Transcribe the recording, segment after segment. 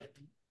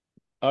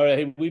All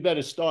right, we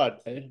better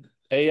start.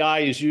 AI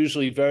is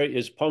usually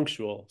is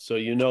punctual, so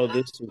you know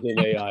this is an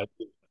AI.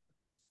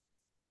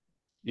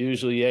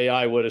 Usually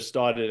AI would have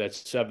started at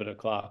 7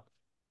 o'clock.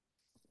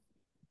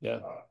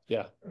 Yeah,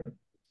 yeah.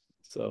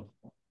 So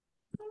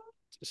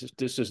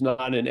this is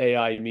not an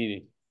AI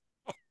meeting.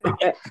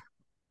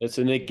 It's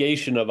a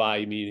negation of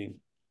I meeting.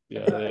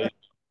 Yeah,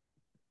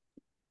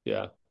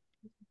 yeah.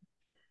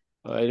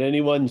 All right.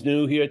 Anyone's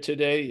new here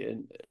today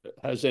and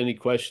has any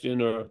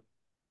question or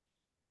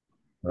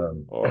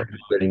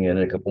Just fitting in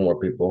a couple more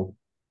people.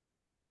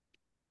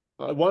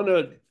 I want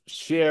to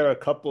share a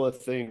couple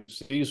of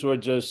things. These were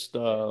just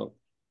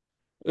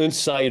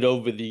insight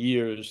over the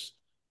years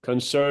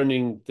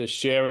concerning the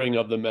sharing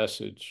of the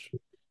message.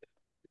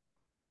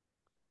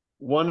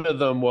 One of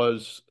them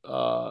was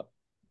a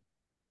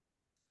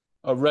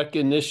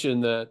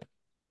recognition that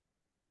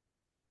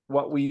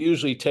what we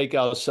usually take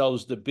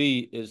ourselves to be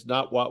is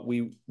not what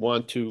we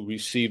want to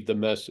receive the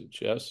message.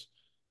 Yes.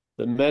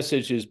 The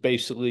message is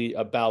basically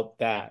about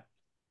that.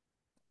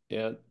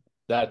 Yeah.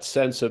 That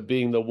sense of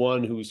being the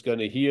one who's going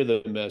to hear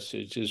the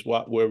message is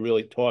what we're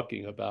really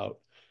talking about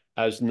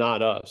as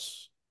not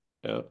us.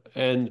 Yeah.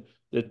 And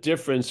the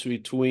difference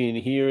between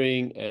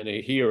hearing and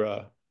a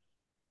hearer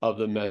of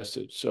the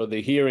message. So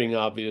the hearing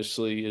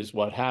obviously is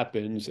what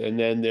happens, and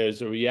then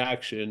there's a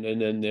reaction,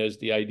 and then there's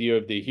the idea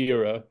of the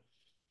hearer.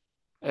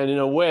 And in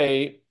a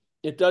way,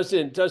 it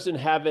doesn't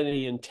have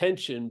any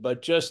intention,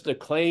 but just the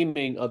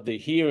claiming of the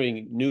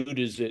hearing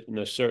neuters it in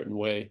a certain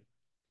way.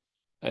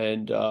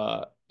 And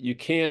you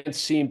can't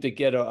seem to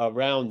get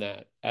around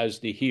that as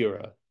the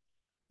hearer.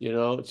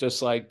 It's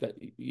just like that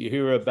you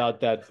hear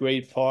about that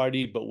great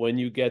party, but when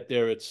you get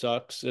there, it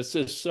sucks.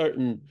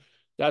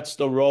 That's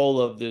the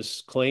role of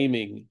this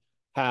claiming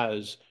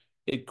has.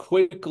 It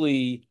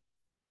quickly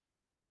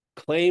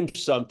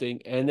claims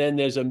something, and then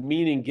there's a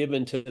meaning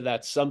given to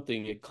that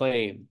something it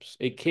claims.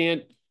 It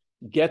can't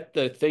get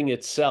the thing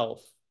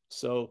itself.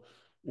 So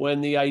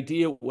when the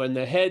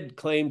head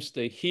claims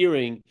the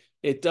hearing,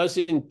 it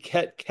doesn't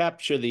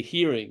capture the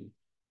hearing.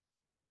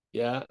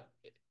 Yeah.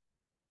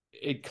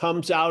 It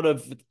comes out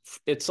of,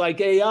 it's like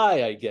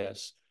I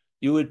guess.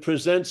 You would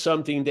present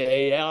something to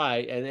AI,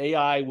 and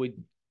AI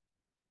would,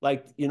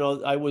 like,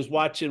 I was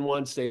watching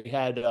once, they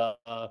had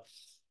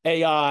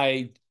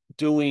AI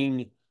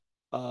doing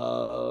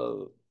uh,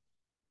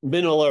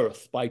 Middle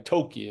Earth by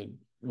Tolkien,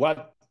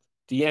 what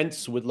the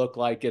Ents would look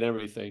like and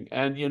everything.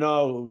 And,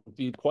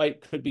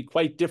 could be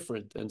quite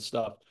different and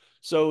stuff.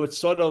 So it's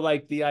sort of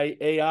like the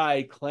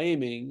AI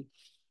claiming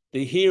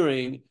the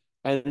hearing,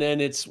 and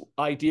then its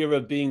idea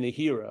of being the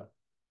hearer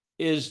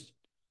is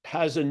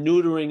has a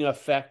neutering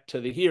effect to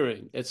the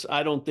hearing.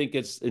 I don't think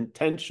it's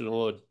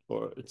intentional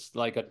or it's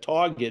like a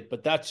target,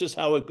 but that's just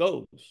how it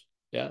goes.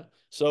 Yeah.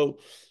 So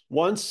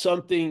once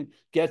something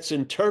gets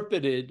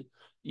interpreted,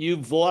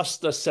 you've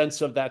lost the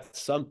sense of that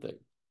something.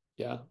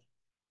 Yeah.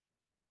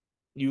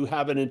 You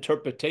have an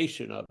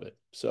interpretation of it.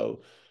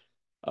 So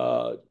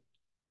uh,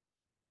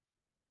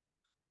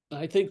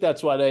 I think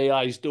that's what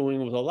AI is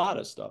doing with a lot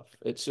of stuff.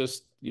 It's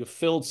just you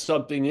filled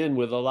something in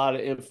with a lot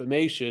of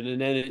information,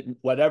 and then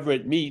whatever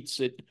it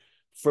meets, it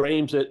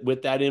frames it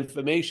with that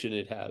information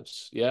it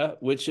has. Yeah,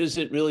 which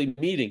isn't really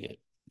meeting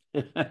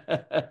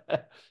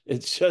it.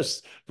 It's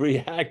just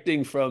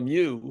reacting from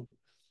you.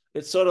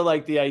 It's sort of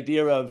like the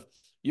idea of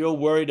you're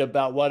worried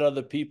about what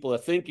other people are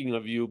thinking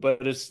of you, but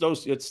it's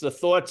the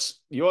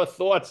thoughts, your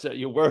thoughts that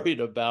you're worried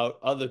about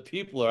other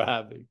people are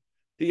having.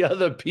 The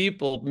other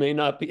people may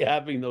not be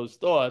having those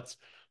thoughts,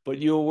 but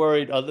you're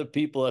worried other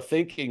people are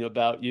thinking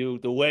about you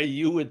the way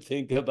you would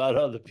think about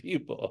other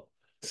people.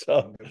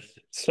 So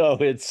so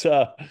it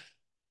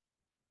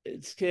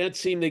can't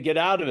seem to get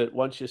out of it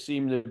once you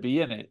seem to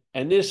be in it.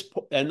 And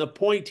the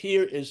point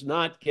here is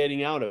not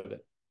getting out of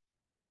it.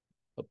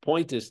 The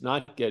point is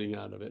not getting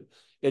out of it.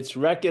 It's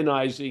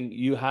recognizing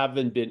you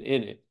haven't been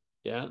in it.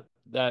 Yeah.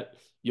 That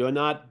you're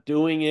not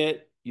doing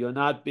it. You're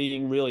not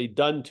being really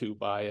done to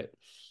by it.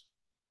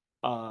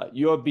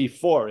 You're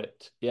before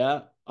it.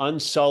 Yeah.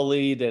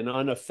 Unsullied and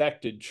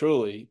unaffected,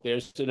 truly.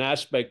 There's an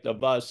aspect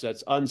of us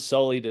that's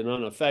unsullied and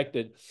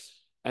unaffected.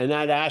 And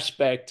that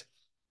aspect,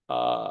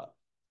 uh,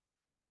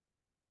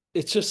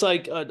 it's just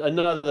like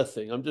another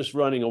thing. I'm just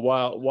running a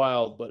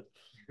wild, but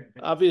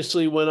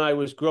obviously when I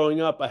was growing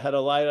up, I had a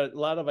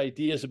lot of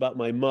ideas about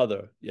my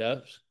mother.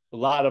 Yes, a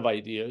lot of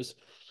ideas,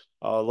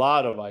 a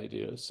lot of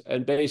ideas.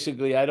 And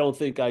basically, I don't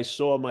think I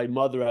saw my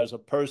mother as a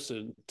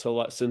person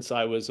till since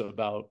I was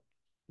about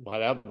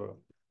whatever.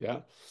 Yeah.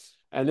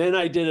 And then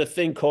I did a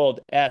thing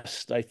called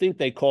EST. I think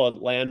they call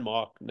it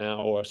landmark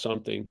now or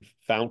something.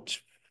 Fount,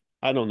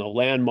 I don't know,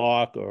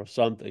 landmark or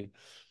something.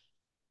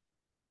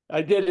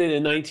 I did it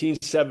in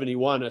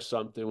 1971 or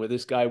something with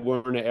this guy,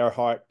 Werner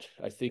Erhard.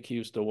 I think he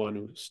was the one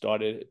who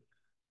started it.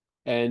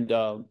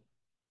 And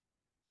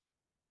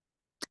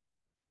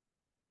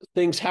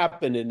things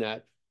happened in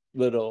that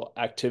little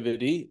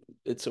activity.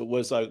 It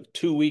was like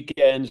 2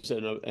 weekends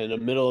and a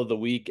middle of the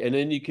week. And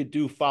then you could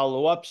do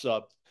follow-ups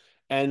up.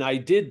 And I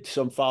did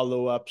some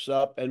follow-ups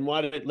up. And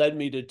what it led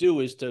me to do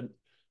is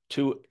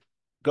to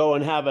go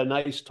and have a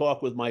nice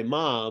talk with my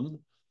mom,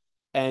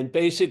 and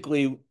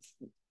basically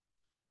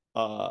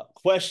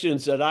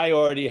questions that I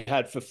already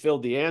had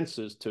fulfilled the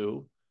answers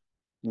to,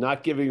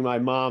 not giving my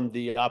mom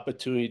the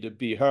opportunity to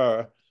be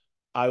her.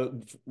 I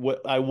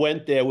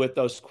went there with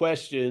those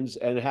questions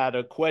and had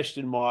a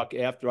question mark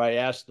after I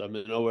asked them.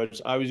 In other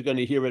words, I was going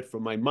to hear it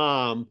from my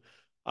mom.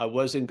 I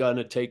wasn't going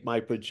to take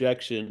my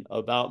projection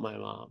about my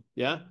mom.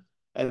 Yeah.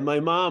 And my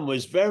mom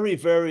was very,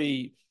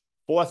 very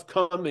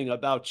forthcoming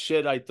about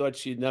shit I thought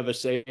she'd never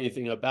say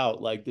anything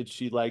about. Like, did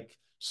she like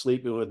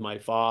sleeping with my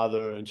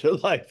father and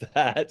shit like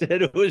that?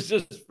 And it was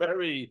just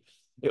very,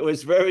 it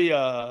was very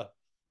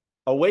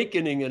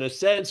awakening in a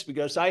sense,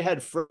 because I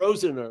had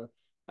frozen her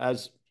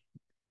as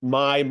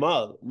my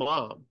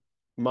mom,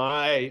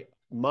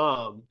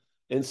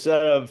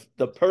 instead of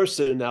the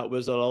person that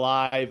was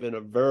alive and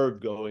a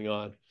verb going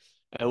on.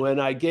 And when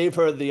I gave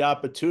her the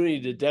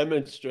opportunity to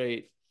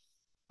demonstrate,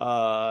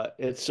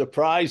 it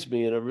surprised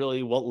me in a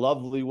really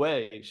lovely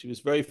way. She was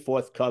very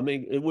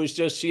forthcoming. It was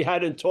just she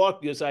hadn't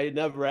talked because I had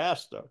never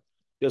asked her,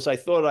 because I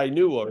thought I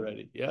knew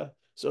already. Yeah.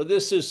 So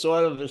this is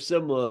sort of a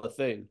similar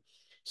thing.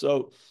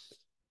 So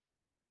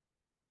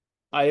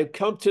I have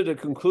come to the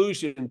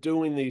conclusion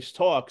doing these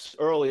talks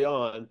early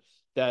on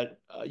that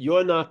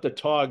you're not the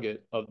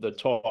target of the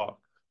talk.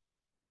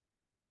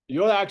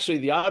 You're actually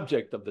the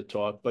object of the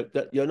talk, but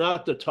that you're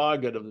not the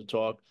target of the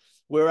talk.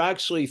 We're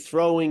actually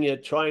throwing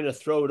it, trying to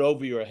throw it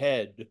over your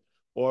head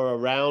or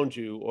around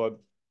you or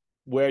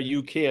where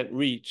you can't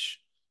reach.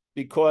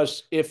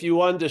 Because if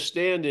you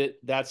understand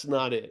it, that's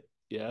not it.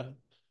 Yeah.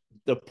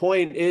 The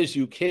point is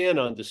you can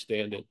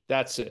understand it.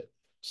 That's it.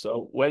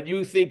 So when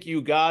you think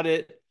you got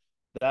it,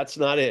 that's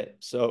not it.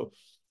 So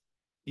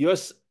your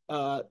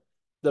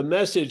the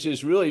message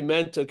is really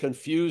meant to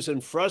confuse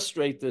and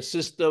frustrate the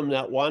system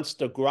that wants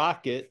to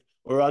grok it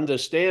or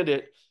understand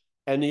it.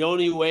 And the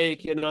only way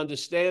it can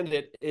understand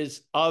it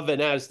is of and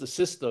as the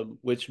system,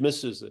 which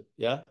misses it.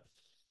 Yeah.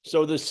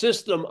 So the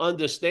system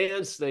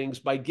understands things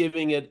by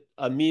giving it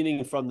a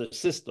meaning from the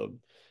system.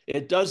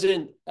 It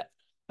doesn't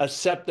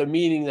accept the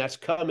meaning that's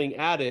coming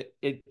at it.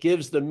 It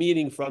gives the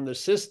meaning from the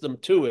system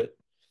to it.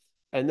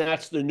 And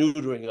that's the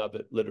neutering of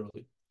it,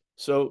 literally.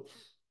 So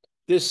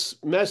this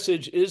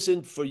message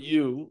isn't for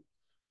you.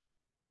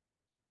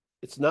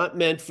 It's not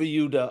meant for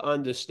you to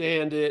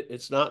understand it.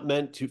 It's not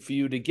meant for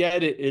you to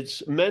get it.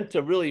 It's meant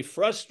to really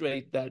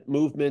frustrate that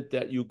movement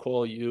that you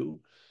call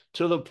you,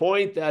 to the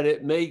point that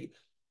it may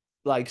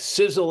like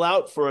sizzle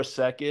out for a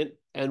second.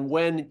 And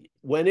when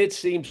it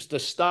seems to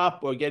stop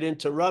or get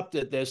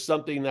interrupted, there's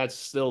something that's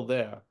still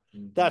there.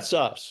 Mm-hmm. That's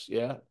us.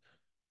 Yeah.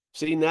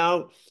 See,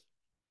 now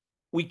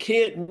we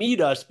can't meet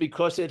us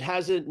because it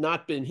hasn't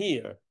not been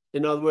here.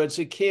 In other words,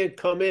 it can't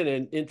come in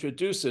and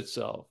introduce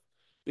itself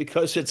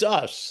because it's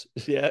us.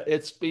 Yeah,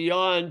 it's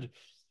beyond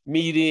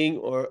meeting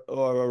or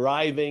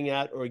arriving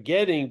at or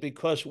getting,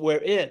 because we're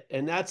it.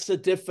 And that's the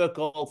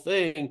difficult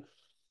thing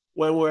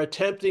when we're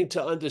attempting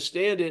to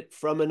understand it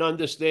from an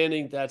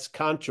understanding that's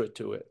contra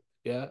to it.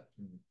 Yeah.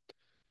 Mm-hmm.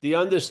 The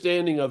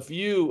understanding of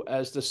you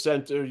as the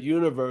center of the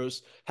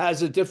universe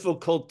has a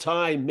difficult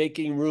time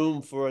making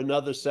room for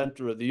another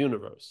center of the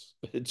universe.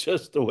 It's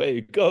just the way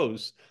it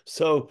goes.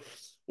 So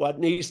what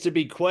needs to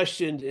be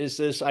questioned is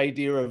this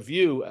idea of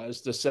you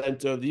as the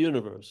center of the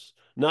universe,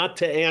 not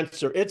to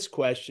answer its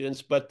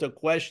questions, but to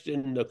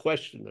question the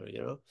questioner,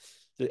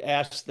 to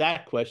ask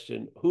that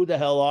question, who the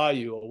hell are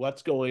you, or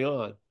what's going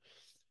on?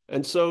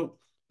 And so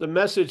the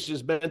message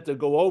is meant to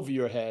go over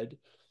your head.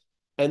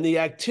 And the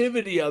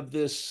activity of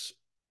this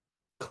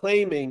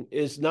claiming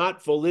is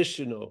not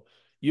volitional.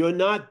 You're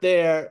not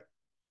there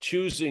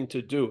choosing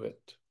to do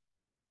it.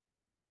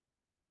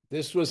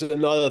 This was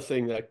another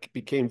thing that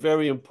became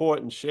very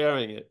important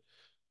sharing it.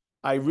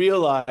 I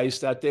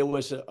realized that there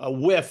was a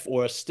whiff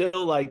or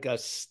still like a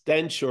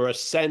stench or a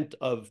scent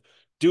of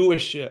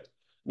doership.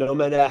 No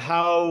matter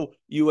how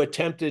you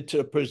attempted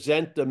to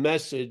present the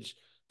message,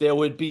 there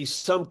would be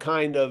some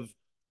kind of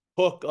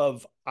hook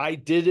of, I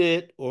did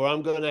it, or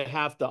I'm going to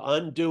have to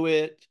undo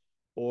it,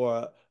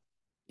 or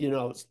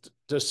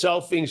the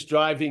selfing's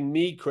driving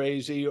me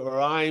crazy,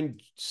 or I'm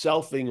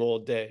selfing all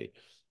day.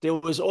 There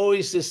was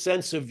always this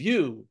sense of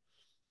you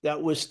that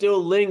was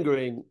still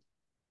lingering.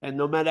 And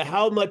no matter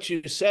how much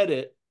you said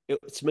it,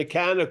 it's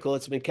mechanical,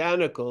 it's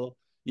mechanical.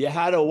 You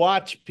had to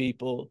watch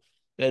people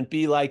and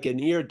be like an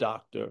ear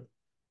doctor,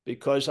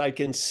 because I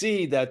can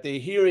see that they're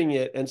hearing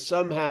it and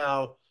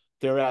somehow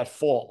they're at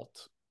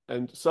fault.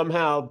 And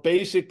somehow,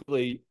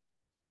 basically,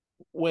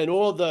 when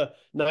all the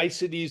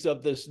niceties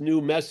of this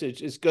new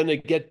message is going to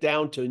get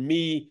down to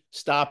me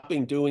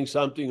stopping doing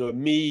something or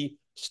me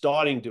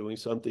starting doing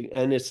something.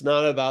 And it's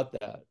not about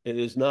that. It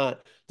is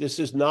not. This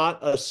is not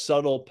a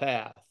subtle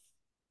path.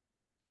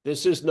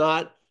 This is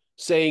not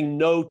saying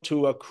no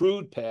to a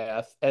crude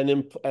path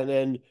and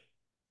then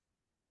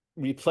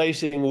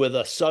replacing with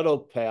a subtle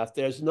path.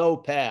 There's no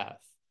path.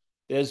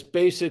 There's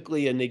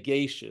basically a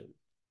negation.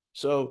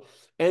 So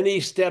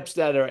any steps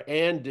that are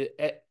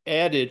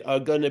added are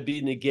going to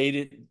be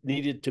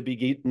needed to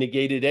be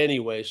negated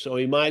anyway. So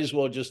we might as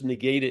well just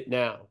negate it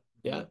now.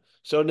 Yeah.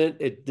 So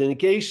the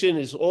negation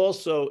is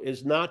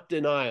not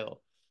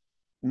denial.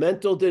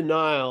 Mental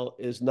denial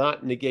is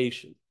not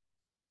negation.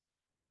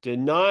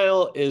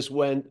 Denial is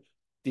when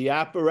the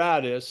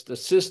apparatus, the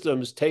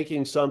system's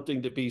taking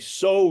something to be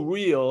so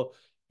real,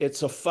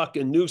 it's a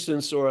fucking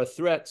nuisance or a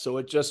threat. So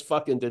it just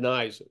fucking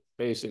denies it,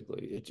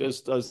 basically. It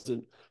just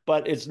doesn't,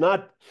 but it's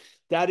not,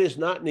 that is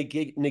not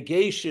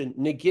negation.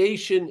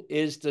 Negation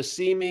is the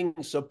seeming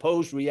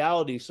supposed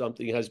reality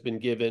something has been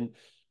given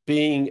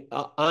being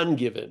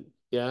ungiven.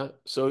 Yeah.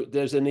 So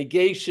there's a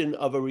negation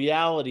of a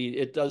reality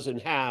it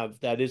doesn't have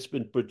that it's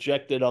been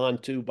projected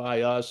onto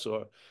by us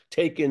or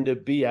taken to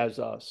be as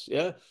us.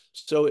 Yeah.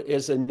 So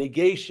it's a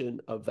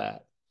negation of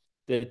that.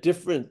 They're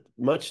different,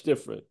 much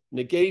different.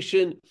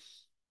 Negation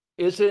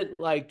isn't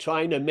like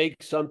trying to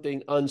make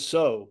something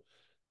unso.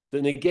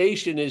 The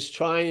negation is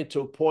trying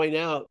to point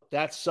out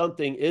that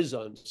something is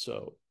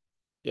unso.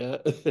 Yeah.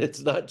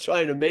 It's not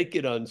trying to make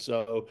it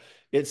unso.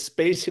 It's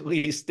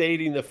basically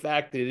stating the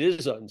fact that it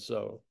is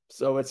unso.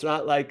 So it's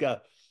not like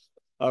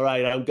all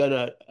right, I'm going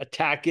to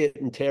attack it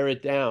and tear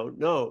it down.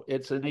 No,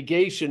 it's a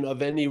negation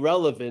of any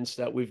relevance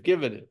that we've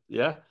given it.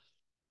 Yeah.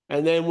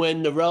 And then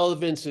when the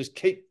relevance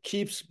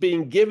keeps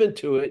being given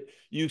to it,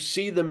 you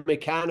see the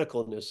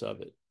mechanicalness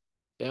of it.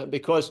 Yeah.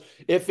 Because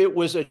if it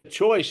was a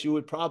choice, you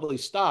would probably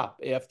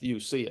stop after you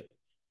see it.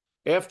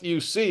 After you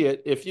see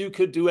it, if you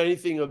could do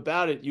anything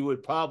about it, you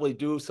would probably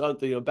do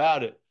something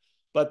about it.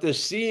 But the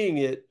seeing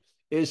it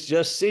is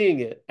just seeing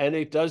it, and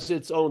it does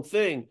its own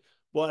thing.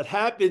 What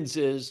happens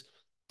is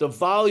the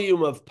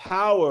volume of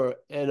power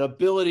and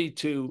ability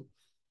to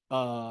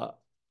uh,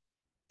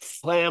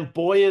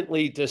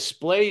 flamboyantly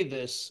display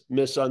this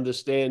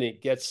misunderstanding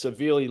gets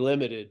severely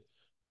limited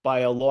by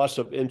a loss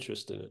of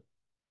interest in it.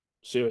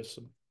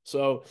 Seriously.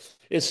 So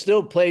it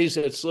still plays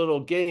its little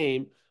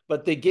game,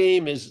 but the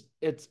game is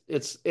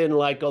it's in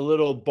like a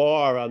little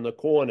bar on the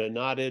corner,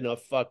 not in a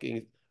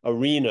fucking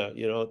arena,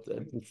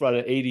 in front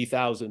of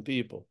 80,000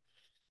 people.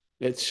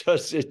 It's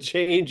just it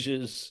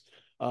changes.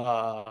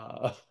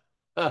 Uh,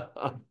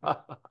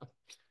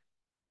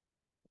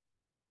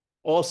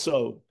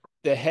 Also,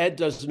 the head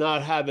does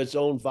not have its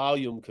own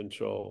volume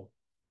control.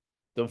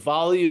 The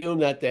volume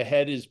that the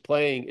head is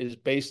playing is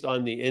based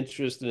on the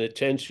interest and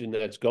attention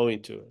that's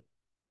going to it.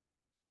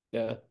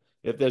 Yeah.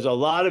 If there's a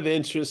lot of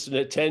interest and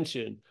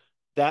attention,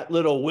 that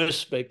little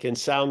whisper can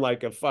sound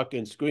like a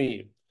fucking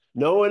scream.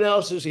 No one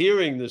else is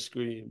hearing the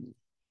scream,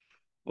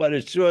 but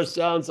it sure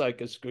sounds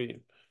like a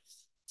scream.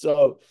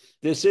 So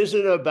this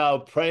isn't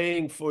about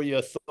praying for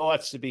your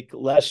thoughts to be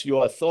less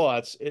your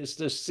thoughts. It's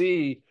to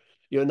see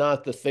you're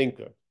not the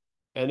thinker.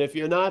 And if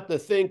you're not the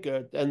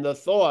thinker, then the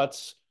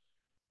thoughts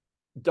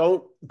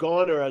don't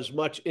garner as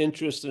much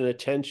interest and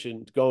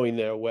attention going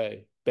their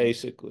way,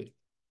 basically.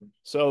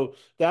 So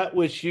that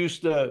which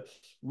used to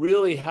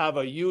really have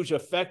a huge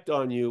effect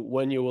on you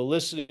when you were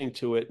listening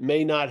to it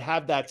may not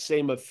have that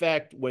same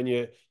effect when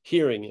you're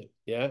hearing it.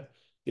 Yeah.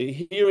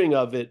 The hearing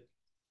of it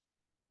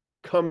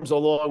comes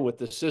along with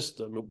the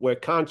system. We're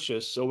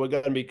conscious, so we're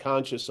going to be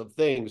conscious of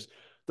things.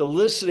 The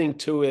listening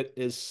to it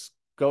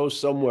goes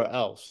somewhere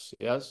else.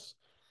 Yes.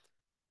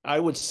 I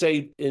would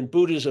say in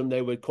Buddhism,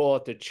 they would call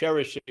it the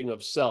cherishing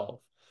of self.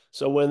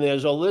 So when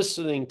there's a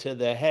listening to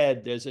the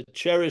head, there's a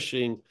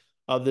cherishing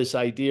of this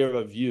idea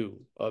of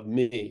you, of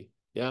me.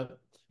 Yeah.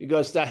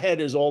 Because the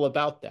head is all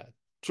about that,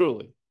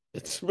 truly.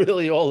 It's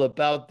really all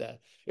about that.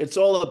 It's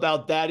all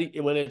about that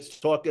when it's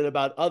talking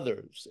about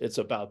others, it's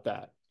about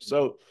that.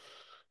 So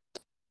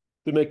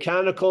the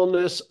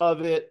mechanicalness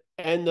of it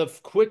and the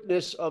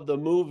quickness of the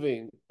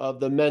moving of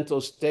the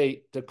mental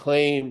state to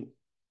claim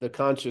the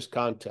conscious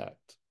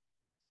contact.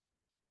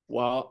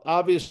 While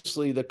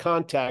obviously the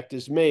contact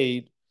is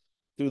made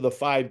through the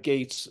five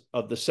gates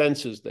of the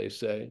senses, they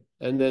say,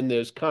 and then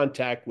there's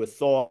contact with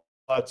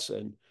thoughts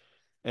and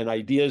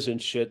ideas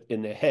and shit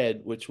in the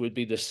head, which would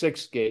be the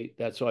sixth gate.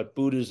 That's what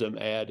Buddhism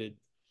added.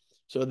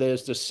 So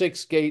there's the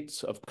six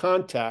gates of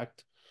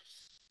contact.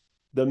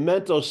 The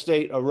mental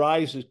state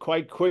arises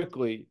quite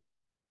quickly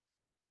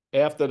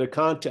after the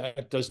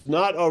contact, does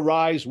not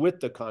arise with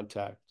the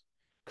contact.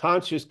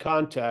 Conscious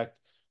contact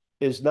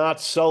is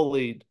not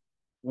sullied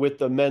with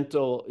the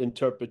mental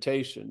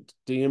interpretation.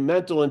 The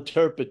mental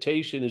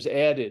interpretation is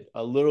added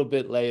a little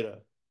bit later.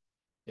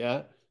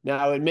 Yeah.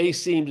 Now, it may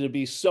seem to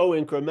be so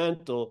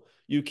incremental,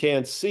 you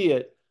can't see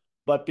it,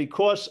 but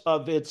because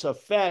of its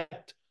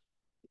effect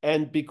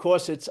and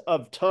because it's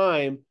of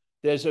time,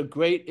 there's a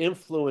great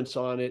influence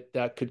on it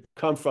that could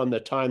come from the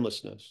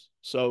timelessness.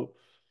 So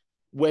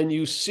when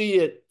you see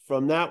it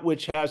from that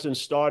which hasn't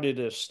started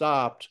or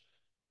stopped,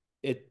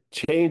 it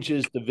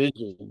changes the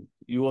vision.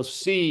 You will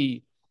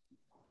see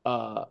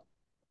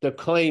the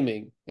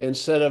claiming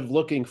instead of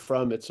looking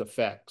from its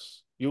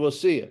effects. You will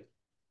see it.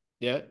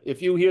 Yeah.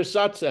 If you hear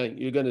satsang,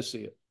 you're going to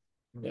see it.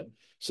 Yeah.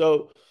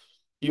 So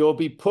you'll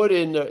be put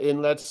in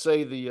let's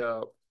say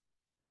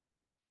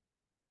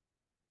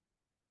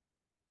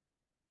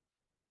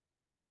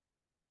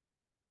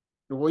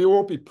well, you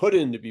won't be put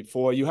in the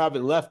before. You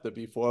haven't left the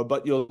before,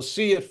 but you'll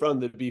see it from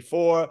the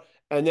before,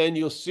 and then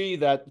you'll see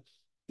that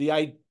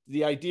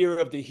the idea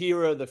of the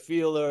hearer, the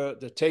feeler,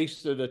 the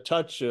taster, the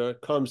toucher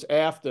comes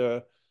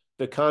after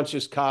the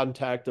conscious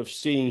contact of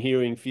seeing,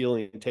 hearing,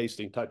 feeling,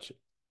 tasting, touching.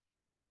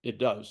 It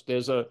does.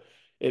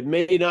 It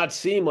may not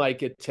seem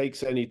like it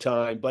takes any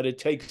time, but it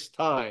takes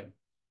time.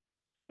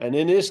 And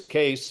in this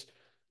case,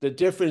 the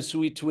difference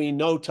between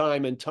no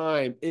time and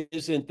time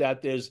isn't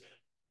that there's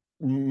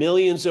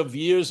millions of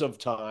years of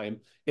time.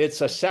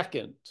 It's a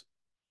second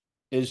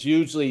is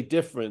usually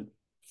different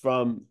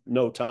from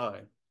no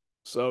time.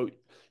 So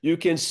you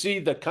can see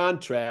the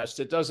contrast.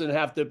 It doesn't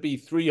have to be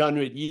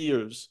 300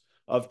 years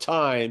of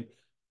time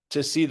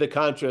to see the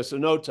contrast of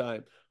no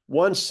time.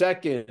 1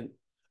 second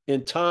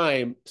in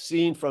time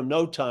seen from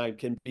no time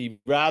can be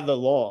rather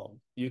long.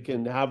 You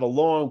can have a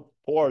long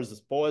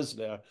pause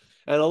there.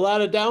 And a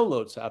lot of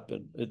downloads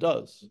happen. It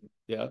does.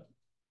 Yeah.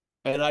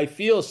 And I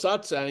feel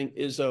satsang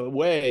is a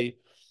way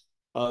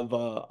of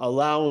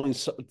allowing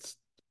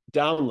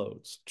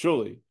downloads,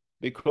 truly,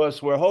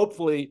 because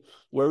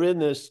we're in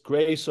this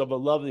grace of a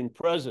loving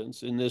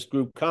presence in this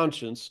group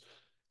conscience.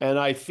 And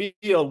I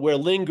feel we're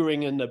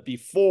lingering in the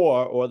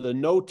before or the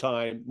no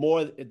time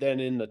more than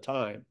in the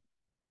time.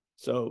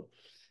 So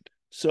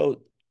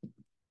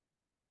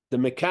the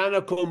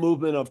mechanical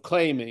movement of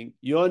claiming,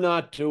 you're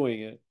not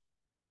doing it.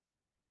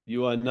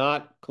 You are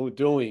not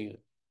doing it.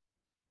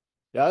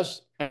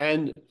 Yes.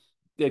 And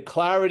the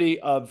clarity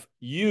of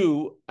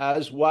you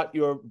as what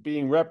you're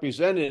being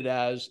represented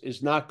as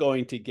is not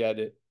going to get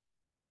it.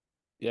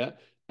 Yeah.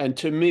 And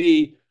to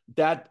me,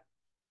 that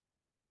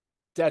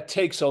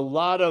takes a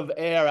lot of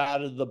air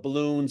out of the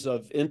balloons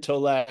of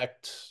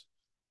intellect,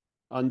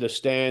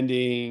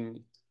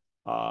 understanding,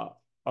 uh,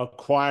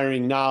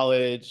 acquiring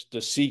knowledge,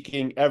 the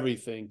seeking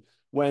everything.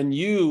 When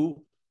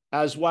you,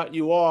 as what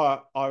you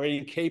are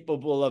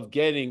incapable of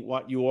getting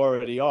what you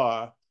already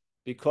are,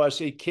 because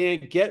it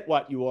can't get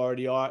what you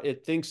already are.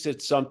 It thinks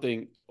it's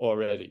something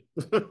already.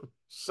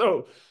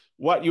 So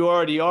what you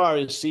already are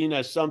is seen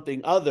as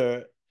something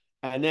other,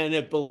 and then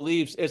it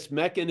believes its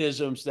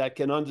mechanisms that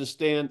can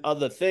understand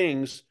other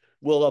things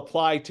will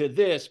apply to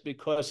this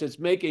because it's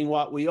making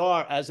what we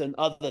are as an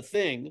other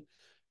thing,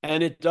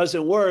 and it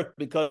doesn't work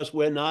because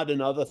we're not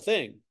another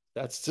thing.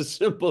 That's the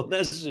simple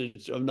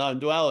message of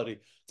non-duality.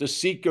 The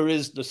seeker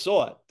is the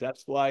sought.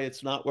 That's why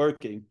it's not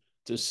working.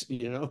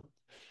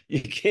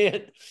 You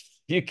can't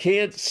you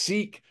can't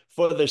seek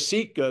for the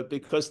seeker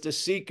because the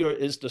seeker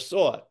is the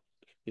sought.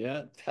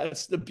 Yeah,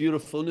 that's the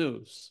beautiful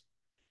news.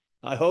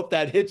 I hope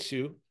that hits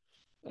you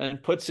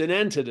and puts an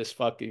end to this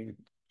fucking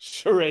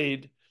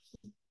charade.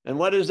 And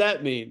what does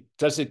that mean?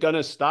 Does it going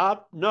to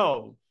stop?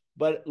 No.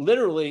 But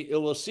literally, it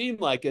will seem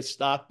like it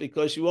stopped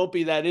because you won't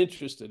be that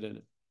interested in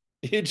it.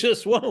 You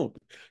just won't.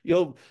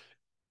 Your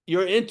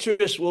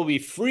interest will be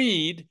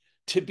freed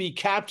to be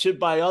captured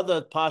by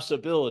other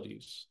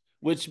possibilities,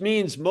 which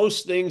means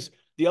most things,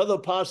 the other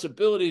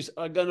possibilities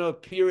are going to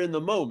appear in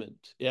the moment.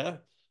 Yeah.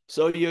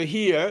 So you're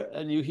here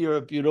and you hear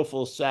a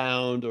beautiful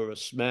sound or a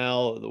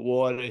smell or the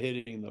water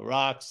hitting the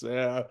rocks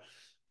there,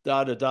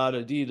 da da da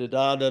da dee da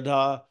da da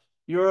da.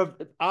 You're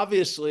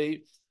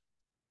obviously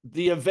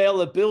the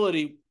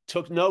availability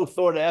took no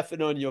thought or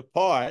effort on your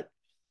part,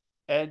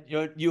 and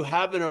you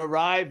haven't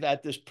arrived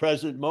at this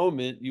present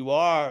moment. You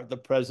are the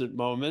present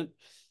moment.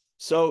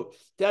 So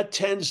that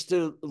tends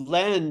to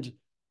lend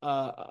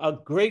a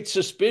great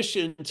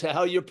suspicion to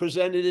how you're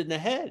presented in the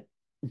head,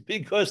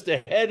 because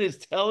the head is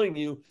telling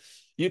you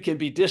you can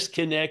be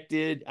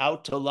disconnected,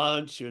 out to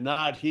lunch, you're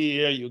not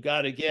here, you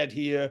got to get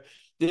here,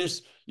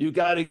 you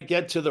got to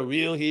get to the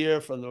real here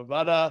from the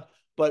Vada.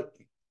 But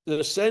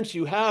the sense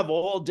you have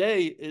all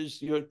day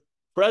is you're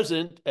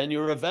present and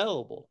you're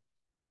available.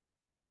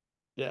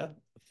 Yeah.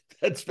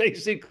 That's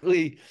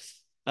basically,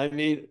 I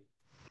mean,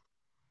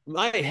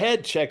 my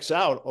head checks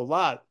out a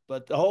lot,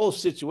 but the whole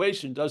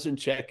situation doesn't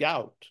check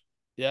out.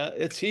 Yeah,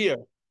 it's here.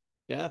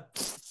 Yeah.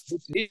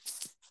 It's here.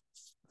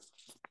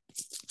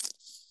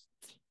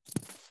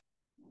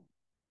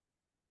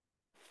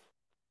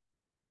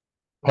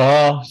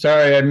 Paul,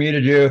 sorry, I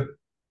muted you.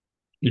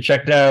 You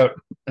checked out.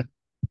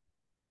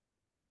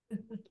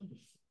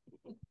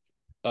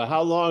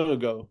 How long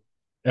ago?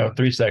 Oh,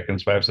 3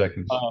 seconds, 5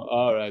 seconds. Oh,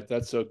 all right.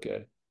 That's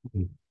okay.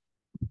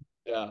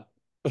 Yeah.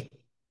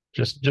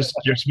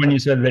 Just when you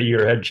said that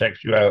your head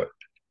checks you out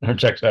or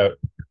checks out.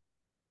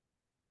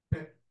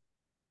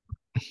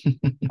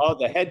 Oh,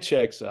 the head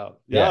checks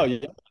out. Yeah. Yeah. Oh,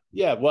 yeah.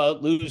 Yeah. Well,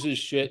 it loses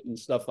shit and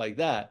stuff like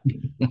that.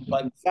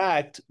 But in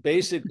fact,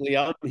 basically,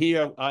 I'm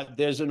here.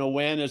 There's an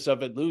awareness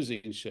of it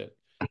losing shit.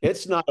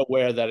 It's not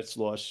aware that it's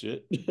lost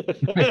shit.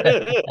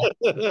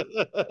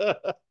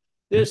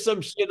 There's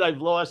some shit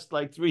I've lost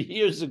like 3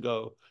 years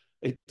ago.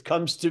 It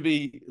comes to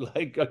me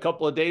like a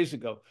couple of days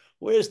ago.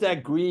 Where's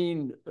that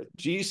green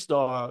G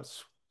Star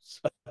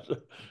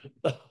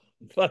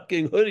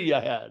fucking hoodie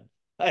I had?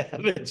 I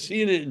haven't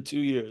seen it in 2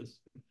 years.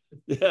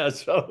 Yeah,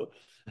 so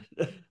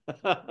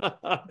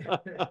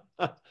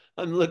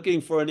I'm looking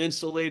for an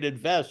insulated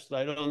vest.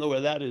 I don't know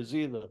where that is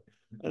either.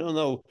 I don't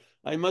know.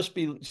 I must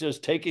be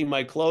just taking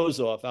my clothes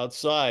off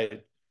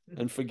outside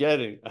and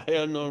forgetting. I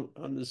don't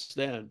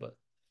understand, but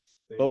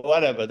But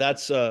whatever,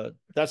 that's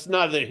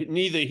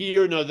neither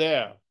here nor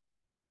there.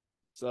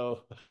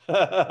 So,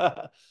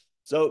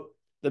 so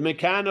the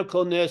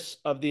mechanicalness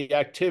of the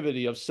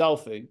activity of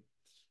selfing.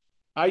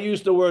 I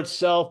use the word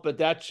self, but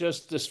that's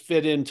just to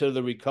fit into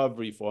the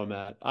recovery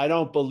format. I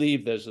don't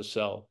believe there's a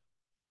self.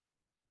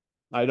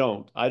 I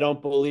don't. I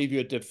don't believe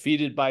you're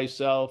defeated by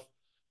self.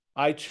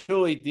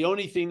 The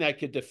only thing that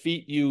could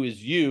defeat you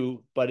is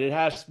you, but it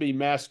has to be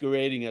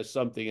masquerading as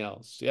something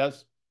else.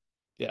 Yes?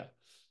 Yeah.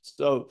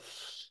 So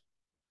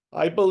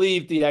I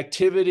believe the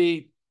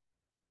activity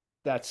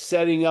that's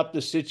setting up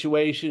the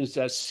situations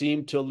that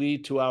seem to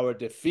lead to our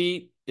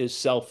defeat is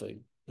selfing.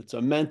 It's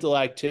a mental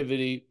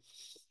activity,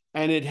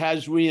 and it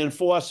has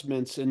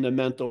reinforcements in the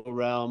mental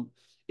realm.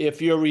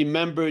 If you're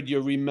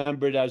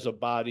remembered as a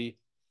body.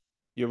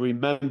 You're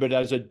remembered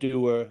as a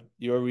doer.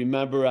 You're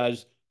remembered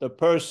as the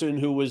person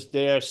who was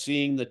there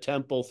seeing the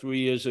temple 3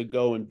 years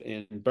ago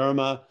in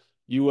Burma.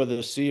 You were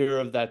the seer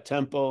of that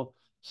temple.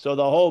 So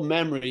the whole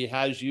memory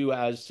has you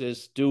as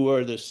this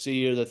doer, the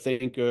seer, the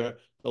thinker,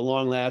 the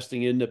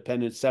long-lasting,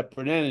 independent,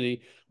 separate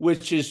entity,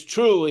 which is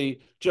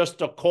truly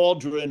just a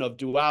cauldron of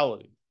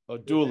duality,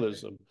 of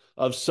dualism,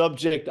 of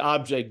subject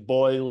object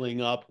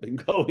boiling up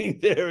and going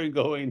there and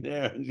going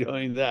there and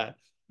going that.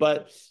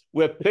 But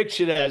we're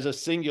pictured as a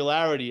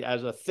singularity,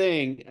 as a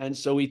thing, and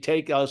so we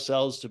take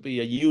ourselves to be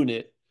a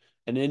unit,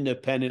 an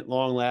independent,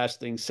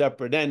 long-lasting,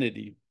 separate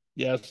entity.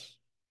 Yes?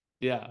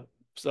 Yeah.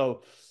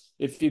 So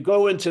if you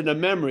go into the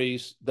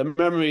memories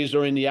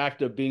are in the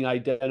act of being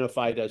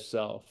identified as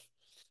self.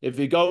 If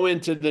you go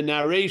into the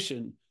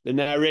narration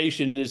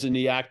is in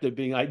the act of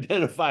being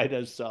identified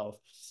as self.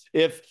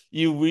 If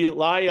you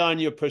rely on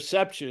your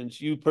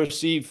perceptions, you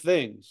perceive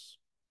things.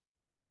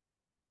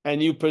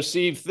 And you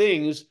perceive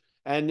things,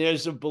 and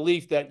there's a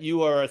belief that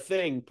you are a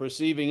thing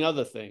perceiving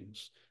other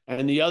things,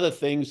 and the other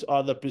things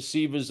are the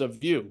perceivers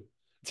of you.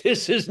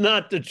 This is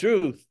not the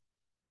truth,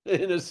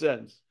 in a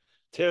sense.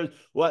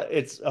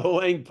 It's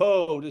Huang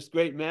Po, this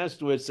great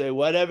master, would say,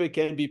 whatever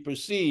can be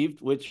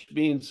perceived, which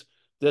means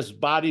this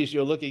bodies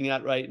you're looking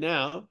at right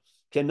now,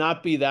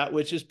 cannot be that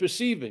which is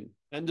perceiving.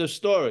 End of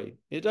story.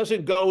 It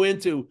doesn't go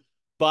into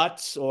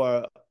buts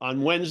or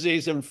on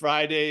Wednesdays and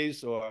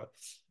Fridays or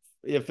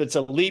if it's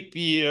a leap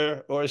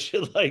year or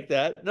shit like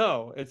that.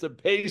 No, it's a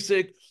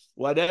basic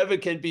whatever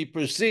can be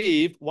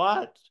perceived,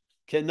 what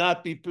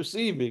cannot be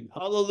perceiving.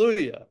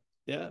 Hallelujah.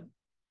 Yeah.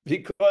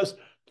 Because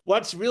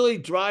what's really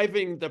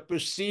driving the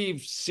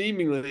perceived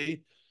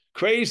seemingly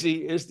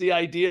crazy is the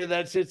idea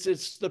that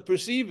it's the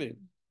perceiving.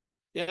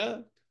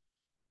 Yeah.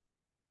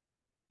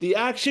 The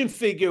action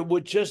figure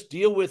would just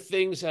deal with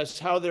things as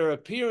how they're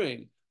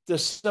appearing. The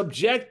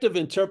subjective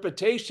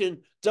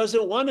interpretation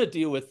doesn't want to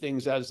deal with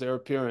things as they're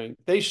appearing.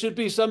 They should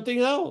be something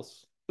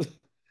else.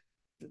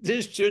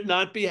 This should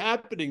not be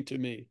happening to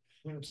me.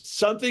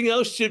 Something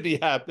else should be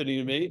happening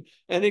to me.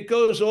 And it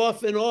goes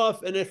off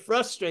and it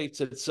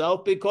frustrates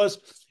itself because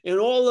in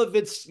all of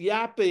its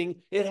yapping,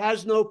 it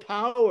has no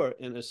power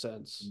in a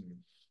sense.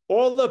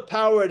 All the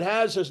power it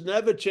has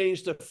never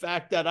changed the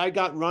fact that I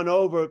got run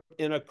over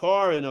in a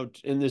car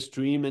in this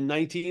dream in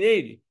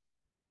 1980.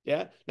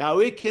 Yeah. Now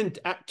it can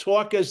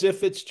talk as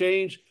if it's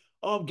changed.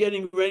 Oh, I'm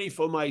getting ready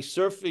for my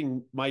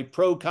surfing, my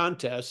pro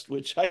contest,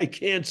 which I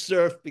can't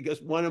surf because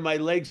one of my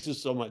legs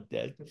is so much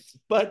dead.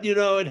 But,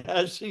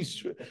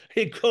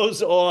 it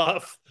goes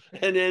off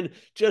and then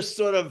just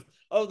sort of,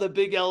 oh, the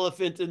big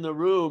elephant in the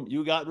room,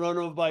 you got run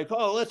over by a car.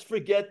 Oh, let's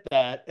forget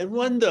that and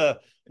wonder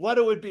what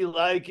it would be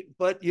like.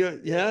 But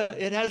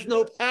it has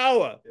no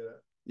power.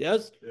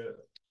 Yes.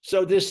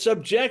 So this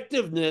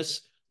subjectiveness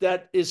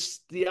that is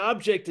the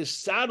object is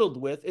saddled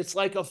with, it's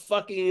like a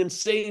fucking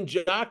insane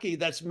jockey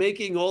that's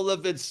making all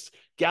of its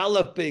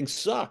galloping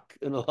suck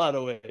in a lot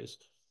of ways.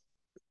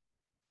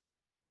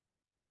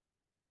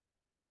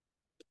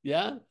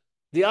 Yeah.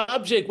 The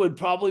object would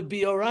probably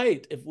be all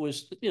right if it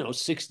was,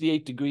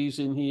 68 degrees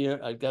in here.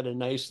 I got a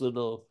nice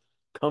little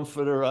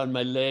comforter on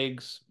my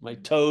legs. My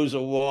toes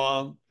are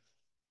warm.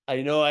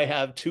 I know I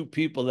have two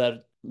people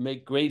that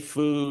make great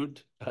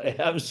food. I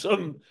have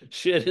some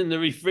shit in the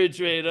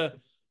refrigerator.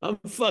 I'm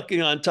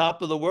fucking on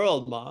top of the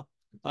world, Ma.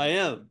 I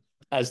am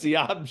as the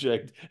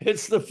object.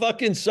 It's the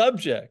fucking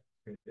subject.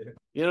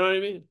 You know what I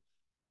mean?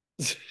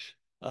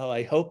 Oh,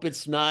 I hope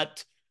it's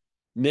not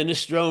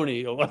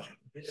minestrone or what.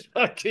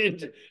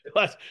 Fucking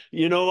what?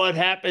 You know what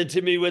happened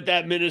to me with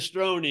that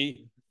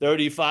minestrone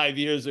 35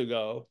 years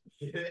ago?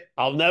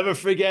 I'll never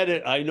forget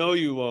it. I know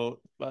you won't,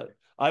 but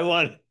I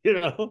want,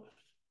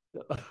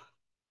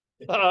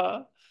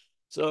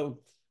 so,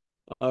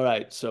 all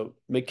right. So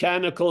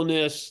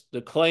mechanicalness,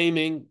 the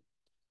claiming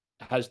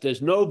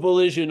there's no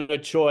volition or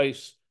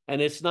choice.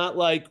 And it's not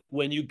like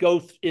when you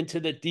go into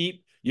the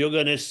deep, you're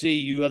going to see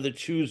you are the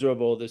chooser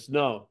of all this.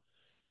 No,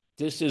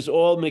 this is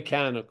all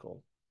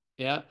mechanical.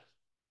 Yeah.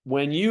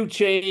 When you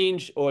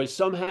change or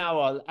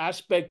somehow an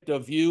aspect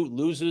of you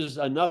loses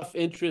enough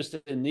interest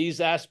in these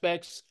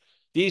aspects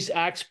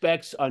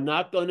are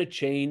not going to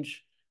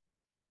change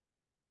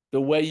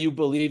the way you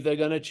believe they're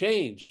going to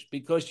change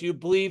because you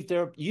believe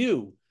they're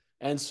you.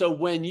 And so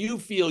when you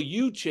feel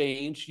you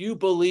change, you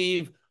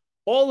believe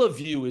all of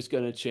you is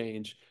going to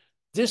change.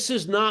 This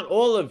is not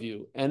all of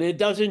you, and it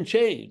doesn't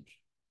change.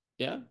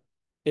 Yeah,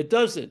 it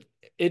doesn't.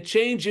 It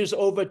changes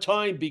over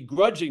time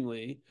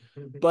begrudgingly,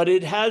 but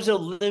it has a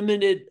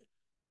limited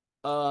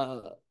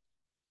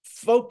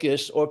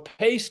focus or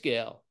pay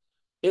scale.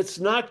 It's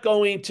not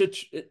going to.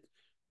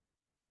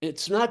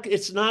 It's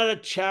not a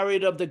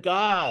chariot of the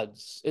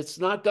gods. It's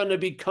not going to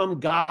become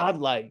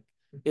godlike.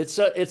 It's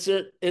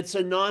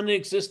a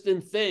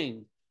non-existent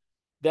thing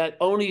that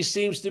only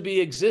seems to be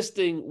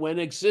existing when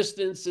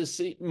existence is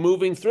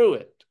moving through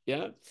it.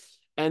 Yeah.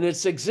 And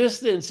its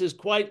existence is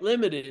quite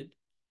limited,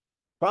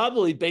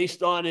 probably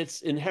based on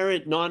its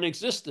inherent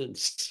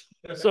non-existence.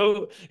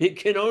 So it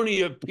can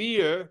only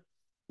appear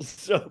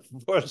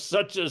for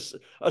such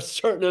a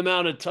certain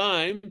amount of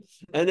time,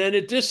 and then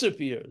it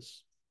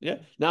disappears. Yeah.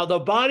 Now the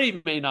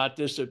body may not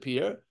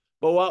disappear,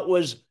 but what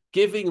was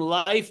giving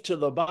life to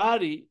the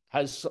body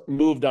has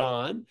moved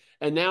on,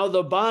 and now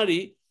the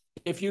body,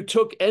 if you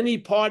took any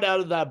part out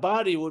of that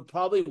body, it would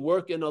probably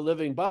work in a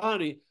living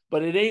body,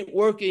 but it ain't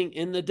working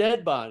in the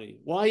dead body.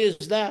 Why is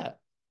that?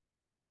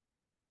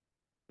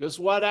 Because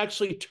what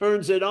actually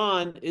turns it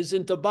on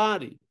isn't the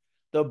body.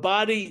 The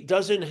body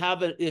doesn't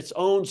have its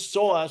own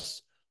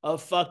source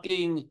of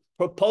fucking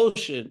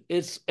propulsion.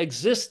 It's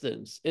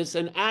existence. It's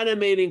an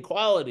animating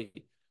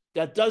quality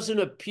that doesn't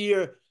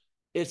appear.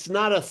 It's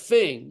not a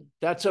thing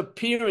that's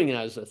appearing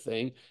as a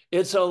thing.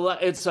 It's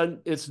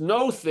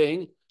no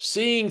thing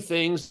seeing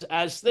things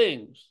as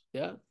things.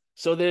 Yeah.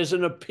 So there's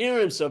an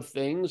appearance of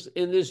things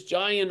in this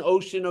giant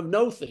ocean of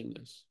no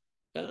thingness.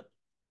 Yeah.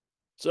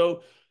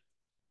 So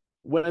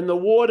when the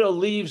water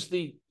leaves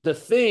the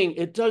thing,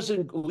 it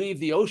doesn't leave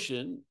the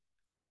ocean.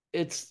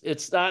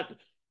 It's not.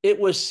 It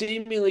was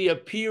seemingly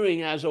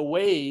appearing as a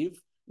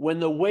wave. When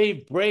the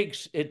wave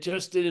breaks, it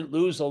just didn't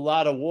lose a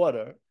lot of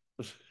water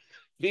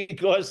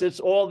because it's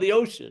all the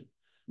ocean.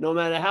 No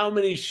matter how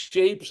many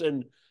shapes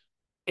and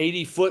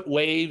 80-foot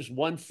waves,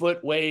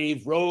 1-foot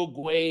wave, rogue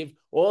wave,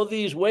 all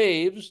these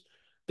waves,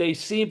 they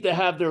seem to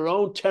have their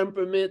own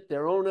temperament,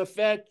 their own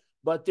effect,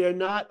 but they're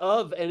not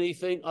of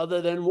anything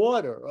other than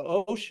water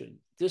or ocean.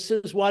 This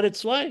is what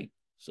it's like.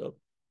 So,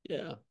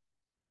 yeah.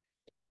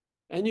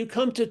 And you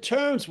come to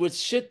terms with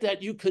shit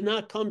that you could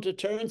not come to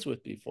terms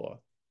with before.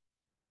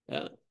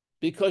 Yeah.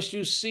 Because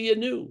you see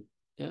anew.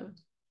 Yeah.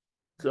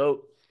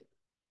 So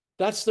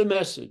that's the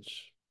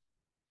message.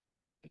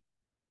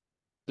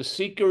 The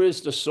seeker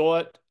is the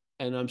sought,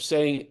 and I'm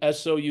saying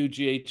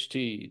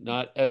SOUGHT,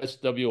 not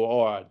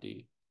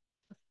SWORD.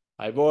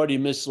 I've already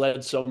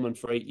misled someone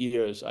for 8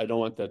 years. I don't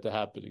want that to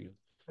happen again.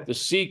 The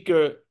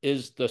seeker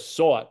is the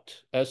sought,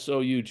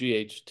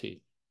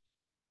 SOUGHT.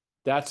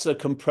 That's the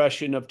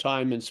compression of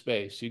time and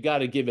space. You got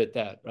to give it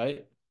that,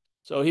 right?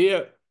 So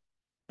here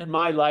in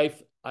my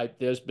life,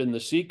 there's been the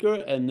seeker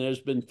and there's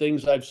been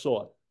things I've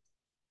sought.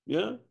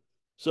 Yeah.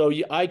 So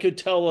I could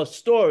tell a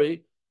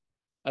story.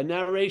 A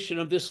narration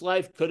of this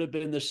life could have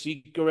been the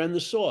seeker and the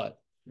sought,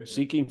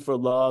 seeking for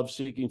love,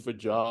 seeking for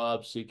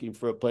jobs, seeking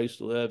for a place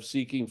to live,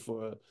 seeking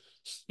for,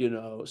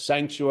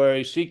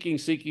 sanctuary,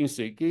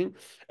 seeking.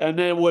 And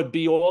there would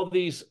be all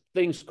these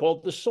things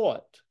called the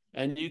sought.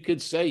 And you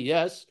could say,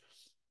 yes,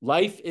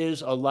 life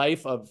is a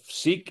life of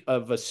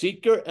a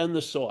seeker and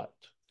the sought.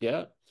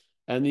 Yeah.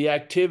 And the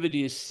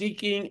activity is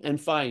seeking and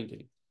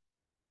finding.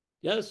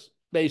 Yes,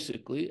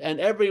 basically.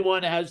 And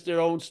everyone has their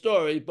own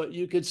story, but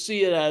you could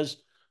see it as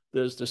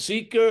there's the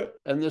seeker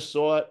and the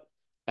sought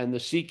and the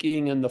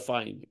seeking and the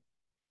finding.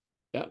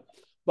 Yeah.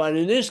 But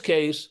in this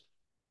case,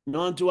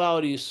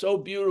 non-duality is so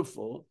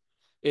beautiful,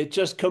 it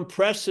just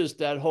compresses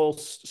that whole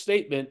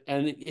statement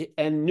and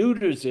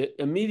neuters it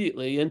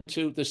immediately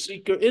into the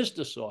seeker is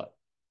the sought.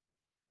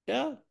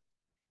 Yeah.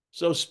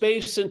 So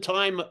space and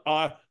time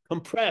are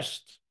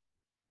compressed.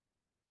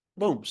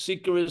 Boom,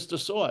 seeker is the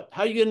sought.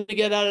 How are you going to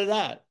get out of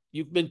that?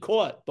 You've been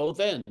caught both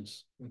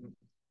ends. Mm-hmm.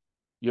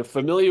 You're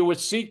familiar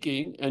with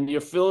seeking and you're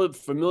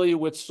familiar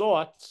with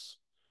soughts.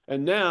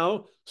 And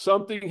now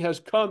something has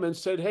come and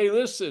said, hey,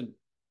 listen,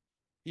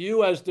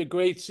 you as the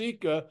great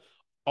seeker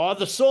are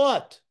the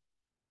sought.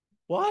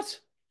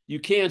 What? You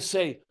can't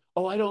say,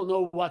 oh, I don't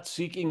know what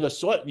seeking or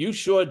sought. You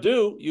sure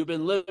do. You've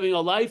been living a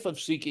life of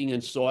seeking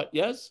and sought,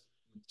 yes?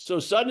 So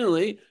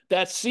suddenly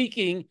that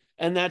seeking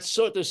and that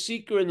sort, the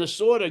seeker and the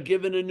sought are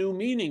given a new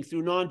meaning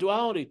through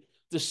non-duality.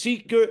 The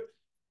seeker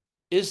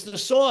is the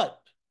sought.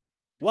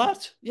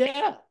 What?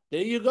 Yeah,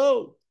 there you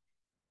go.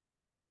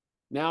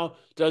 Now,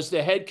 does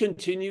the head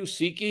continue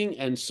seeking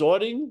and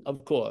sorting?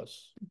 Of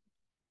course.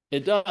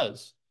 It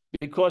does,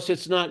 because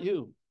it's not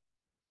you.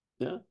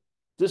 Yeah.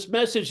 This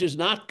message is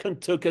not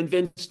to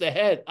convince the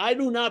head. I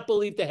do not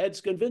believe the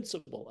head's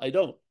convincible. I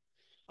don't.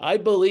 I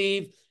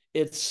believe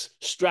it's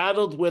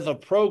straddled with a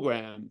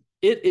program.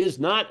 It is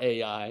not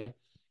AI.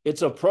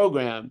 It's a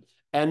program.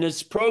 And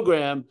this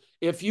program,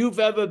 if you've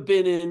ever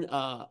been in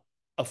a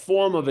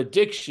form of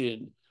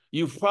addiction,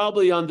 you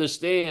probably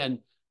understand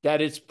that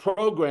its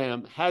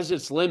program has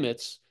its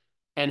limits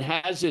and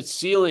has its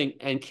ceiling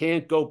and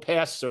can't go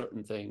past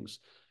certain things.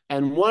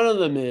 And one of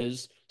them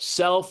is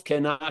Self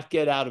cannot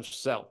get out of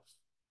self.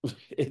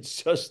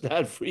 It's just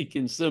that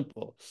freaking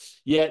simple.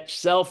 Yet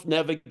self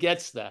never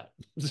gets that.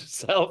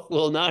 Self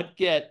will not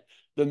get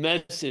the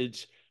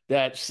message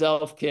that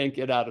self can't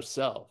get out of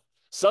self.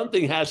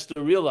 Something has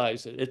to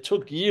realize it. It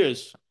took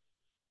years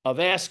of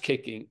ass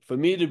kicking for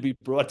me to be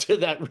brought to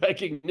that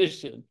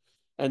recognition.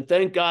 And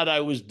thank God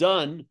I was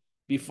done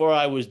before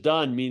I was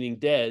done, meaning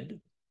dead.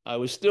 I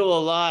was still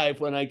alive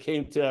when I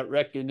came to that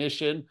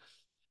recognition.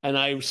 And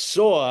I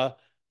saw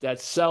that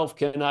self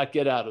cannot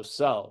get out of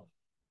self.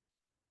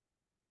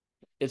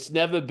 It's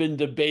never been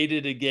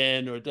debated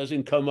again, or it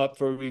doesn't come up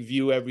for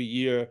review every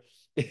year.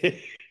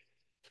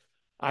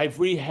 I have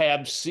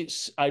rehabbed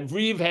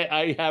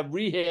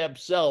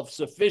self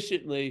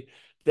sufficiently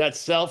that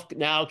self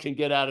now can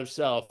get out of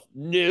self.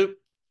 Nope,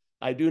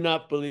 I do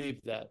not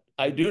believe that.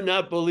 I do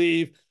not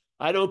believe.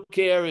 I don't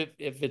care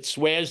if it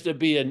swears to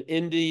be an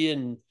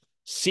Indian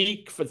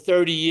Sikh for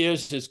 30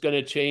 years. It's going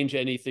to change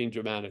anything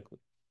dramatically.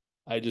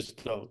 I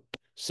just don't.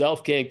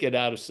 Self can't get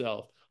out of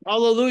self.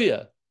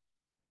 Hallelujah.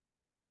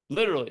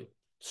 Literally.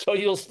 So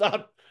you'll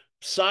stop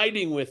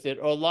siding with it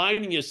or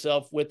aligning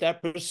yourself with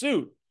that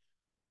pursuit,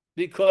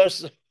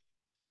 because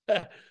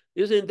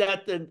isn't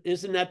that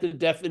the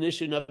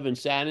definition of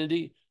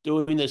insanity?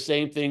 Doing the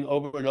same thing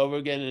over and over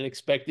again and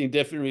expecting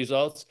different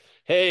results.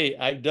 Hey,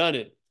 I've done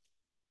it.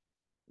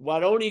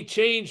 What only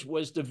changed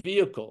was the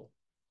vehicle.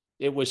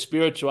 It was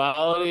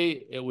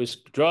spirituality, it was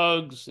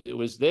drugs, it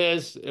was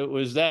this, it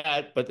was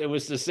that, but it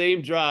was the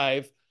same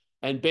drive.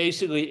 And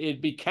basically,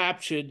 it'd be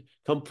captured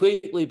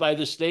completely by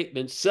the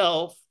statement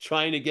self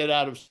trying to get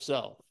out of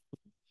self.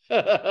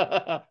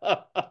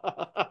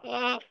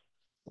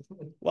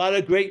 What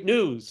a great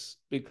news,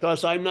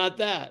 because I'm not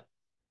that.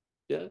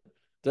 Yeah.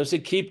 Does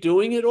it keep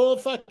doing it all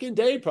fucking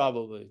day?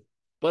 Probably.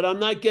 But I'm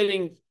not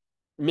getting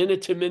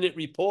minute to minute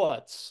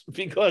reports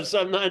because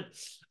I'm not,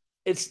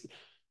 it's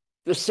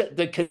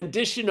the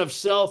condition of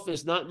self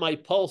is not my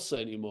pulse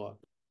anymore.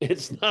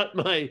 It's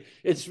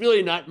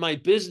really not my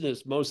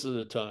business most of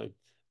the time.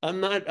 I'm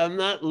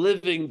not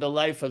living the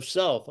life of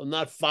self. I'm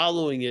not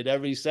following it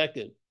every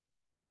second.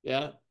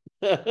 Yeah.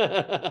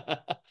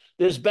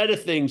 There's better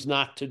things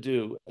not to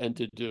do and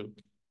to do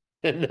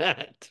than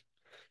that.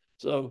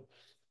 So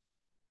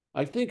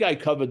I think I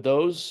covered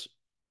those.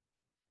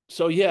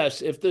 So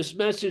yes, if this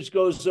message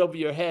goes over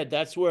your head,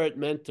 that's where it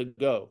meant to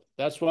go.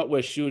 That's what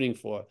we're shooting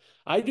for.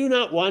 I do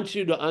not want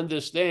you to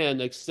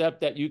understand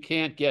except that you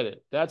can't get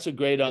it. That's a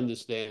great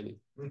understanding.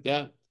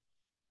 Yeah.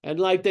 And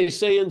like they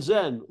say in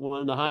Zen,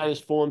 one of the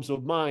highest forms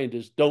of mind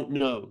is don't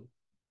know.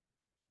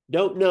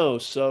 Don't know.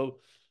 So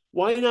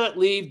why not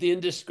leave the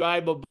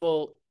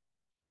indescribable,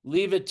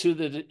 leave it to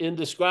the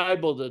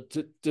indescribable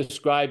to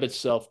describe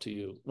itself to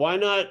you? Why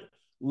not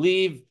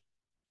leave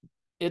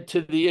it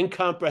to the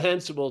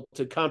incomprehensible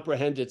to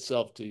comprehend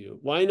itself to you?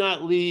 Why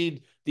not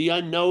lead the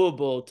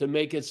unknowable to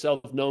make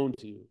itself known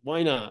to you?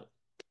 Why not?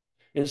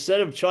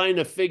 Instead of trying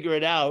to figure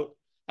it out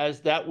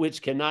as that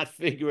which cannot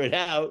figure it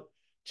out,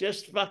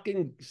 just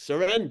fucking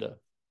surrender.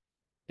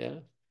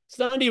 Yeah. It's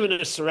not even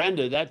a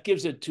surrender. That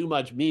gives it too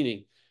much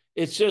meaning.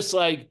 It's just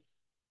like,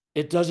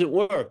 it doesn't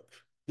work.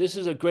 This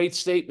is a great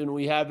statement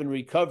we have in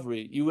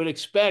recovery. You would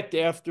expect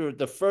after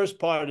the first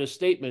part of the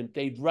statement,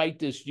 they'd write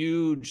this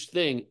huge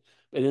thing.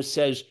 And it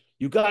says,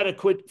 you got to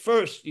quit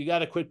first. You got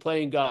to quit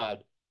playing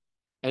God.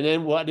 And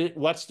then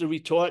what's the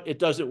retort? It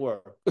doesn't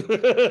work.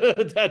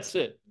 That's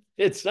it.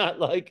 It's not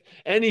like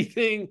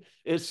anything.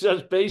 It's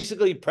just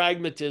basically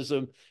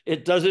pragmatism.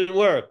 It doesn't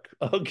work.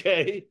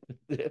 Okay.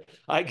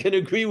 I can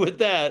agree with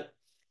that.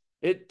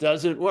 It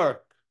doesn't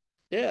work.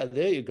 Yeah,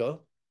 there you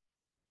go.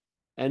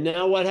 And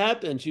now what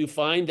happens? You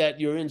find that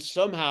you're in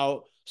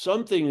somehow,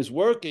 something is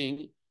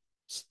working.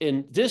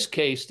 In this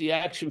case, the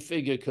action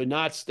figure could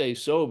not stay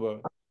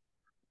sober.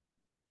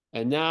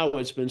 And now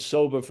it's been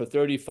sober for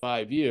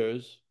 35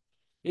 years.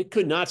 It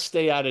could not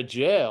stay out of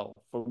jail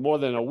for more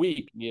than a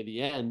week near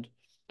the end.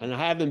 And I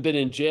haven't been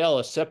in jail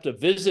except to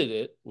visit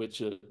it,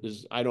 which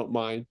is, I don't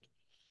mind,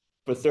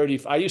 for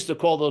 30. I used to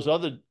call those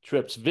other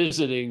trips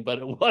visiting, but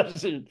it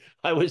wasn't.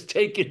 I was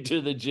taken to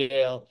the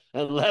jail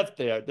and left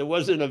there. I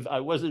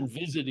wasn't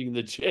visiting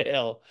the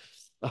jail.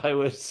 I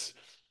was,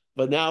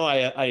 but now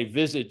I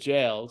visit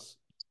jails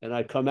and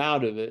I come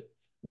out of it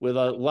with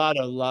a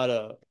lot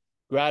of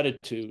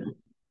gratitude.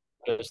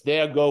 Because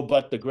there go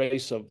but the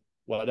grace of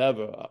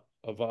whatever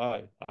of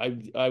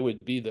I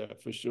would be there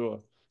for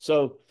sure.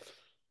 So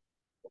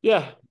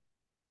yeah,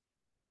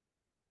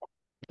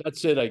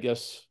 that's it, I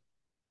guess.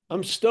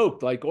 I'm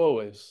stoked like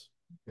always.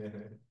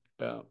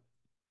 Yeah.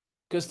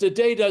 Because the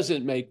day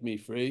doesn't make me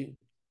free.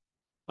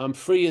 I'm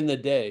free in the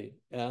day.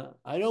 Yeah.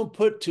 I don't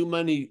put too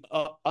many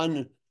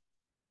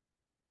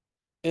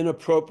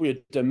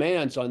inappropriate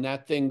demands on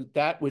that thing,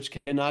 that which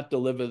cannot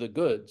deliver the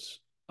goods.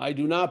 I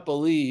do not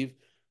believe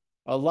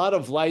a lot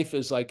of life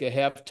is like a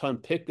half-ton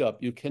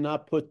pickup. You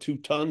cannot put 2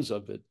 tons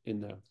of it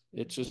in there.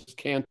 It just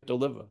can't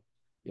deliver.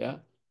 Yeah.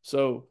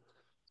 So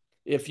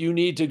if you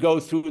need to go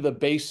through the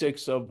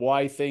basics of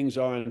why things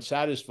are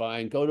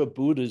unsatisfying, go to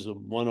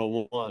Buddhism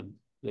 101.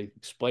 They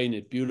explain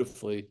it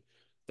beautifully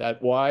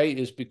That why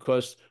is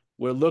because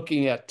we're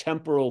looking at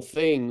temporal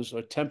things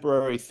or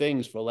temporary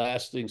things for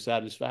lasting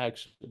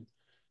satisfaction.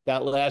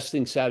 That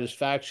lasting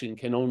satisfaction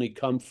can only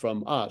come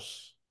from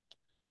us,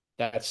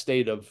 that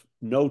state of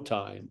no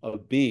time,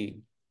 of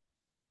being.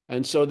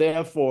 And so,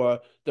 therefore,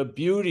 the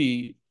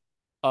beauty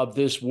of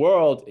this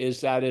world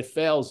is that it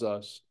fails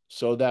us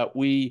so that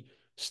we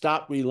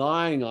stop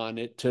relying on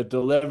it to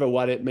deliver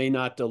what it may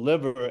not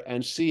deliver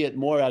and see it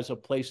more as a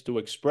place to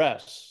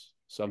express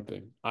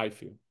something, I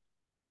feel.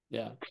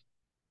 Yeah.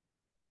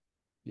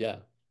 Yeah.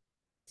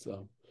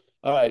 So,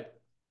 all right.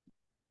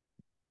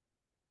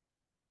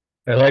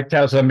 I liked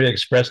how somebody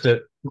expressed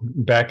it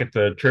back at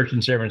the church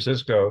in San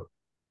Francisco.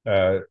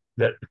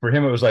 That for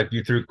him it was like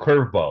you threw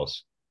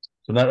curveballs,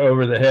 so not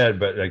over the head,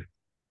 but like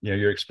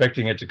you're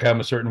expecting it to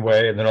come a certain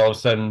way, and then all of a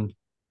sudden,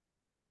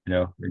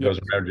 it Yes. goes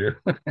around you.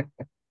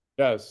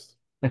 Yes.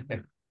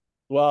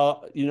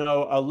 Well,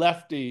 a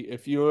lefty,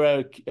 if you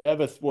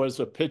ever was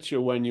a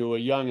pitcher when you were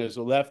young as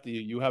a lefty,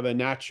 you have a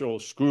natural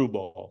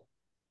screwball.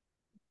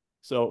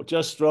 So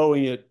just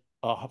throwing it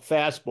a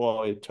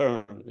fastball,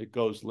 it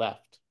goes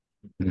left.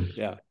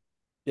 Yeah.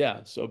 Yeah.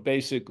 So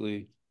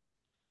basically,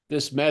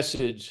 this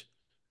message,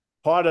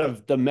 part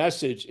of the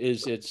message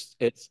is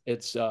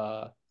it's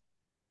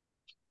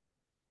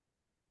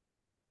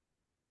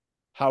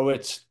how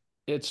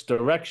its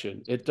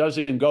direction. It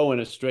doesn't go in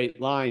a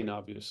straight line,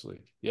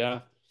 obviously.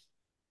 Yeah.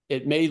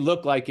 It may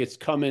look like it's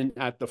coming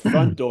at the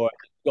front door,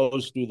 it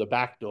goes through the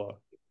back door.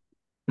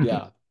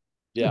 Yeah.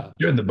 Yeah.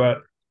 You're in the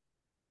butt.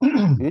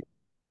 Hmm?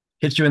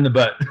 Hits you in the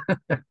butt.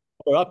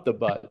 Or up the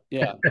butt.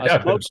 Yeah. Up the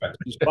Osmosis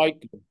is quite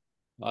good.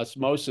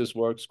 Osmosis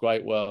works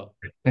quite well.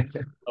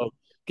 So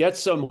get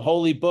some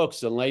holy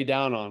books and lay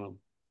down on them.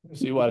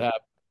 See what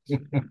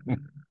happens.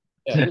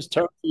 Yeah, just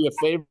turn to your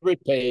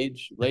favorite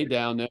page, lay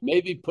down there,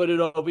 maybe put it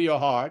over your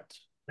heart,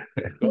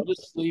 go to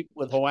sleep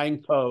with Huang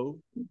Po,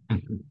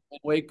 and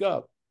wake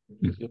up.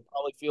 You'll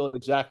probably feel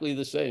exactly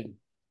the same.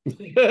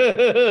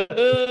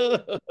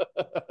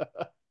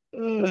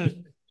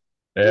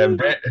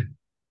 and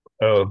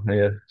oh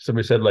yeah,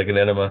 somebody said like an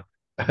enema,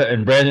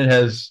 and Brandon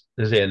has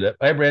his hand up.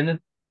 Hi, Brandon.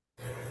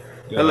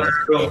 Going on.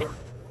 Hello.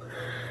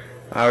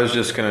 I was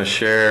just going to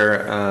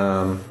share.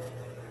 I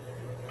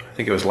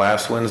think it was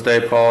last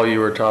Wednesday, Paul. You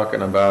were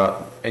talking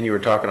about, and you were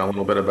talking a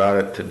little bit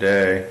about it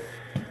today.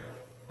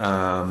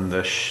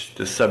 The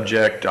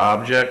subject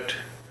object.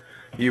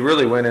 You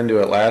really went into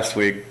it last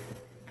week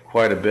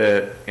quite a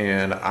bit,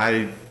 and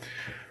I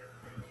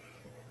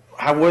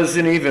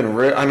wasn't even.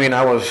 I mean,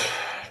 I was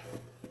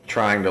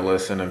trying to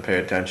listen and pay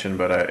attention,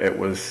 but it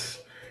was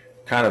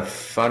kind of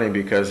funny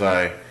because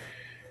I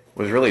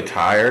was really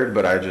tired,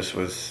 but I just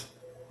was,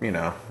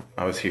 I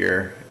was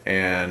here,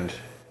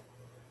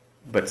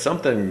 but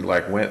something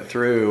like went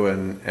through,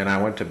 and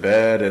I went to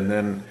bed, and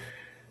then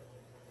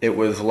it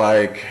was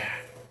like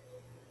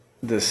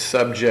the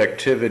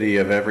subjectivity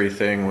of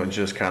everything was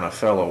just kind of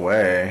fell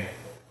away,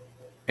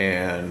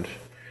 and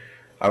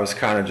I was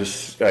kind of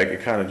just like,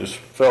 it kind of just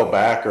fell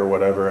back or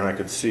whatever, and I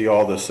could see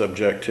all the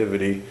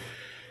subjectivity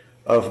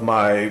of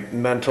my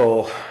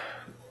mental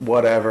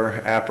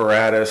whatever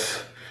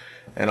apparatus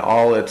and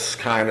all its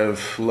kind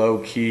of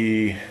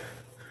low-key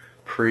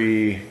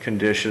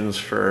preconditions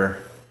for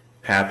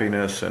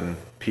happiness and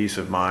peace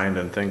of mind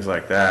and things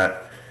like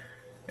that.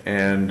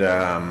 And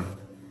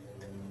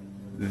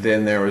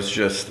then there was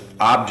just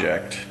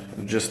object,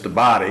 just the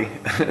body.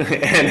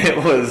 And it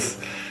was,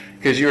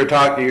 because you were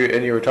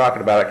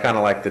talking about it kind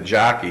of like the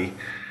jockey,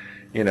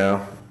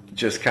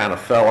 just kind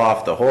of fell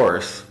off the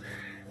horse.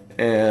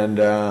 And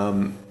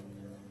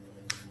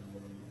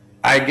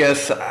I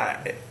guess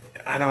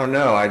I don't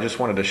know. I just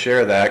wanted to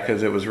share that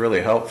because it was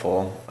really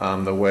helpful,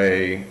 the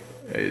way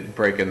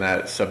breaking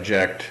that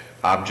subject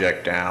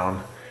object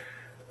down.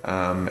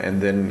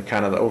 And then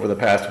kind of over the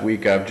past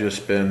week, I've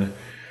just been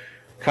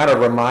kind of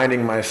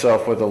reminding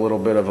myself with a little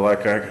bit of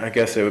like, I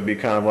guess it would be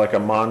kind of like a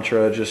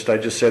mantra. I just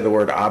say the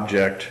word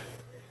object,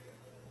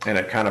 and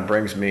it kind of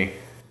brings me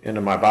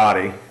into my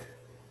body,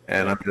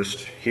 and I'm just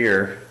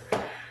here,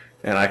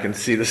 and I can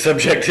see the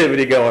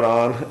subjectivity going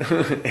on,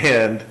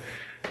 and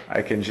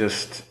I can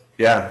just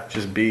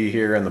be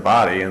here in the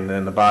body, and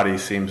then the body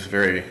seems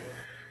very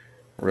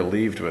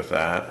relieved with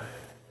that,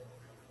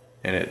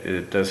 and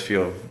it does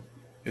feel,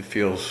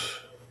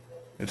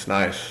 it's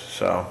nice.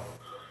 So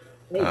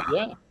Great,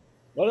 yeah.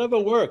 Whatever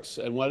works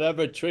and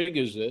whatever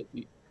triggers it,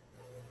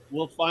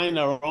 we'll find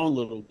our own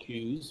little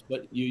cues,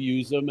 but you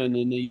use them and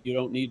then you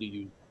don't need to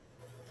use them.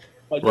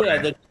 But yeah,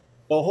 right,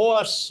 the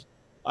horse,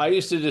 I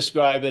used to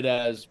describe it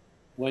as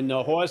when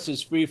the horse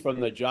is free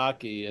from the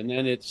jockey and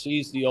then it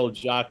sees the old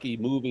jockey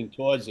moving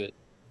towards it,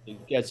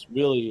 it gets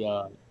really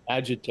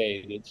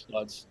agitated. It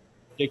starts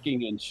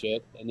kicking and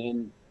shit. And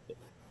then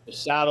the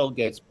saddle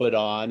gets put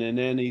on and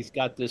then he's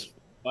got this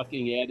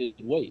fucking added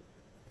weight.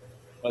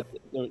 But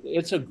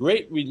it's a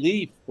great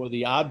relief for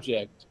the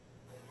object,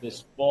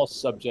 this false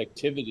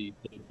subjectivity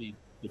to be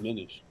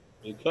diminished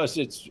because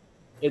it's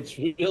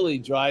really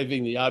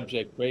driving the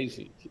object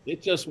crazy.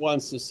 It just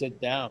wants to sit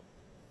down.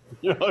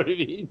 You know what I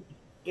mean?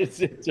 It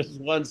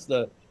just wants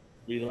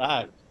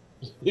relax.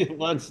 It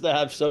wants to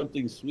have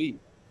something sweet,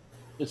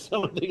 or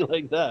something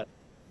like that.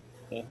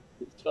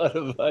 It's sort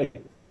of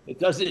like it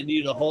doesn't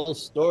need a whole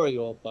story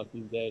all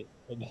fucking day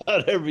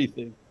about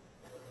everything.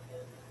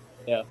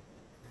 Yeah.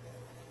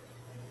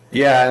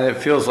 Yeah, and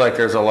it feels like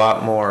there's a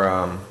lot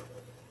more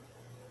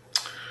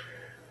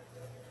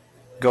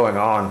going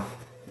on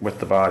with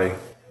the body.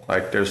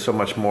 Like there's so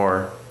much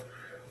more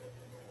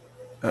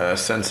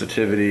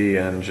sensitivity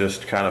and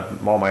just kind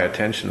of all my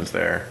attention's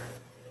there,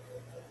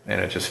 and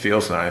it just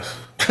feels nice.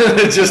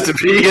 Just to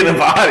be in the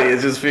body, it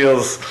just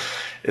feels.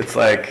 It's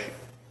like,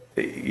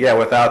 yeah,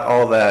 without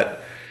all that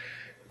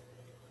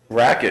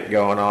racket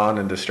going on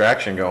and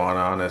distraction going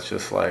on, it's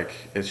just like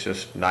it's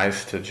just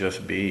nice to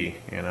just be,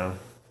 you know.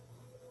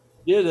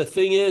 Yeah, the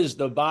thing is,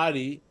 the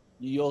body,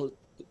 you'll,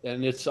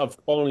 and it's of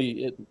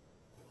only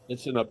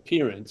it's an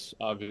appearance.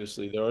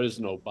 Obviously, there is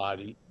no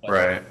body, but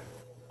Right.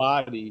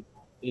 body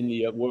in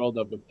the world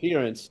of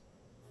appearance,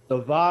 the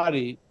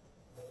body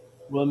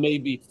will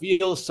maybe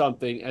feel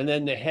something, and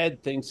then the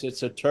head thinks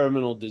it's a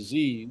terminal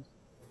disease,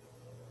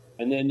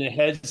 and then the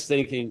head's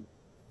thinking,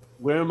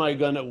 "Where am I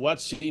gonna?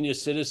 What senior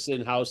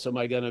citizen house am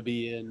I gonna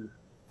be in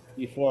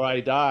before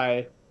I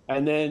die?"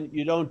 And then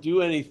you don't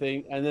do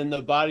anything, and then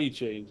the body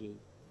changes,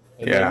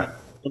 and then the Yeah.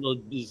 little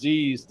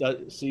disease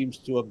that seems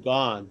to have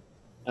gone.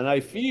 And I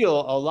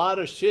feel a lot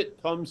of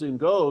shit comes and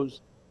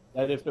goes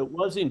that if it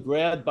wasn't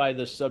grabbed by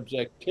the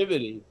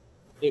subjectivity,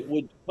 it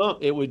would come,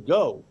 it would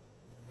go.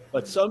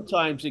 But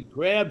sometimes it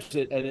grabs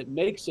it and it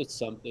makes it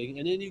something,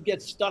 and then you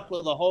get stuck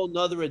with a whole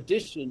nother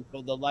addition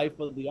for the life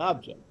of the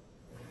object.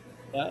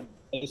 Yeah?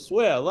 I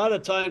swear, a lot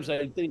of times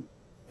I think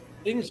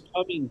things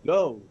come and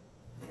go,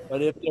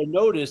 but if they're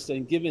noticed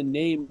and given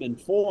name and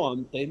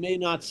form, they may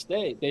not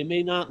stay, they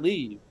may not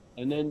leave.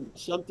 And then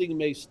something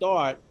may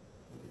start,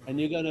 and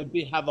you're going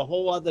to have a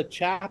whole other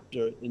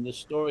chapter in the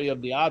story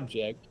of the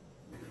object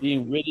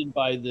being written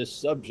by this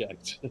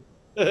subject.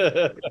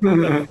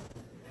 I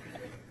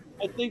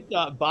think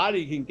the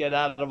body can get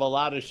out of a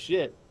lot of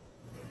shit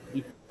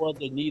before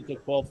the need to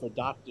call for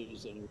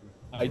doctors. And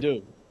I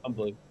do,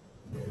 humbly.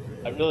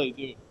 I really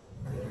do.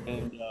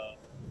 And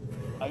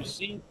I've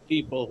seen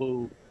people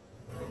who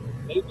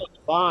they look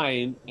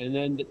fine, and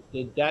then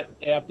that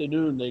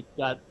afternoon they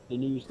got the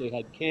news they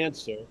had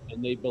cancer,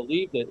 and they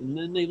believed it, and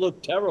then they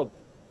looked terrible.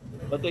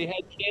 But they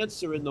had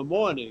cancer in the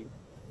morning,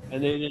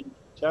 and they didn't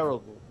look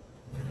terrible.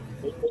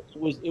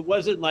 It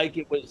wasn't like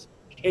it was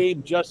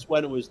came just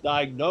when it was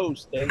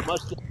diagnosed. They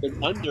must have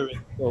been under it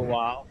for a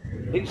while.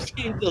 They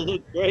seem to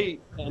look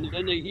great, and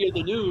then they hear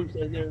the news,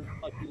 and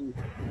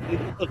they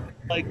look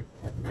like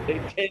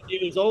they're 10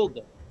 years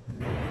older.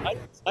 I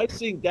I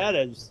think that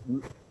as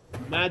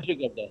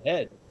magic of the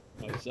head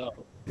myself.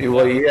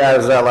 Well, yeah,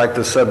 is that like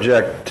the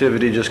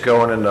subjectivity just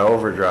going into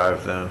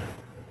overdrive then?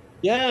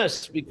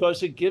 Yes,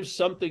 because it gives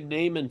something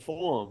name and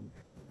form.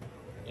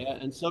 Yeah,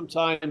 and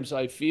sometimes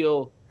I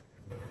feel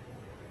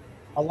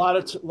a lot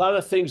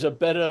of things are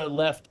better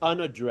left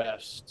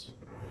unaddressed.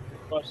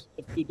 Because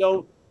if you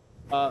don't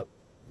uh,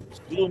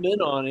 zoom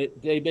in on it,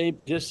 they may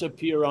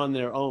disappear on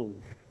their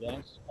own.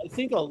 Yes, I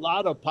think a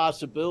lot of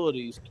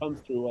possibilities come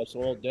through us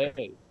all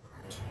day,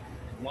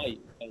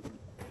 night, and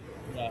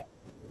uh,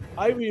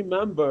 I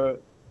remember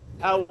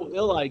how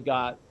ill I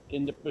got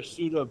in the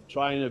pursuit of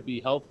trying to be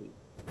healthy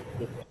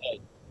with the head.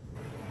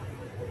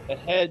 The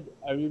head,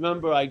 I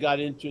remember I got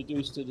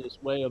introduced to this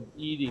way of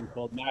eating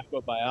called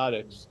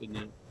macrobiotics in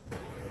the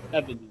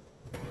 70s.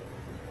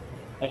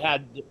 I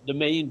had the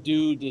main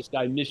dude, this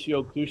guy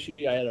Michio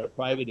Kushi. I had a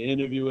private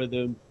interview with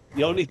him.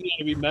 The only thing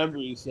I remember,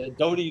 he said,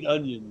 "Don't eat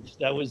onions."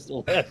 That was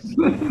the last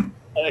thing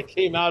that I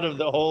came out of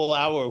the whole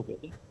hour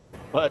with.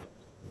 But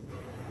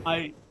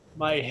my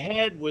my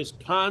head was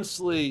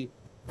constantly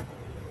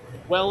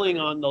dwelling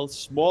on the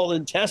small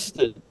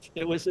intestine.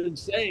 It was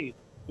insane.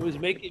 It was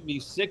making me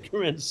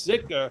sicker and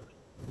sicker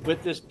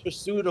with this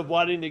pursuit of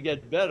wanting to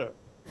get better.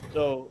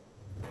 So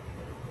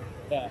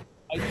yeah,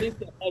 I think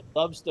the head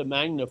loves to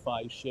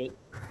magnify shit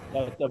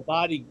that the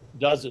body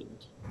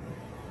doesn't.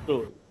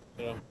 Truly,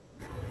 you know.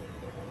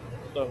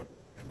 So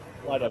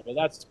whatever.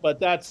 That's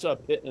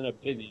an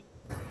opinion.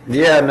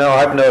 Yeah, no,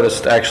 I've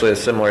noticed actually a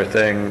similar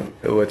thing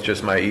with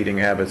just my eating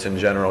habits in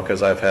general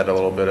because I've had a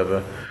little bit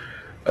of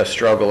a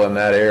struggle in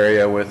that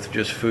area with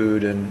just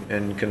food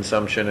and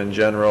consumption in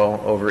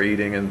general,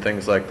 overeating and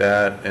things like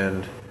that.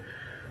 And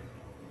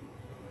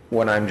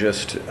when I'm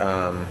just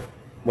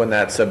when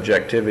that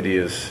subjectivity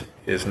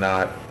is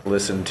not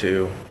listened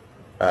to,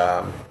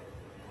 um,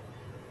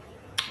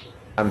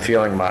 I'm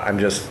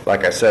just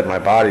like I said, my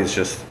body's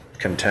just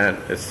content.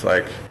 It's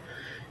like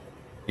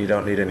you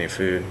don't need any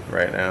food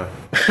right now.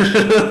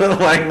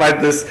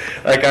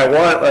 Like I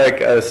want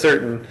like a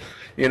certain,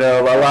 you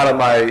know, a lot of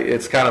my,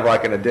 it's kind of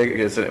like an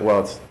addiction.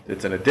 Well,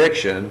 it's an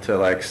addiction to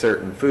like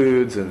certain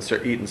foods and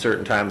eating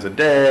certain times a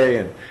day,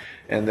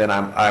 and then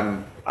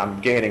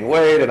I'm gaining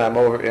weight and I'm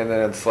over, and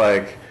then it's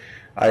like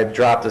I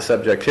drop the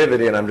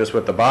subjectivity and I'm just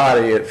with the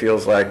body. It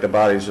feels like the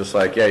body's just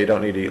like, yeah, you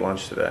don't need to eat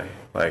lunch today,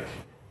 like,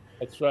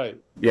 That's right.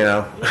 you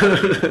know.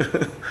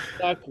 Yeah,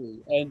 exactly.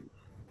 And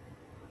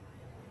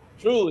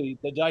truly,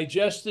 the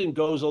digestion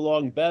goes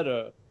along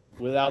better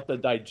without the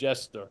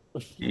digester.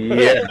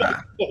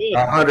 Yeah,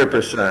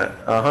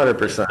 100%,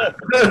 100%.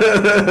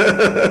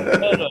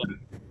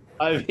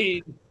 I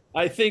mean,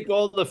 I think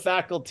all the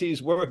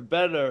faculties work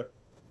better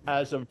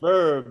as a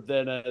verb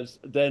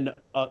than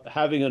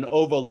having an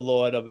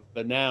overlord of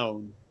a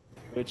noun,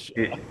 which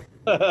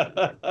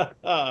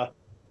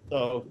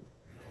so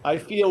I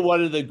feel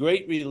one of the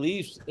great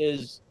reliefs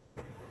is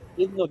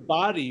in the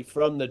body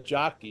from the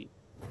jockey.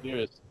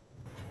 Seriously.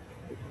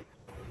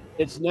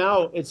 It's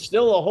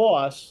still a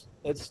horse.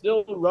 It's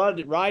still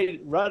running,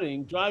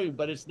 driving,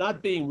 but it's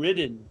not being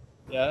ridden.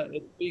 Yeah,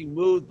 it's being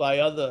moved by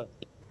other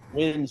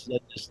winds than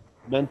this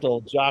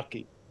mental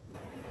jockey.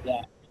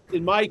 Yeah.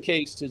 In my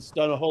case, it's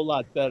done a whole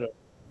lot better.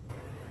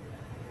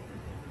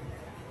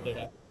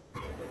 Yeah.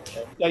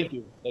 Thank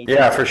you. Thank you.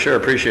 Yeah, for sure.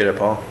 Appreciate it,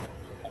 Paul.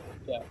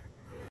 Yeah.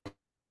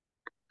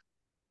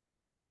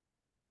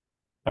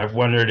 I've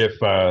wondered if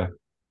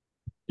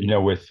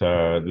with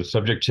the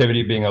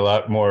subjectivity being a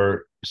lot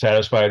more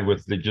satisfied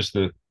with just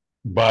the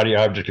body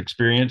object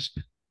experience,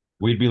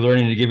 we'd be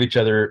learning to give each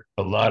other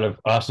a lot of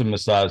awesome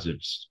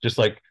massages, just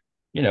like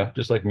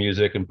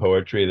music and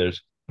poetry.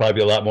 There's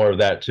probably a lot more of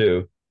that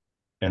too.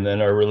 And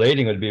then our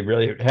relating would be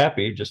really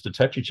happy just to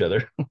touch each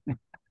other.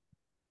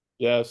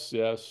 Yes.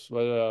 Yes.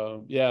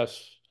 But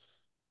yes,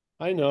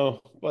 I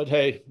know. But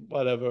hey,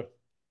 whatever.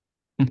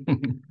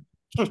 You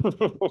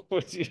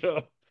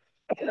know.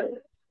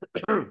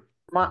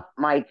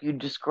 Mike, you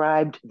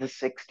described the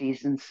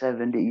 60s and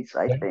 70s,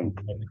 I think.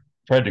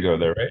 Tried to go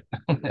there, right?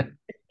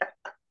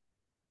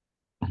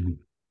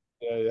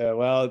 Yeah, yeah.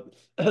 Well,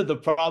 the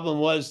problem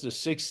was the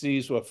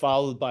 60s were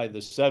followed by the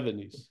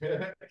 70s.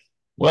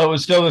 Well, it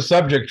was still the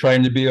subject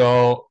trying to be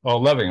all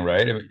loving,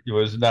 right? It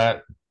was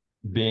not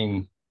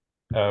being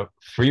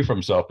free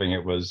from selfing.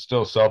 It was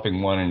still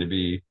selfing, wanting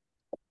to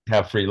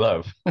have free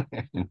love.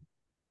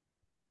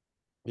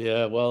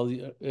 Yeah, well,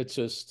 it's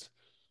just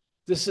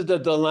this is the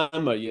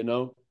dilemma, you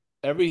know.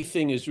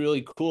 Everything is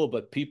really cool,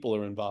 but people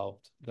are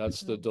involved.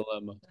 That's the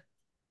dilemma.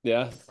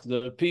 Yeah,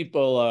 the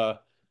people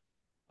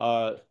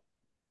are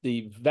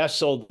the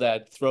vessel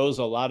that throws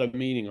a lot of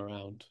meaning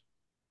around,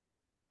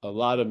 a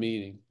lot of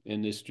meaning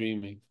in this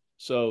dreaming.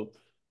 So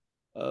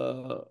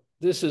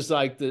this is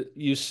like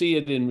you see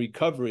it in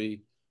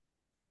recovery.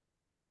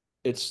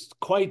 It's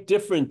quite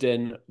different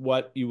than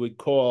what you would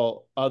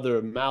call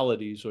other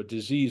maladies or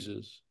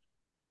diseases.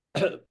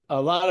 A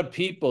lot of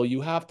people,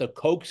 you have to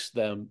coax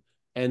them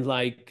and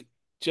like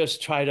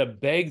just try to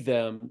beg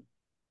them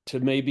to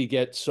maybe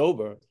get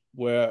sober.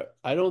 Where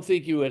I don't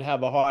think you would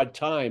have a hard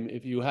time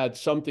if you had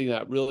something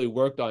that really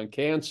worked on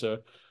cancer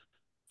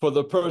for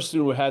the person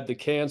who had the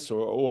cancer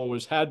or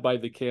was had by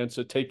the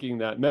cancer taking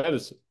that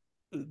medicine.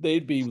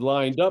 They'd be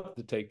lined up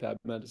to take that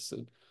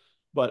medicine.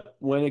 But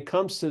when it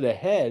comes to the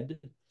head,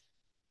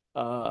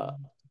 uh,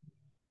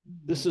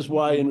 this is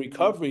why in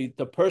recovery,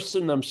 the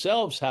person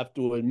themselves have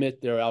to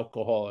admit they're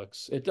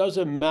alcoholics. It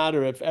doesn't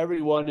matter if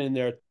everyone in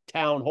their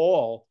town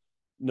hall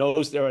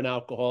knows they're an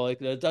alcoholic.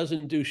 That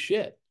doesn't do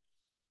shit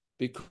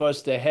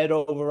because the head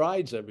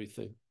overrides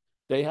everything.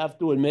 They have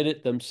to admit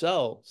it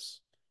themselves.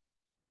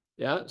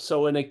 Yeah.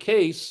 So in a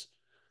case,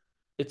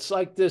 it's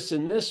like this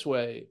in this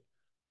way.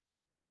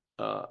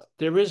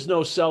 There is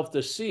no self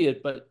to see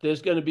it, but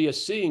there's going to be a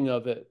seeing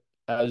of it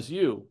as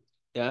you.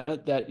 Yeah.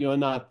 That you're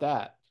not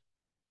that.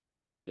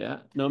 Yeah.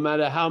 No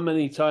matter how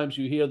many times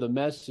you hear the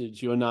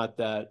message, you're not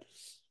that.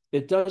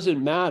 It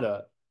doesn't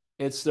matter.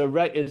 It's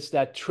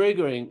that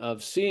triggering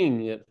of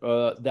seeing it,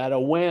 that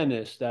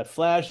awareness, that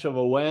flash of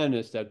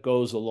awareness that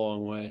goes a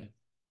long way.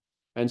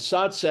 And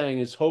satsang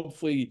is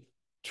hopefully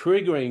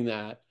triggering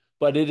that,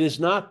 but it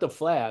is not the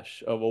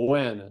flash of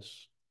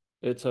awareness.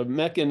 It's a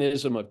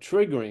mechanism of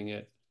triggering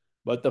it,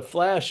 but the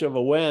flash of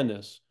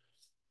awareness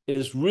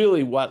is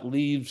really what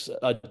leaves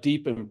a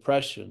deep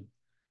impression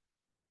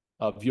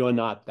of you're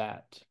not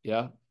that.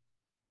 Yeah.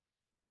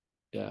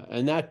 Yeah.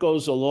 And that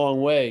goes a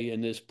long way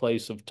in this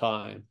place of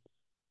time.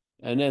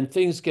 And then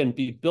things can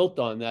be built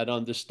on that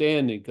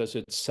understanding because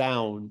it's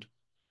sound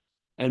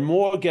and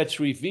more gets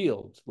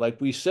revealed. Like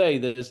we say,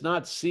 there's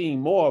not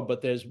seeing more,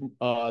 but there's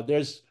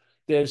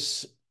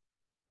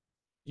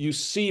you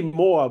see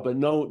more, but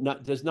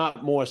there's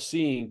not more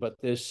seeing, but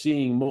there's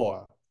seeing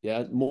more.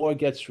 Yeah. More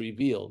gets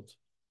revealed.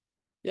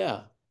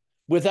 Yeah.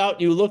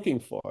 Without you looking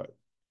for it.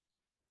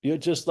 You're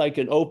just like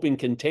an open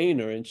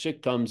container and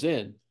shit comes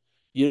in.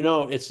 You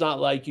know, it's not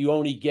like you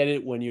only get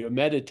it when you're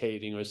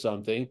meditating or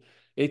something.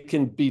 It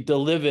can be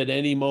delivered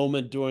any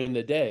moment during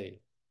the day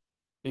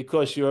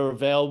because you're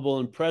available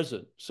and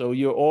present. So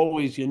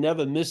you're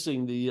never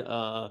missing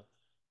the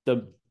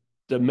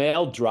the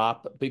mail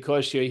drop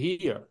because you're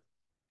here.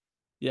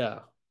 Yeah.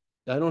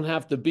 I don't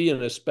have to be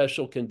in a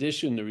special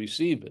condition to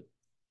receive it.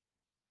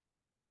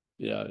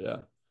 Yeah, yeah.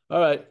 All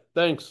right.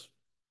 Thanks.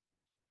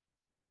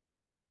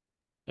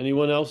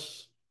 Anyone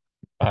else?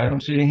 I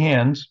don't see any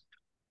hands.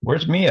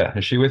 Where's Mia?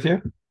 Is she with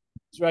you?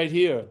 It's right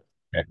here.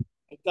 Okay.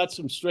 I've got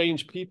some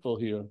strange people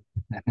here.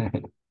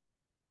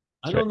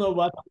 I don't know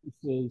what this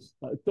is.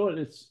 I thought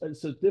it's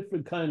a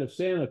different kind of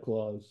Santa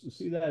Claus. You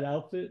see that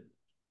outfit?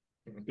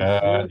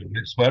 The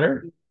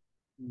sweater.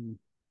 Hmm.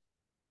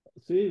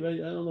 See, right? I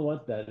don't know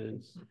what that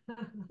is.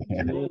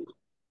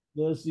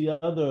 There's the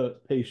other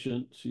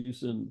patient.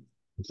 She's in.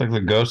 It's like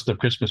the ghost of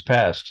Christmas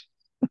past.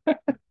 Here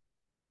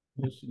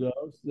she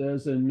goes.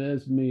 There's a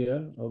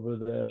Mia over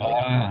there.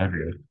 Ah,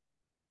 okay.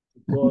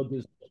 The dog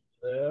is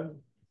there.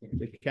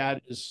 The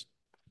cat is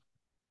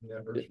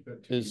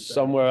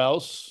somewhere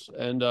else.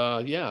 And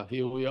yeah,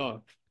 here we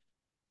are.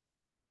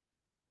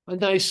 A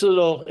nice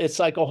little, it's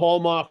like a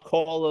Hallmark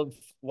call of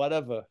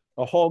whatever,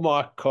 a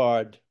Hallmark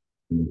card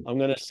I'm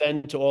going to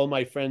send to all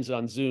my friends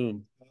on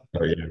Zoom.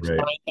 Oh yeah, right.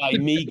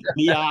 Signed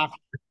by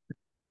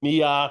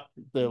Mia,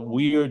 the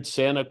weird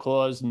Santa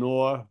Claus,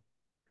 Nor,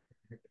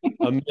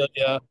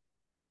 Amelia.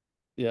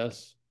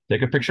 Yes.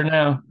 Take a picture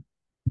now.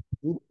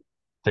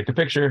 Take a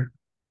picture.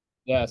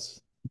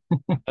 Yes.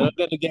 And I'm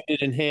going to get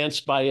it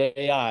enhanced by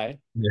AI,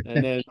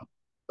 and then it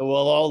will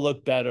all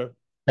look better.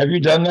 Have you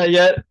done that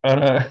yet?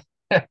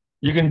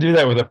 You can do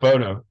that with a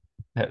photo.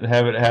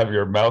 Have it have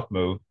your mouth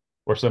move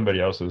or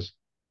somebody else's.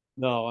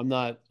 No, I'm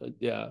not.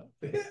 Yeah.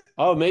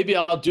 Oh, maybe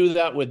I'll do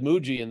that with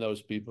Muji and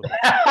those people.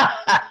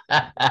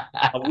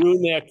 I'll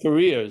ruin their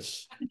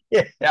careers.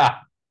 Yeah.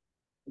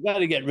 I got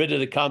to get rid of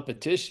the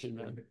competition,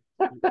 man.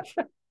 That's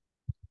a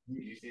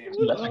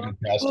good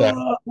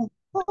pastime.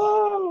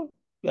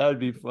 That would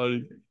be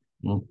funny.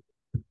 Mm.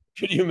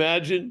 Could you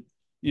imagine?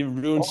 You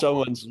ruin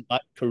someone's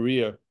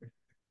career.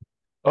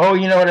 Oh,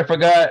 you know what I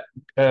forgot?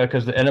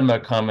 Because the enema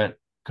comment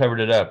covered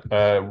it up.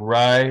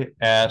 Rye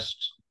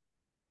asked,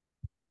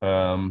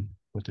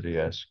 what did he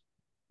ask?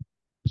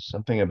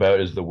 Something about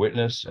is the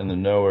witness and the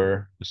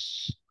knower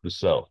the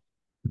self,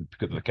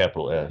 because of the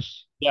capital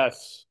S.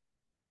 Yes.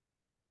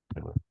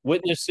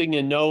 Witnessing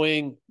and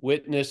knowing,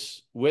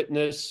 witness,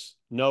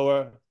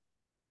 knower.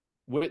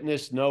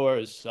 Witness, knower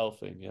is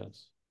selfing,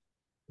 yes.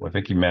 Well, I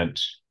think he meant,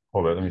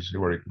 hold on, let me see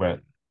where he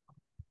went.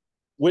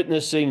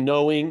 Witnessing,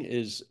 knowing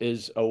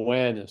is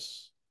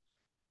awareness.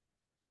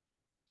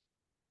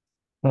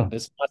 Huh.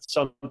 It's not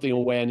something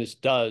awareness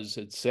does,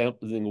 it's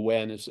something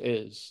awareness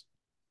is.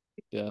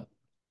 Yeah.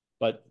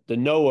 But the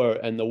knower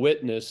and the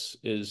witness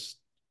is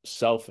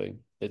selfing.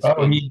 It's Oh,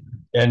 been,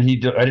 I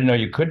didn't know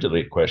you could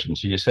delete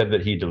questions. He just said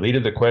that he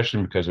deleted the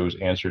question because it was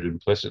answered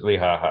implicitly.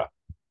 Ha ha.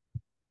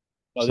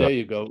 oh, So, there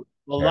you go.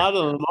 A right. lot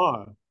of them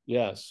are,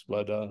 yes,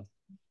 but a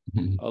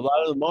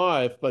lot of them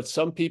are, but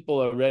some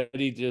people are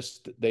ready,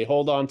 just they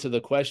hold on to the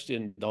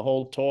question the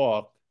whole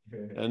talk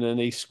and then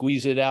they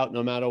squeeze it out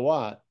no matter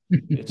what.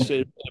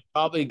 It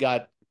probably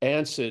got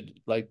answered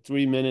like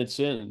 3 minutes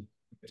in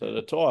to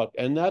the talk,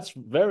 and that's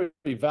very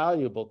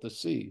valuable to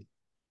see.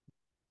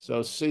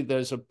 So see,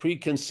 there's a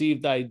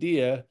preconceived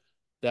idea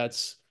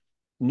that's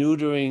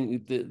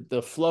neutering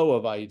the flow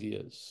of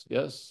ideas.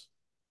 Yes.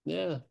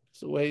 Yeah. It's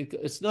the way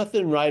it's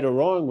nothing right or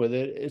wrong with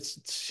it.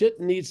 It's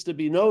shit needs to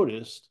be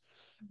noticed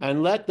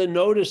and let the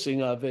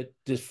noticing of it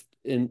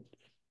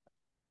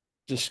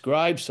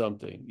describe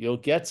something. You'll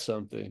get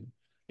something.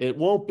 It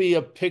won't be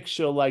a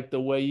picture like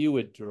the way you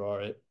would draw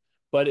it,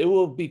 but it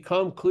will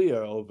become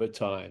clear over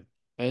time.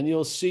 And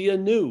you'll see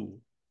anew,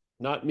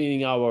 not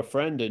meaning our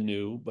friend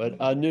anew, but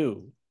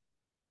anew.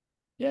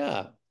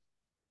 Yeah.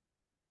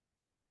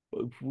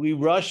 We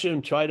rush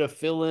and try to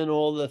fill in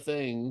all the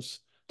things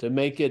to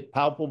make it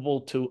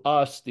palpable to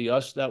us, the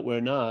us that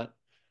we're not.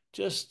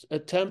 Just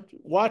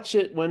watch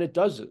it when it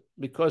does it,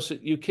 because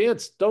you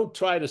can't, don't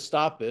try to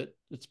stop it.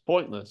 It's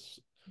pointless.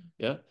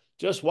 Yeah.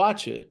 Just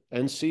watch it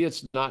and see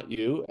it's not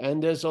you.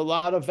 And there's a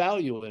lot of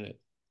value in it.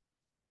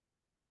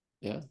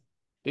 Yeah.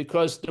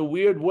 Because the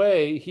weird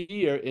way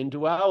here in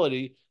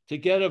duality, to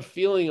get a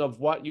feeling of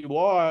what you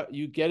are,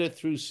 you get it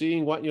through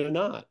seeing what you're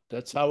not.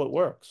 That's how it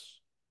works.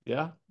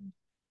 Yeah.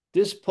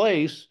 This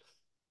place,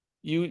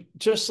 you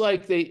just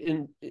like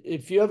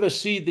if you ever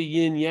see the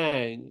yin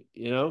yang,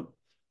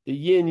 the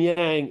yin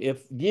yang,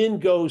 if yin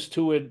goes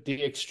to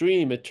the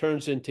extreme, it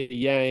turns into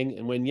yang.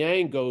 And when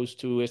yang goes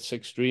to its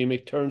extreme,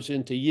 it turns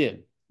into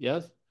yin.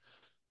 Yes.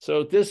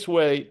 So this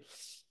way,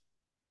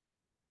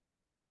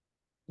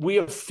 we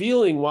are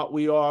feeling what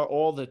we are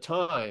all the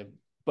time,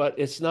 but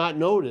it's not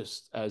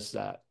noticed as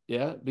that.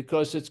 Yeah.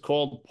 Because it's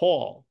called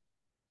Paul.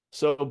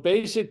 So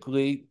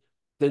basically,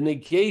 the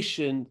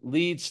negation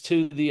leads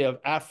to the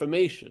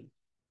affirmation.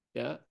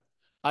 Yeah.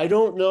 I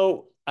don't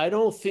know. I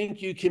don't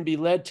think you can be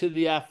led to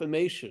the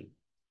affirmation.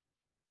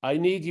 I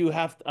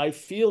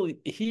feel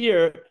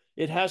here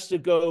it has to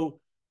go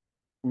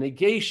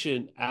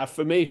negation,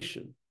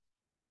 affirmation.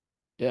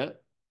 Yeah.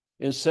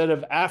 Instead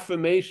of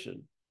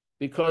affirmation,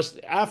 because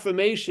the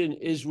affirmation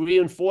is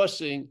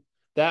reinforcing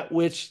that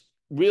which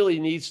really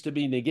needs to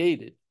be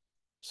negated.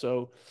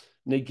 So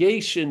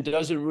negation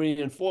doesn't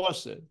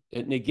reinforce it,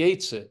 it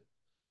negates it.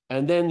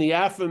 And then the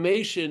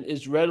affirmation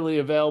is readily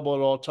available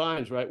at all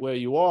times, right where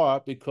you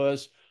are,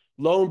 because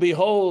lo and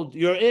behold,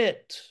 you're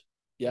it.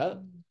 Yeah.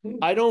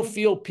 I don't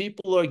feel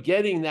people are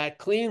getting that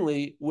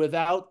cleanly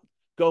without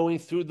going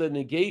through the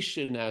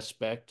negation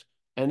aspect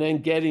and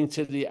then getting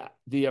to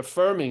the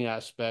affirming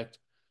aspect.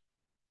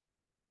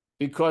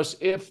 Because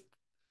if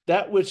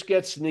that which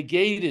gets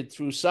negated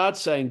through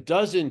satsang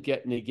doesn't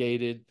get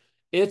negated,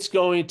 it's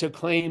going to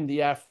claim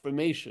the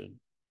affirmation.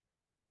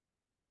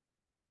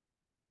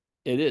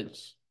 It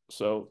is.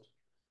 So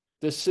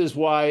this is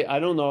why, I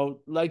don't know,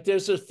 like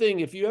there's a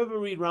thing, if you ever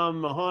read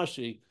Ram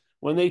Maharshi,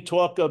 when they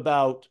talk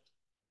about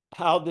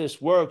how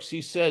this works,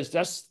 he says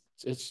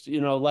it's,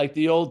 like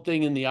the old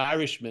thing in The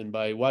Irishman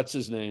by what's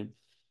his name?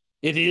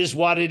 It is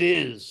what it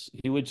is.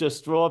 He would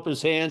just throw up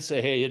his hand,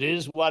 say, hey, it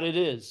is what it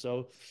is.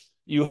 So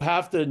you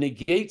have to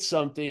negate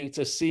something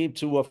to seem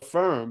to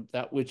affirm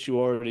that which you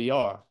already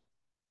are.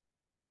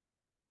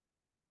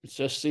 It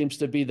just seems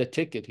to be the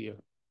ticket here.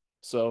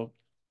 So,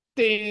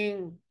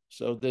 ding.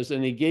 So there's a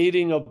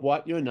negating of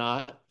what you're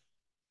not,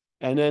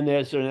 and then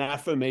there's an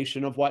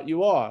affirmation of what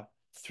you are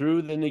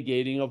through the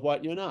negating of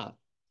what you're not.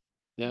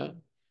 Yeah.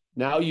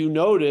 Now you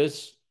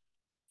notice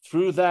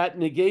through that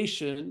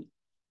negation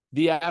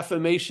the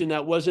affirmation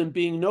that wasn't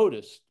being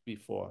noticed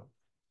before.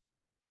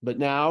 But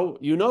now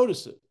you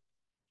notice it.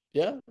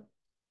 Yeah.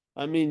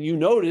 I mean, you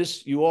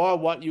notice you are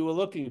what you were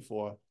looking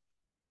for.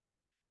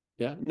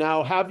 Yeah.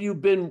 Now, have you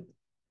been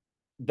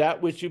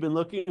that which you've been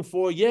looking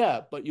for?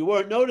 Yeah, but you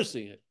weren't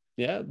noticing it.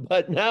 Yeah.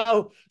 But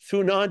now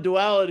through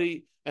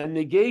non-duality and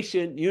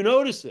negation, you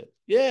notice it.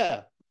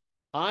 Yeah.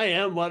 I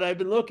am what I've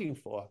been looking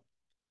for,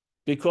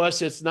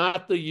 because it's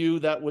not the you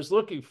that was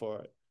looking for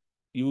it.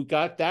 You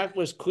got that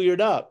was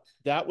cleared up,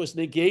 that was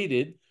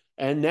negated,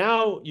 and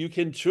now you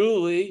can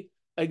truly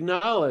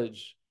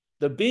acknowledge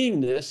the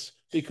beingness,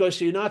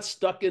 because you're not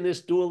stuck in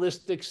this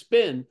dualistic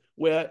spin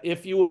where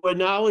if you were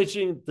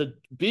acknowledging the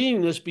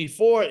beingness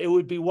before, it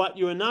would be what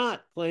you're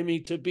not,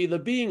 claiming to be the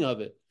being of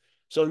it.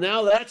 So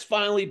now that's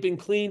finally been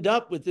cleaned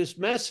up with this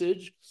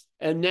message,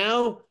 and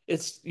now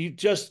it's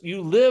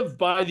you live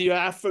by the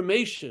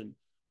affirmation,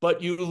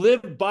 but you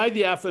live by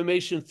the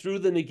affirmation through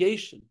the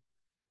negation.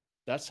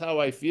 That's how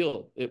I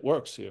feel it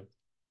works here.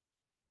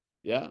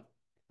 Yeah.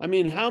 I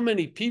mean, how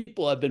many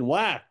people have been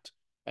whacked,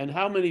 and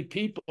how many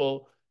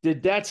people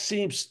did that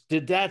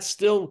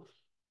still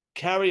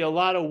carry a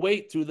lot of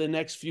weight through the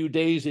next few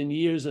days and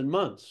years and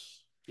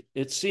months?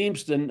 It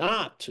seems to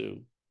not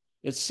to.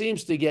 It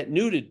seems to get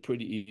neutered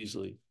pretty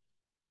easily.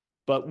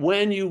 But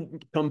when you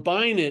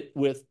combine it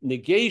with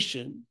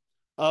negation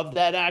of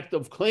that act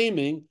of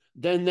claiming,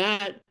 then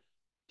that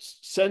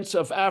sense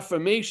of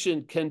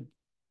affirmation can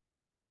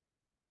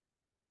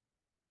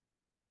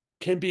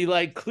be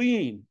like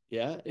clean.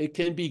 Yeah, it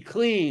can be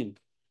clean.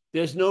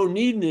 There's no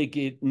need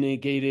to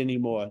negate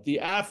anymore.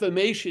 The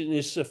affirmation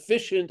is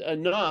sufficient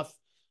enough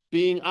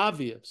being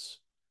obvious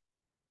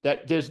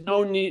that there's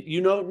no need,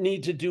 you don't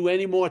need to do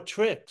any more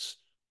tricks.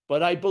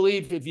 But I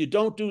believe if you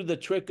don't do the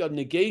trick of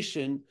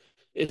negation,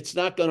 it's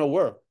not going to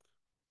work.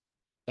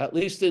 At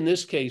least in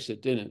this case,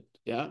 it didn't.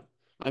 Yeah.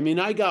 I mean,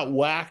 I got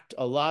whacked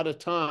a lot of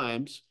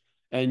times,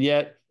 and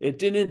yet it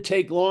didn't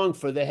take long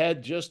for the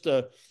head just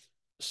to,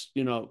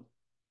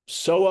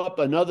 sew up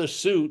another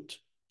suit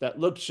that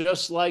looks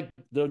just like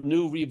the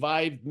new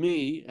revived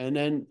me, and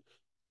then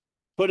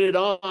put it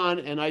on,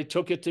 and I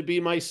took it to be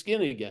my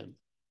skin again,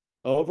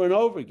 over and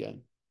over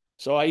again.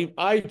 So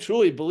I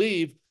truly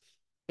believe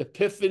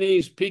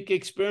epiphanies, peak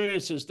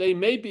experiences, they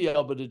may be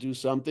able to do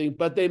something,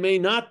 but they may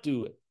not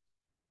do it,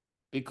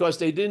 because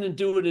they didn't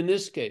do it in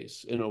this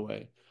case, in a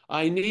way.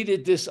 I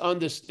needed this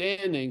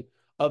understanding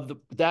of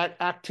that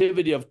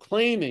activity of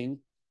claiming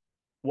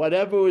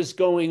whatever is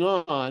going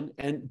on,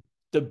 and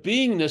the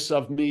beingness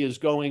of me is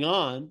going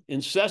on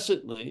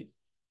incessantly.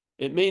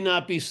 It may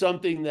not be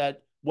something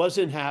that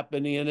wasn't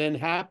happening and then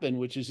happened,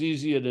 which is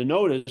easier to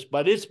notice,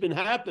 but it's been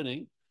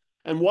happening.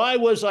 And why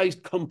was I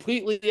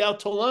completely out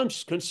to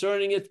lunch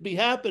concerning it to be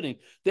happening?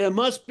 There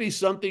must be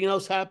something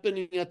else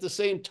happening at the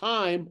same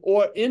time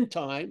or in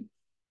time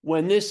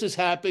when this is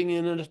happening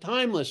in a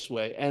timeless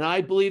way. And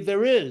I believe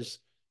there is.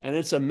 And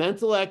it's a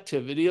mental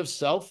activity of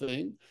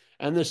selfing.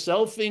 And the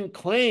selfing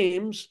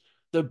claims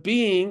the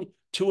being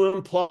to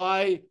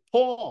imply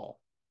Paul.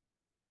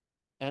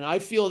 And I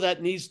feel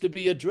that needs to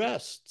be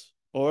addressed,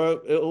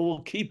 or it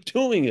will keep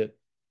doing it.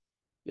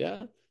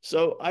 Yeah.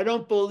 So I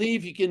don't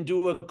believe you can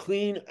do a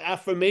clean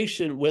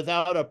affirmation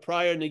without a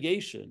prior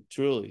negation,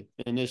 truly,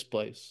 in this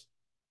place.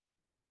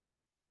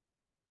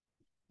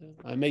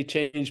 I may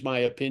change my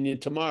opinion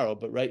tomorrow,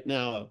 but right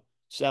now it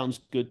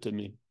sounds good to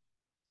me.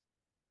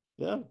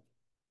 Yeah, it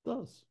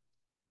does.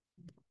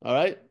 All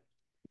right.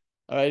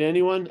 All right.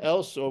 Anyone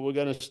else, or we're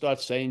going to start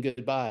saying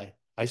goodbye?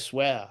 I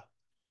swear.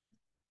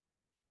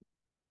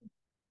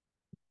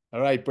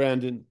 All right,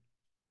 Brandon.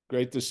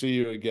 Great to see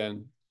you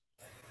again.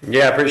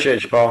 Yeah, I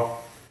appreciate you,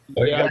 Paul.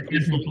 Oh, you Yeah, I got a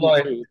hand from appreciate you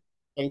Floyd. too.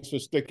 Thanks for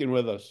sticking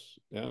with us.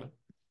 Yeah.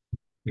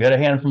 You got a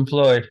hand from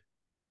Floyd.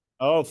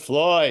 Oh,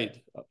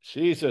 Floyd.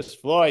 Jesus,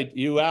 Floyd,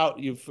 you out.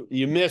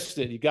 You missed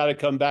it. You got to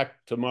come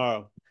back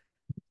tomorrow.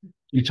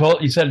 You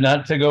said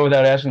not to go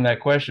without asking that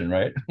question,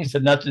 right? He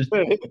said not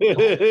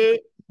to.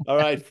 All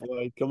right,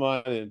 Floyd, come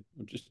on in.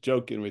 I'm just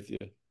joking with you,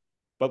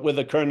 but with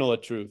a kernel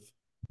of truth.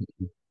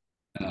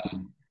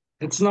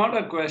 It's not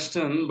a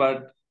question,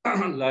 but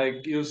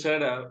like you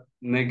said,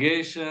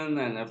 negation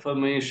and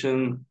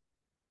affirmation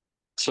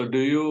So do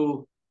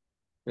you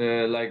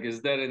like?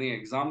 Is there any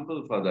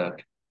example for that?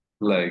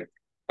 Like,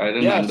 I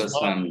didn't Yes,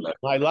 understand that.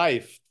 my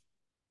life.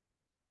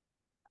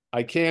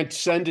 I can't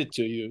send it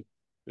to you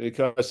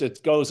because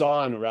it goes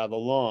on rather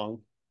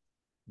long,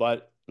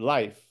 but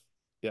life.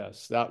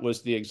 Yes, that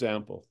was the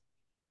example.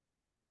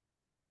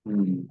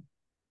 Hmm.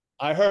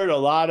 I heard a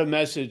lot of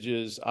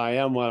messages. I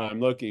am what I'm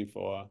looking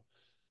for.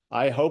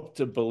 I hope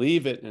to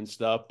believe it and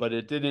stuff, but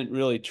it didn't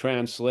really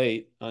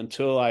translate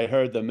until I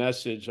heard the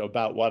message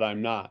about what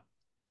I'm not.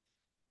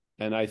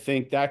 And I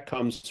think that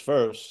comes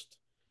first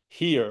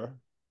here,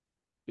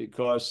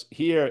 because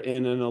here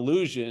in an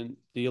illusion,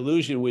 the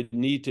illusion would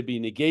need to be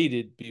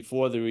negated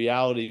before the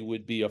reality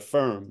would be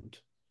affirmed.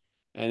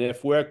 And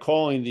if we're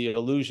calling the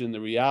illusion the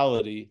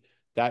reality,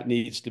 that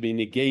needs to be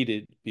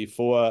negated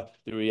before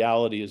the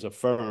reality is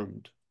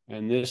affirmed.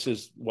 And this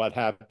is what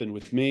happened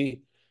with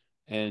me.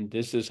 And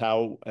this is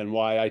how and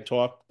why I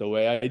talk the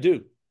way I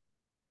do,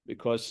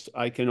 because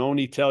I can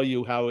only tell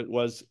you how it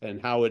was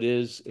and how it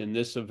is in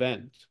this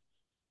event.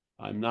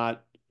 I'm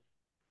not,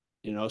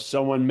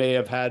 someone may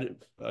have had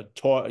a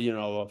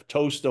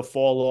toaster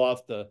fall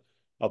off the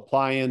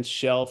appliance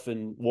shelf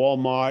in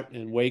Walmart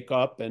and wake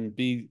up and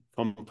be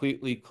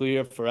completely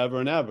clear forever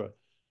and ever.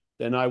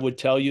 Then I would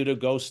tell you to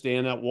go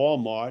stand at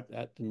Walmart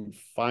and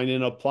find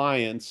an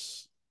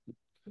appliance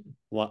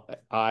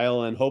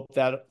aisle and hope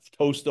that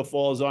toaster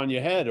falls on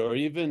your head, or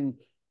even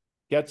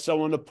get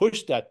someone to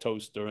push that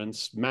toaster and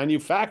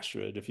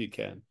manufacture it if you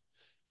can.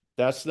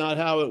 That's not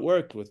how it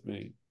worked with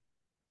me.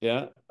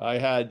 Yeah, I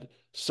had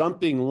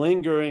something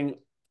lingering,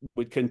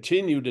 would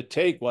continue to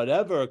take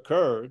whatever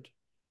occurred,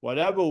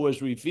 whatever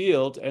was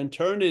revealed, and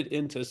turn it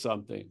into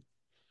something,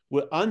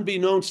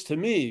 unbeknownst to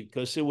me,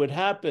 because it would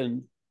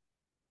happen.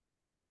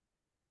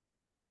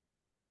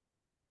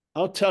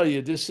 I'll tell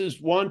you, this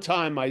is one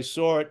time I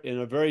saw it in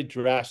a very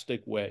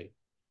drastic way.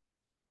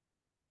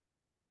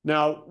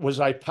 Now,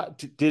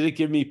 did it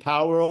give me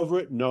power over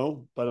it?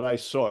 No, but I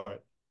saw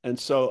it. And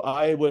so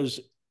I was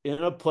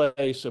in a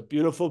place, a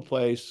beautiful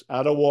place,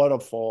 at a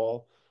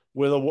waterfall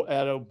with a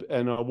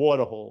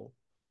water hole.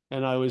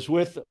 And I was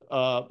with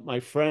my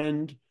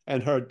friend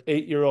and her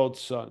 8-year-old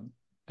son.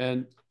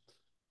 And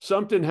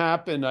something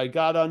happened. I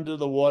got under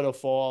the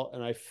waterfall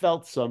and I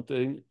felt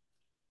something.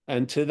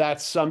 And to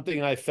that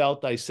something I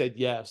felt, I said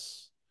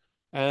yes.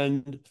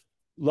 And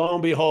lo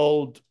and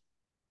behold,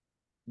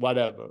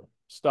 whatever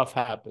stuff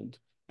happened.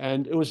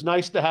 And it was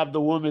nice to have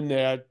the woman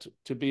there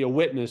to be a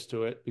witness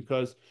to it,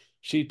 because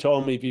she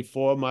told me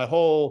before my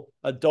whole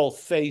adult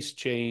face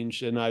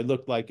changed and I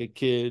looked like a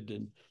kid.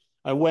 And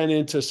I went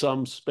into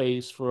some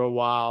space for a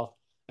while.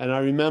 And I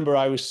remember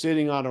I was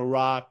sitting on a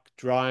rock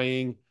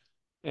drying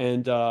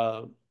and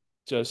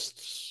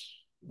just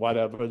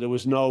whatever. There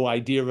was no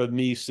idea of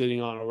me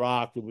sitting on a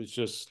rock. It was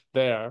just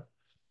there.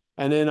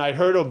 And then I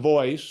heard a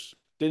voice,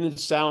 didn't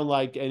sound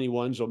like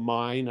anyone's or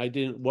mine.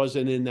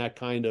 Wasn't in that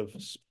kind of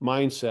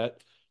mindset,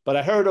 but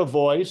I heard a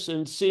voice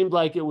and it seemed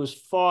like it was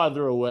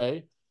farther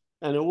away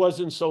and it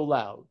wasn't so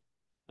loud.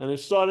 And it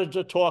started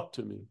to talk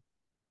to me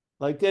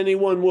like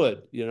anyone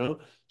would.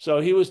 So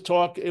it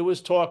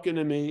was talking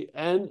to me.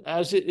 And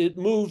as it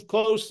moved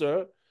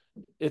closer,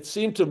 it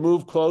seemed to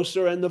move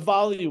closer and the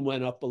volume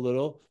went up a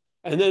little.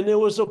 And then there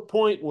was a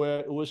point where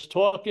it was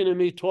talking to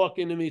me,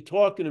 talking to me,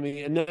 talking to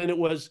me. And then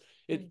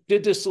it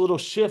did this little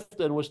shift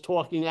and was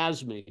talking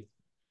as me.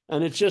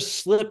 And it just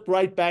slipped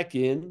right back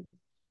in.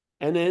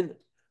 And then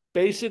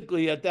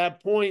basically at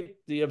that point,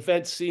 the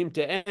event seemed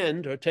to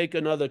end or take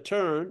another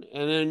turn.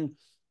 And then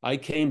I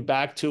came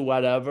back to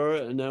whatever.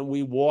 And then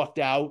we walked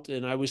out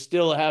and I was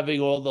still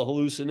having all the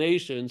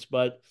hallucinations,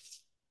 but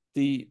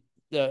the,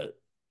 the,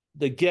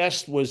 the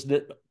guest was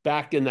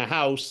back in the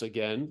house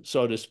again,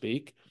 so to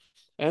speak,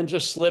 and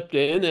just slipped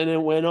in, and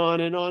it went on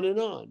and on and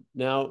on.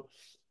 Now,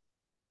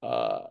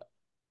 uh,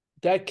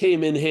 that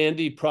came in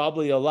handy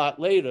probably a lot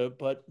later,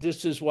 but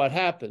this is what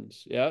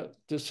happens. Yeah,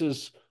 this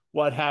is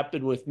what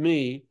happened with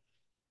me.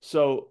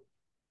 So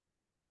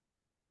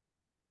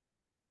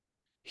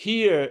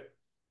here,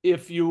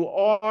 if you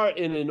are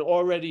in an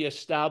already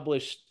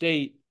established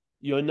state,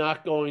 you're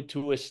not going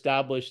to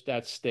establish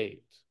that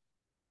state.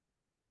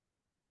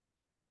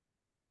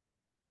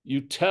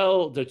 You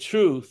tell the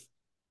truth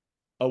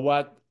of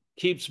what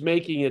keeps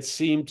making it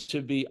seem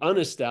to be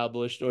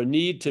unestablished or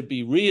need to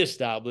be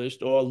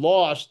reestablished or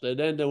lost and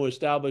then to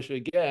establish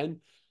again,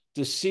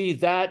 to see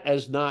that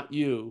as not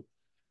you.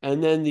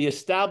 And then the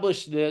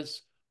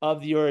establishedness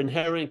of your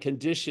inherent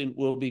condition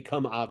will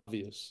become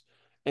obvious.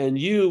 And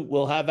you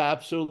will have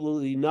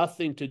absolutely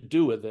nothing to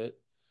do with it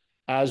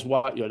as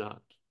what you're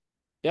not.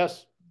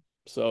 Yes.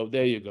 So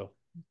there you go.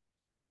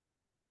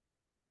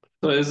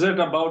 So is it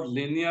about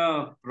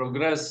linear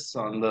progress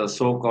on the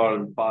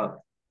so-called path?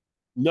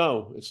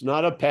 No, it's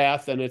not a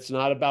path and it's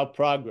not about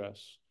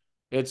progress.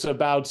 It's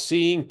about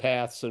seeing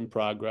paths and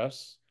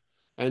progress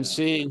and Yeah.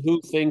 seeing who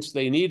thinks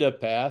they need a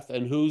path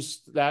and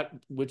who's that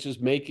which is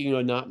making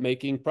or not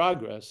making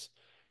progress,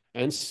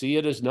 and see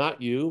it as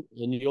not you,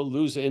 and you'll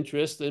lose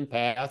interest in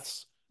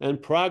paths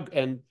and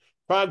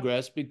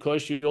progress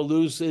because you'll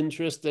lose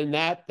interest in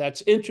that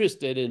that's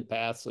interested in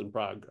paths and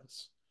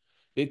progress.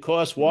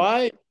 Because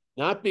why?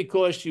 Not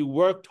because you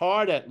worked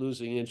hard at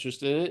losing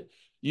interest in it.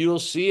 You'll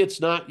see it's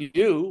not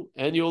you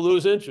and you'll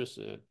lose interest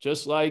in it.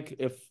 Just like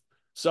if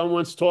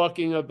someone's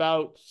talking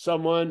about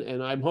someone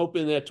and I'm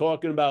hoping they're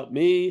talking about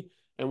me,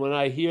 and when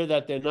I hear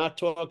that they're not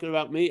talking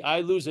about me,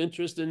 I lose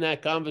interest in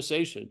that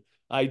conversation.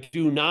 I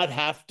do not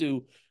have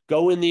to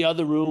go in the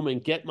other room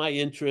and get my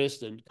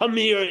interest and come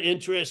here,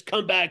 interest,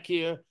 come back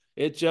here.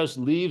 It just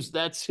leaves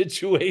that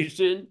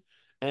situation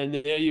and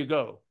there you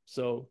go.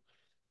 So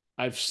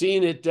I've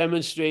seen it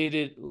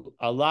demonstrated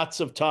lots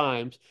of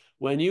times.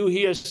 When you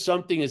hear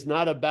something is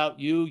not about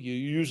you, you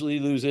usually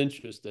lose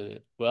interest in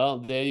it. Well,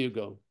 there you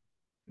go.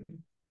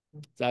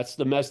 That's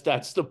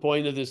the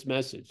point of this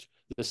message.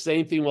 The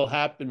same thing will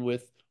happen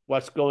with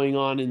what's going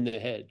on in the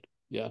head.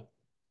 Yeah.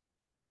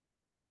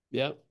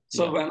 Yeah.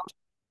 So Yeah.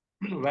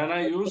 when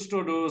I used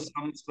to do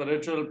some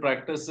spiritual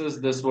practices,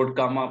 this would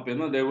come up.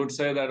 They would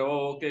say that,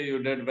 oh, okay,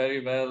 you did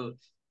very well.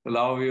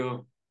 Now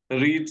you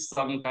reach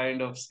some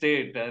kind of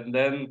state. And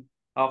then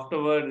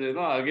afterwards,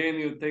 again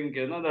you think,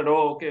 that,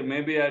 oh, okay,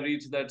 maybe I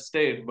reached that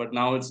state, but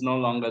now it's no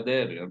longer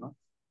there.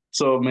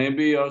 So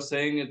maybe you're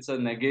saying it's a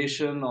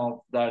negation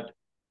of that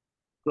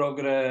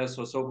progress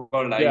or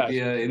so-called Yes.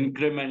 idea,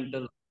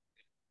 incremental.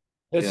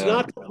 It's Yeah.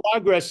 not the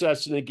progress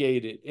that's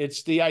negated.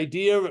 It's the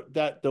idea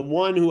that the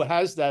one who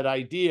has that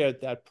idea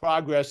that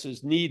progress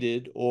is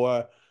needed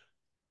or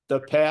the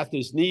path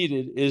is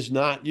needed is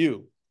not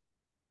you.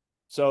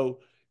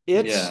 So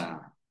its Yeah.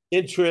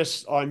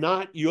 interests are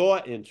not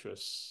your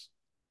interests.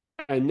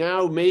 And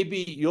now maybe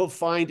you'll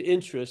find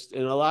interest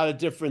in a lot of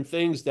different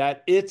things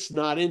that it's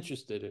not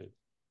interested in.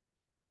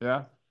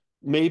 Yeah.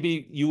 Maybe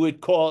it would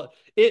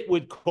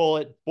call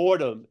it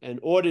boredom and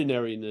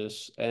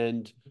ordinariness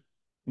and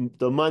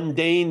the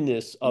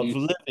mundaneness of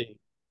living.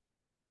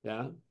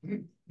 Yeah.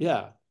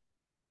 Yeah.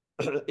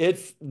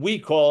 We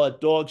call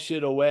it dog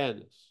shit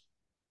awareness.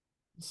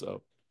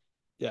 So,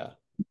 yeah.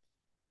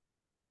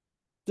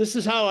 This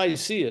is how I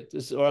see it.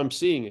 Or I'm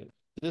seeing it.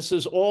 This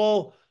is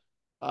all,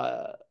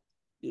 uh,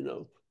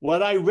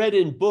 what I read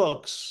in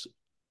books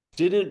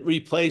didn't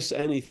replace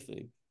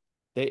anything.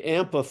 They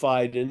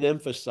amplified and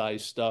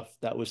emphasized stuff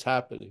that was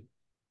happening.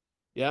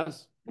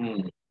 Yes?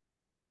 Mm.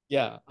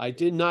 Yeah. I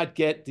did not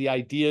get the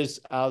ideas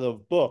out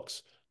of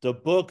books. The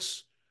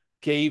books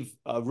gave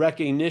a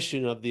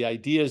recognition of the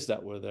ideas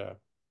that were there.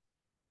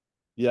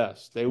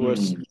 Yes, they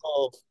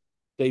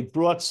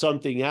brought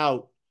something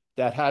out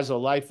that has a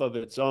life of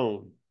its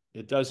own.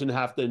 It doesn't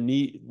have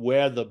to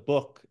wear the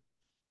book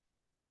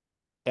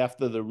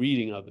after the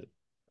reading of it.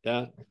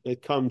 Yeah,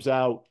 it comes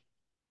out.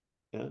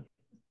 Yeah,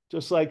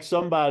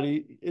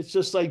 it's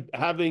just like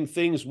having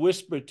things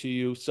whispered to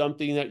you,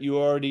 something that you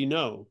already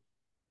know.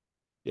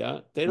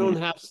 Yeah, they don't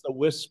have to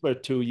whisper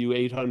to you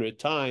 800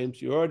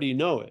 times. You already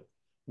know it.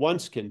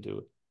 Once can do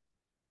it.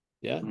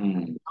 Yeah,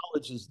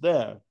 knowledge is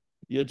there.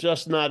 You're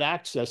just not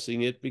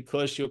accessing it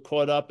because you're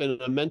caught up in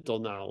a mental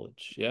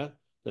knowledge. Yeah,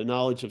 the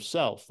knowledge of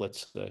self,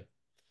 let's say.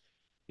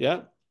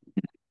 Yeah,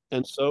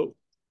 and so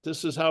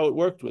this is how it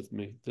worked with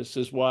me. This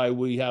is why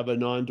we have a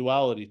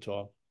non-duality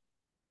talk.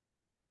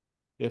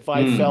 If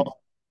I Mm. felt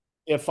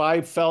if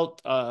I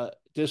felt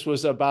this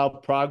was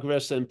about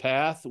progress and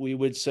path, we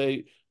would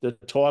say the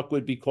talk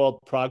would be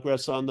called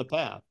Progress on the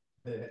Path.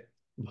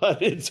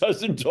 But it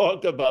doesn't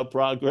talk about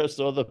progress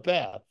or the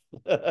path.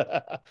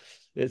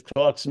 It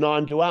talks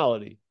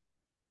non-duality.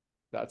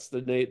 That's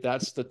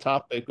the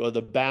topic or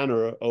the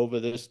banner over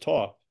this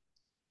talk.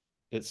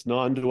 It's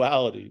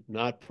non-duality,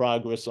 not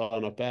progress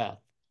on a path.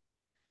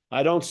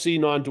 I don't see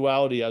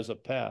non-duality as a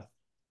path.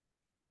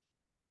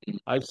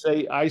 I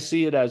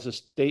see it as a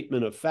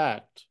statement of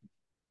fact.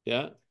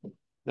 Yeah.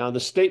 Now the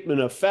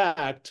statement of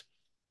fact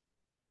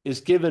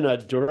is given a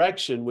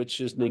direction,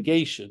 which is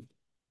negation.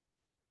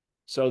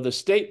 So the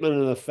statement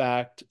of the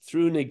fact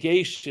through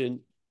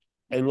negation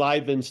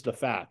enlivens the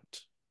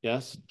fact.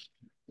 Yes.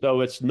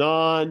 So it's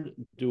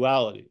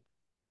non-duality.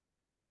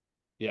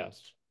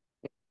 Yes.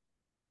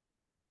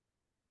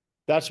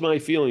 That's my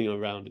feeling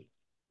around it.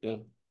 Yeah.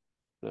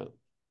 Yeah.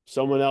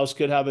 Someone else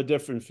could have a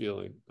different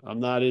feeling. I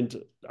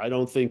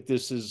don't think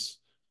this is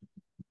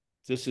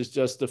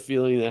just the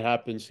feeling that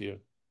happens here.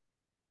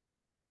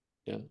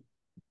 Yeah.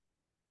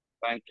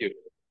 Thank you.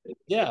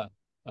 Yeah.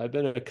 I've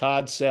been a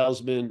cod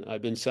salesman.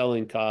 I've been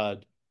selling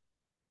cod.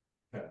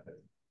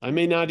 I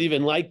may not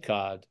even like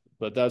cod,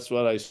 but that's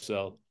what I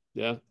sell.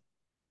 Yeah.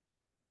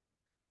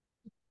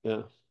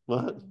 Yeah.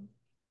 What?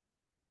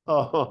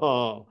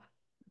 Oh,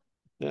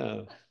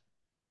 yeah.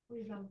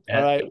 All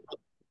And, right.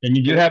 and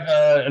you do have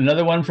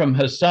another one from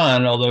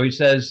Hassan, although he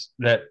says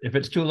that if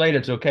it's too late,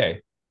 it's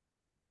okay.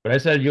 But I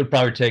said you'll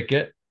probably take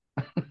it.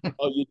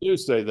 Oh, you do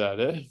say that,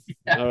 eh?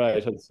 All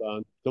right,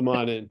 Hassan. Come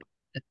on in.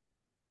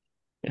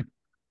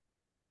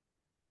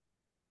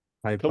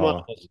 Hi, Come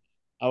on. Paul.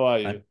 How are I,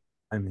 you?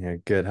 I'm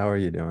here. Good. How are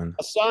you doing?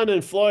 Hassan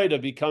and Floyd are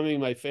becoming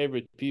my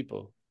favorite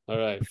people. All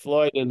right.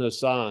 Floyd and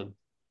Hassan.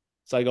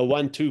 It's like a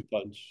 1-2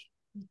 punch.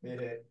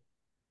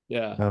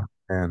 Yeah. Oh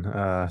man.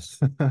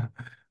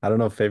 I don't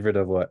know favorite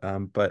of what.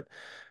 But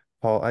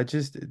Paul,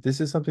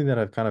 this is something that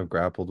I've kind of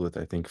grappled with,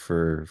 I think,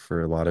 for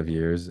a lot of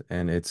years,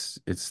 and it's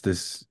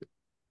this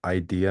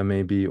idea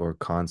maybe or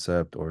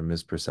concept or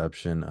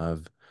misperception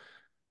of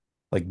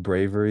like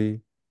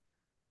bravery.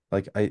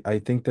 Like I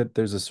think that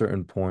there's a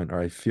certain point, or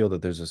I feel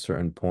that there's a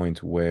certain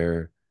point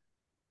where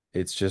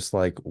it's just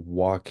like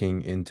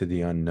walking into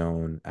the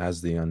unknown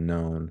as the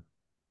unknown.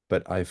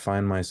 But I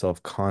find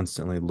myself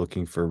constantly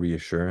looking for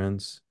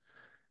reassurance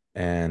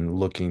and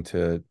looking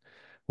to,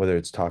 whether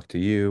it's talk to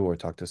you or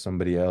talk to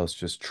somebody else,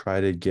 just try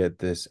to get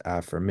this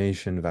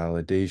affirmation,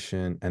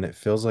 validation. And it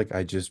feels like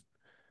I just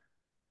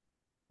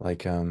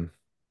like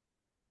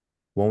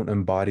won't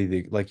embody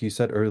the, like you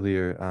said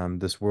earlier,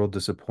 this world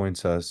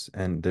disappoints us,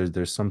 and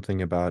there's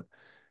something about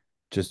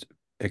just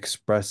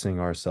expressing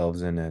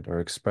ourselves in it or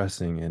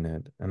expressing in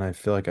it. And I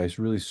feel like I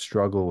really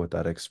struggle with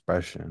that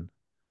expression.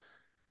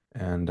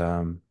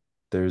 And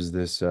there's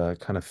this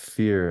kind of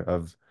fear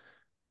of,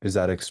 is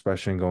that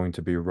expression going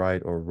to be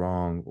right or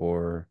wrong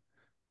or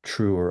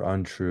true or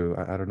untrue?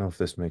 I don't know if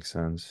this makes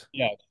sense.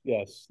 Yes,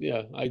 yes,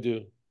 yeah, I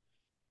do.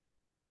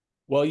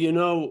 Well,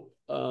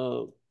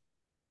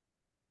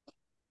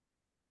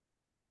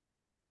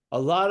 a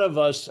lot of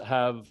us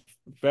have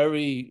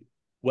very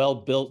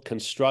well-built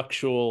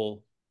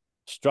constructural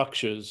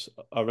structures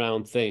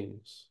around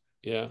things,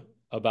 yeah,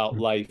 about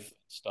Mm. life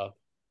and stuff.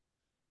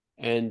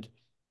 And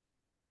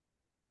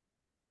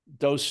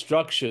those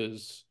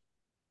structures,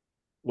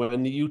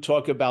 when you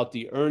talk about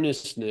the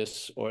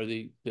earnestness or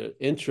the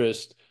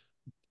interest,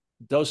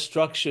 those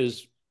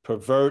structures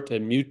pervert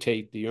and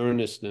mutate the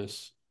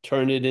earnestness,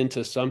 turn it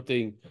into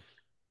something,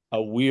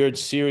 a weird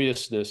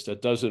seriousness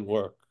that doesn't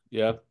work.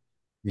 Yeah.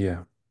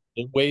 Yeah.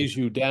 It weighs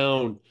you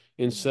down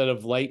instead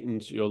of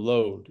lightens your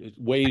load. It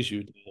weighs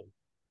you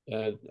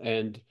down.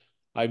 And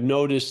I've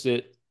noticed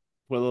it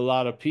with a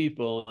lot of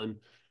people. And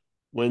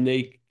when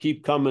they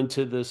keep coming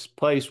to this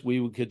place,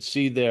 we could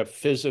see their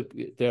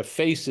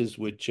faces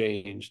would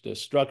change. The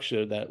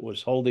structure that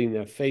was holding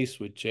their face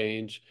would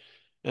change.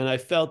 And I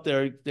felt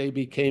they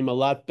became a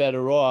lot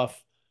better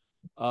off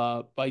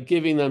by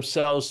giving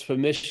themselves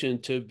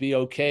permission to be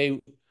okay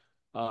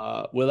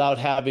without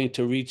having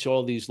to reach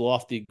all these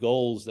lofty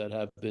goals that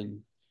have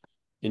been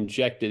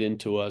injected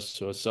into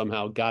us or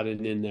somehow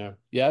gotten in there.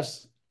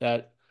 Yes,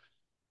 that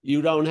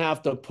you don't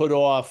have to put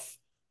off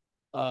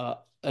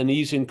an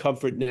ease and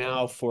comfort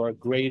now for a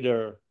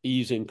greater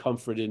ease and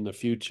comfort in the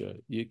future.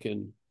 You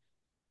can,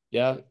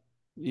 yeah,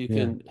 you Yeah.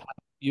 can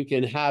you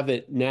can have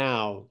it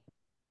now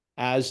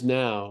as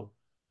now,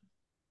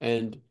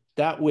 and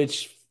that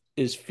which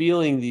is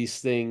feeling these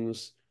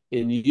things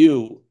in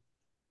you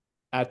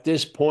at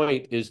this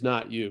point is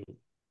not you.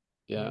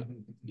 Yeah.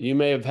 You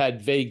may have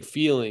had vague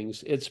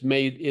feelings. It's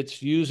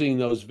using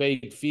those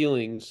vague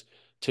feelings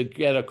to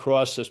get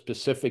across a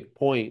specific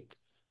point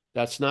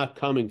that's not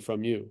coming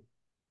from you.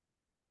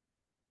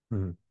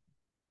 Mhm.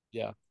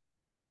 Yeah.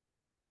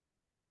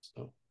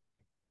 So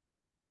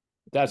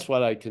that's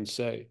what I can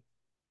say.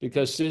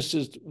 Because this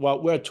is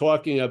what we're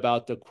talking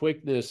about, the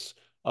quickness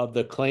of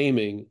the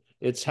claiming.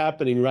 It's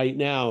happening right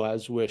now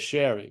as we're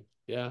sharing.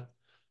 Yeah.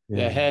 The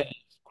Yeah. head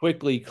is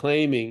quickly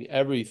claiming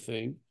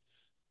everything.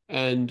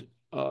 And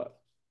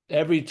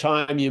every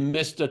time you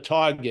miss the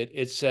target,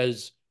 it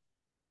says,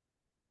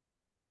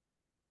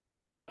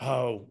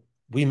 oh,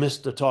 we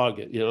missed the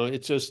target.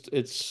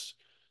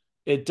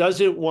 It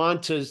doesn't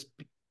want to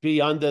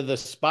be under the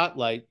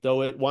spotlight,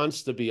 though it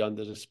wants to be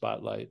under the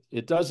spotlight.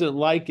 It doesn't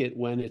like it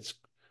when it's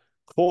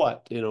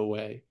caught in a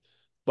way.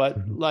 But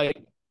Mhm.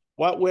 like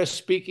what we're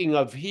speaking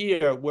of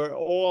here, we're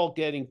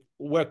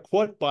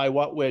caught by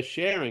what we're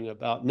sharing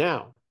about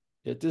now.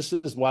 This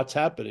is what's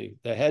happening.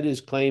 The head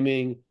is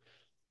claiming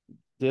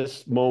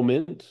this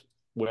moment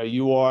where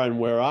you are and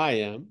where I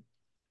am.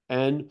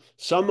 And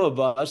some of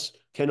us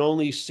can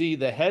only see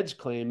the heads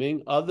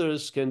claiming,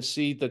 others can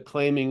see the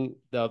claiming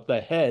of the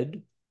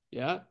head.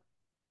 Yeah.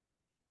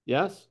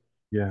 Yes.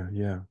 Yeah.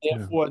 Yeah. Yeah.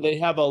 Therefore, they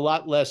have a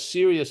lot less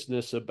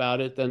seriousness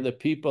about it than the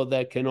people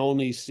that can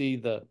only see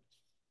the,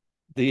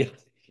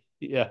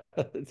 yeah.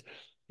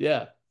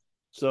 Yeah.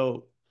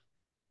 So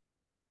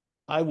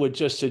I would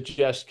just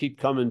suggest keep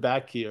coming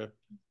back here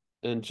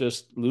and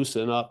just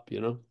loosen up.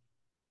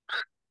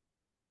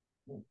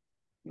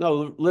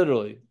 No,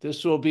 literally,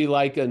 this will be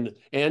like an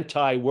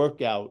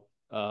anti-workout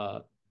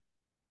uh,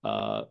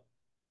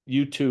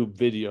 YouTube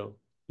video.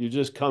 You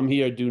just come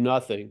here, do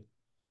nothing,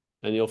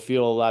 and you'll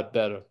feel a lot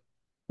better.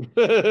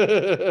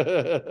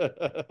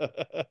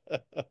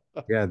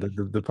 Yeah.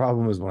 The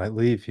problem is when I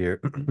leave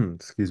here,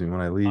 excuse me,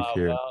 when I leave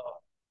here, Well,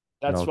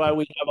 you that's know, why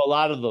we have a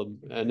lot of them.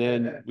 And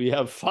then we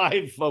have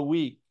 5 a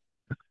week,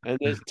 and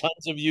there's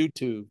tons of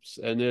YouTubes,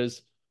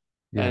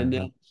 yeah. and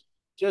No.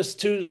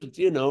 just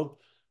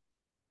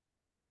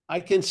I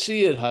can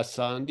see it,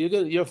 Hassan.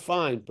 You're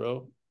fine,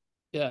 bro.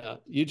 Yeah,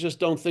 you just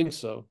don't think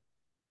so.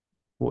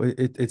 Well,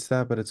 it's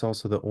that, but it's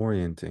also the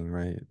orienting,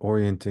 right?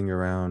 Orienting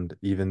around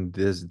even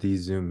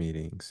these Zoom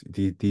meetings,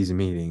 these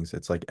meetings.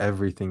 It's like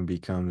everything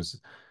becomes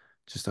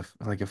just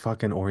like a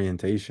fucking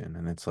orientation,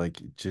 and it's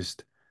like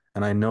just,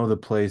 and I know the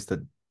place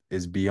that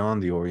is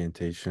beyond the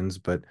orientations,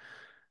 but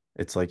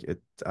it's like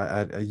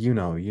you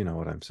know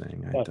what I'm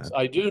saying. Yes,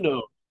 I do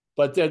know.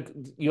 But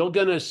you're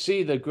going to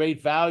see the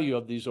great value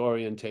of these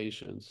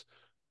orientations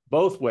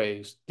both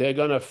ways. They're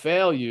going to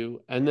fail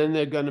you, and then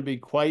they're going to be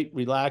quite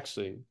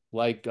relaxing,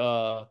 like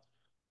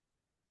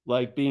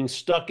being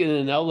stuck in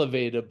an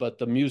elevator, but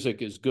the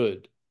music is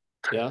good.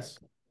 Yes?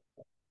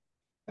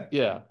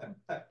 Yeah.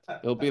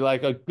 It'll be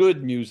like a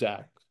good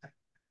music.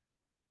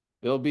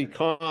 It'll be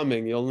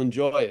calming. You'll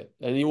enjoy it.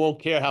 And you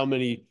won't care how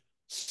many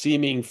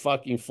seeming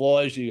fucking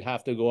floors you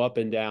have to go up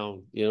and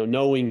down,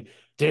 knowing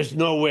there's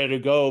nowhere to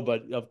go,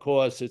 but of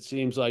course it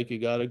seems like you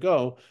got to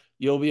go.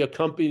 You'll be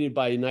accompanied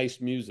by nice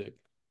music,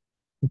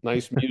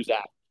 nice music.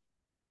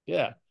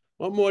 Yeah.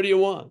 What more do you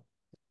want?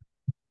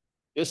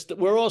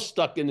 We're all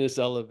stuck in this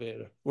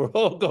elevator. We're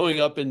all going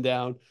up and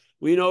down.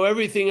 We know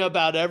everything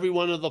about every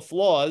one of the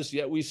floors,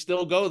 yet we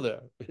still go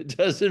there. It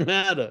doesn't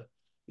matter.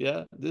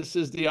 Yeah. This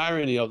is the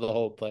irony of the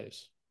whole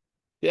place.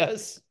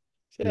 Yes.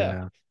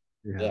 Yeah.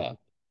 Yeah. Yeah.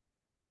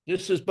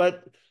 Yeah.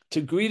 But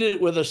to greet it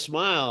with a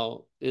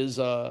smile is,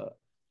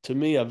 to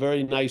me, a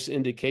very nice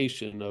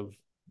indication of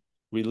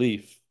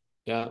relief.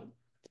 Yeah.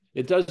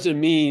 It doesn't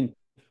mean,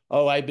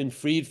 oh, I've been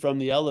freed from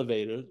the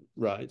elevator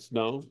rides.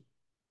 No,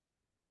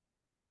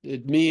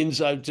 it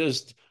means I've,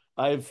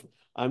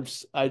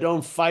 I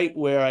don't fight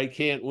where I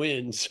can't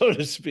win, so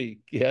to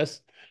speak.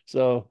 Yes.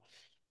 So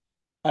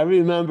I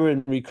remember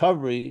in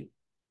recovery,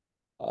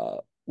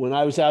 when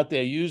I was out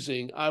there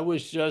using, I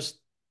was just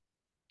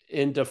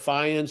in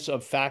defiance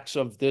of facts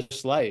of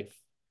this life.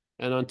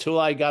 And until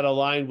I got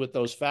aligned with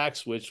those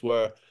facts, which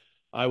were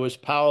I was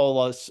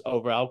powerless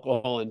over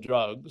alcohol and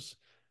drugs,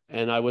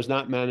 and I was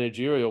not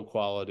managerial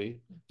quality,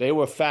 they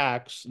were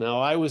facts.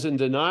 Now, I was in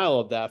denial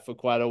of that for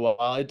quite a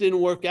while. It didn't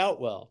work out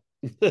well.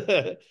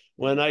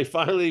 When I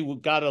finally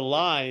got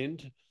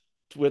aligned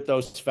with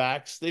those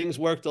facts, things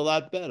worked a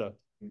lot better.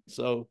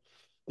 So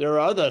there are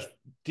other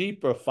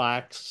deeper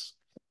facts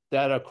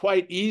that are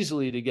quite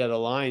easily to get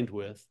aligned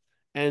with.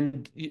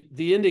 And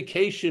the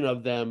indication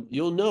of them,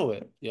 you'll know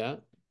it. Yeah.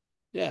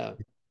 Yeah.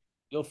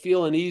 You'll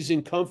feel an ease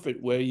and comfort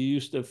where you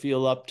used to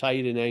feel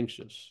uptight and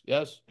anxious.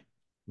 Yes.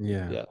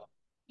 Yeah. Yeah.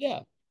 Yeah.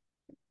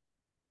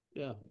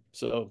 Yeah.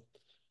 So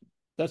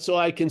that's all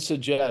I can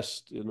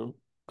suggest.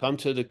 Come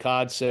to the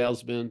card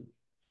salesman.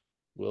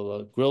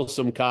 We'll grill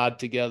some card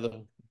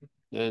together.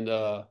 And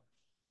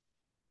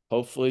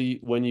hopefully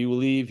when you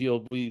leave,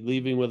 you'll be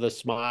leaving with a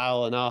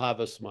smile and I'll have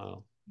a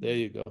smile. There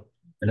you go.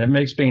 And it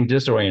makes being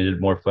disoriented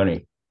more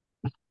funny.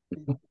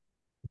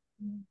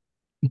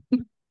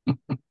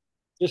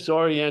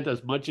 Disorient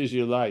as much as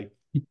you like.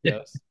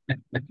 Yes.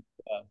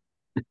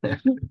 Well,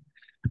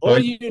 All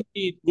you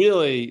need,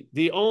 really,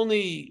 the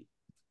only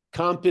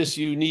compass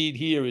you need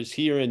here is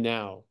here and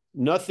now.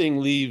 Nothing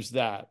leaves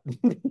that.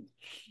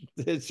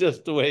 It's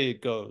just the way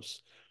it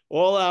goes.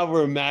 All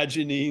our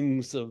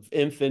imaginings of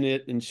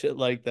infinite and shit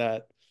like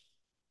that,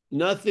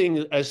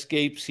 nothing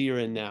escapes here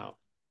and now.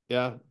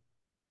 Yeah.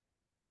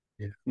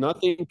 Yeah.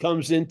 Nothing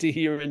comes into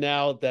here and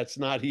now that's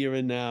not here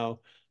and now.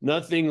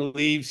 Nothing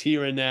leaves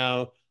here and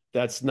now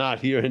that's not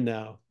here and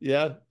now.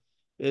 Yeah.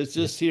 It's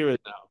just here and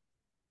now.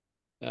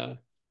 Yeah.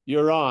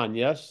 You're on,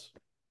 yes?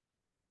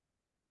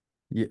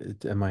 Yeah.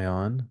 Am I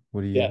on?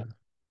 What do Yeah. you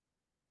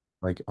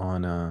like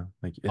on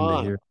like in the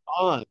On, here?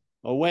 on,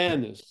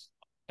 awareness,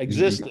 Y-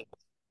 existence,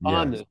 Yes.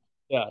 onness.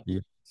 Yeah.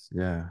 Yes.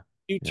 Yeah.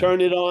 You Yeah.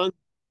 turn it on.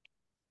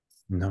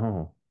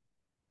 No.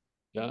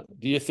 Yeah.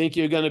 Do you think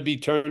you're going to be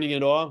turning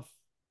it off?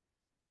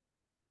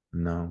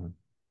 No.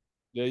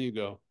 There you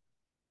go.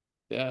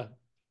 Yeah.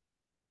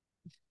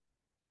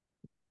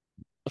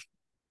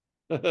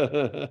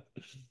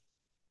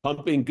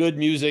 Pumping good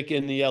music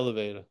in the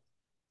elevator.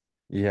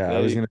 Yeah, I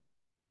There was you gonna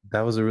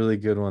that was a really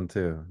good one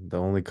too. The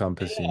only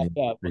compass you Yeah, need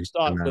yeah. for We'll here and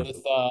start now.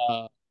 with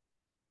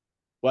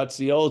what's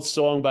the old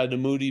song by the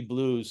Moody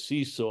Blues,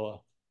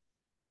 Seesaw,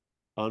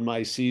 on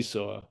my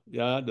seesaw.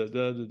 Yeah,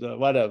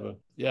 whatever.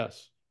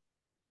 Yes.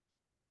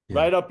 Yeah.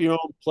 Write up your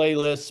own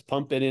playlist,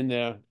 pump it in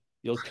there.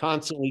 You'll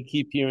constantly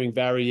keep hearing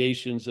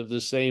variations of the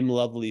same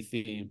lovely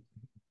theme.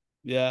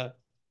 Yeah.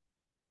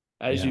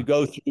 As you Yeah.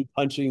 go through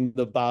punching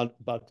the button.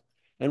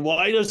 And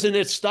why doesn't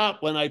it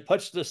stop when I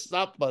punch the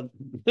stop button?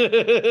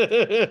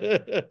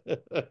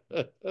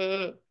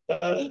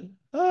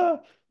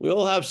 We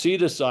all have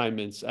seat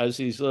assignments as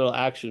these little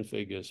action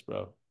figures,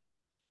 bro.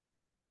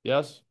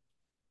 Yes?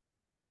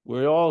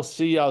 We all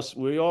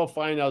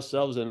find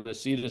ourselves in a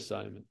seat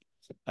assignment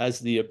as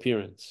the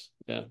appearance.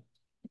 Yeah.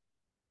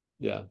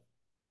 Yeah.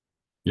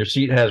 your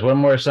seat has one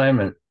more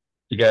assignment.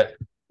 You got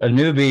a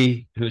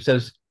newbie who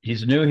says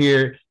he's new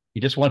here. He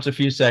just wants a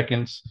few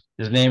seconds.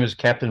 His name is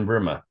Captain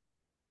Burma.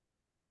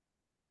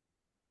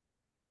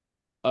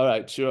 All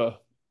right, sure.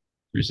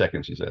 3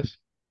 seconds, he says.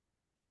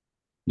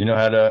 You know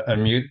how to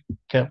unmute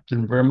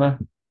Captain Burma?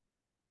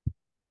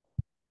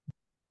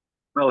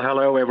 Well,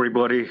 hello,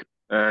 everybody,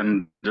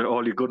 and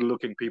all you good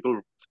looking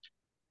people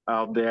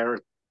out there.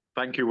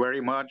 Thank you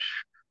very much.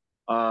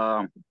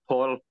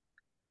 Paul,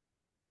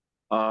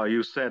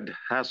 you said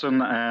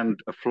Hassan and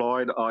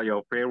Floyd are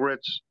your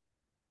favorites.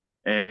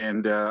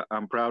 And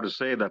I'm proud to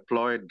say that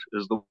Floyd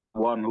is the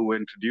one who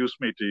introduced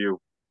me to you.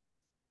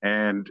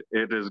 And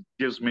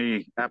gives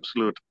me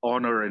absolute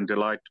honor and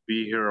delight to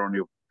be here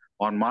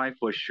on my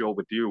first show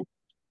with you.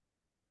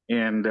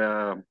 And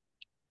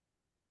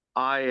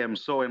I am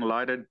so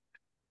enlightened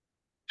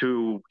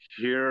to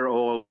hear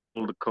all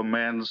the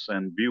comments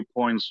and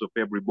viewpoints of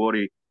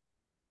everybody.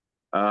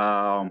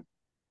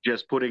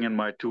 Just putting in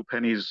my 2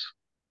 pennies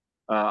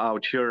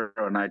out here,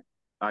 and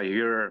I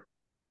hear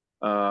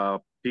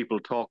people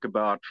talk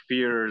about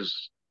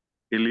fears,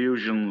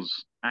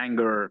 illusions,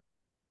 anger.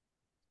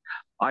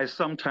 I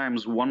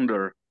sometimes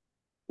wonder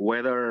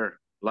whether,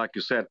 like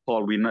you said,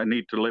 Paul, we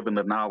need to live in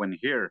the now and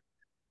here.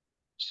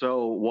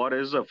 So, what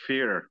is a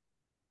fear?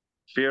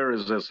 Fear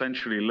is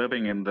essentially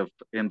living in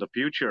the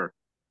future,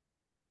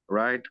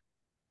 right?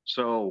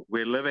 So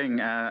we're living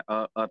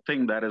a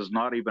thing that has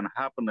not even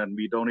happened, and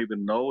we don't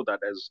even know that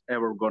is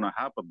ever going to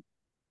happen.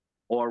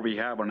 Or we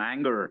have an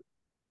anger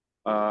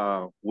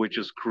which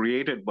is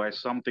created by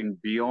something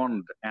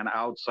beyond and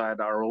outside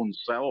our own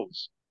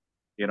selves,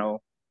 you know.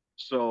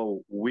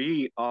 So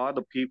we are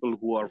the people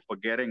who are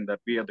forgetting that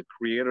we are the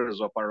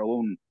creators of our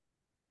own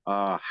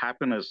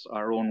happiness,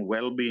 our own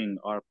well-being,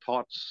 our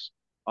thoughts,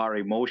 our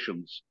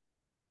emotions.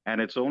 And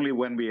it's only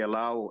when we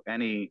allow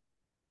any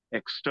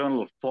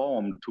external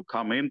form to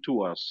come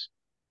into us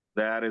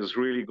that is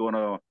really going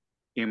to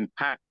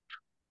impact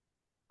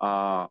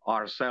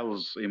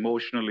ourselves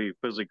emotionally,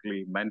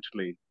 physically,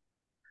 mentally.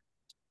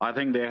 I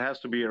think there has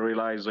to be a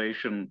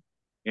realization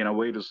in a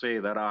way to say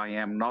that I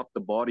am not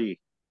the body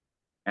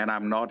and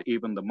I'm not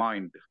even the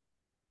mind.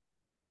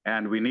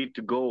 And we need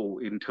to go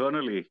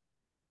internally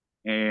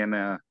and,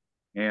 uh,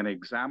 and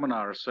examine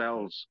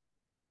ourselves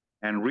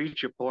and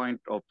reach a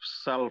point of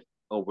self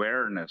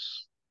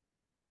awareness,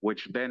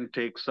 which then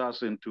takes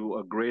us into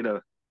a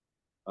greater,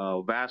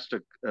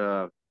 vaster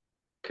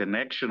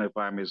connection, if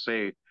I may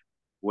say,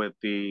 with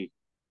the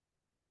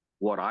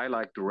what I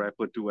like to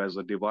refer to as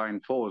a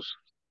divine force,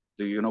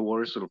 the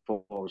universal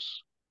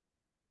force.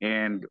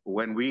 And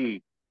when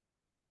we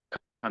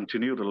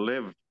continue to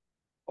live,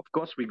 of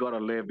course, we got to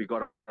live, we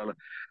got to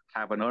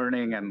have an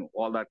earning and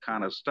all that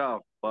kind of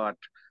stuff. But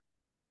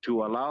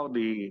to allow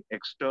the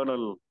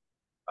external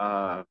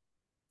uh,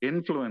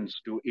 influence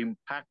to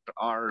impact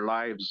our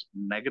lives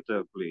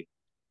negatively,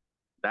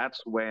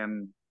 that's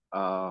when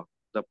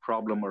the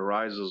problem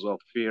arises of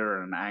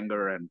fear and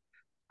anger and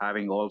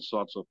having all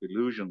sorts of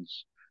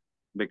illusions.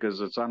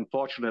 Because it's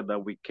unfortunate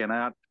that we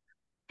cannot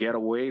get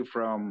away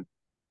from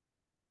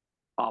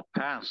our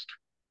past,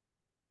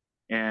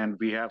 and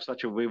we have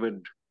such a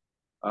vivid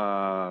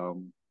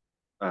um,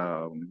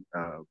 um,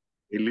 uh,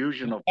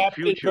 illusion of the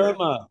Captain future.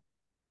 Verma,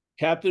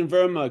 Captain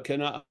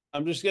Verma,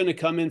 I'm just going to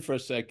come in for a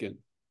second.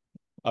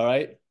 All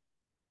right.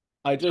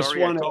 I just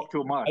Sorry, I want to, talk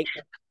too much.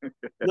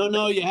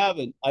 no, you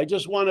haven't. I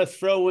just want to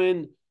throw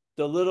in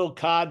the little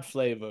cod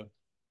flavor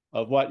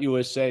of what you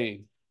were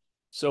saying.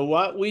 So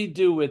what we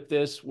do with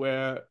this,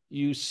 where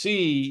you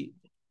see,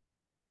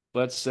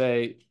 let's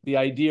say, the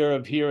idea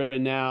of here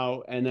and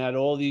now, and that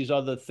all these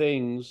other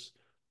things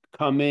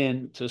come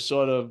in to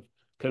sort of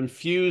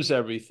confuse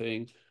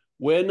everything,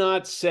 we're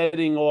not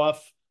setting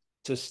off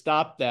to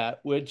stop that.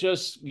 We're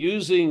just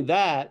using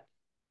that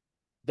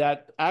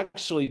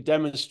actually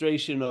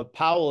demonstration of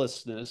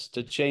powerlessness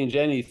to change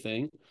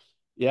anything.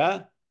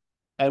 Yeah.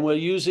 And we're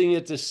using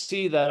it to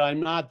see that I'm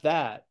not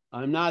that.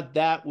 I'm not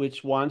that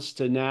which wants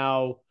to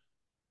now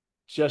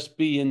just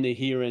be in the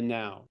here and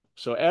now.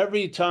 So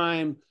every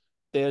time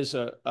there's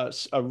a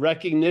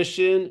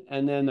recognition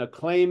and then a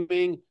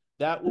claiming,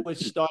 that which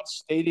starts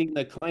stating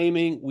the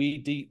claiming,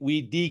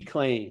 we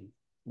declaim.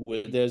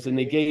 There's a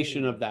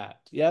negation of that.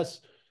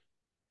 Yes?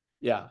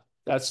 Yeah,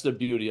 that's the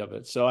beauty of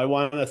it. So I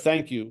want to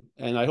thank you,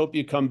 and I hope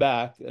you come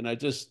back. And I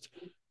just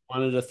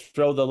wanted to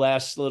throw the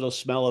last little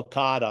smell of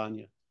cod on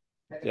you.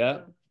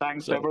 Yeah.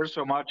 Thanks So ever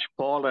so much,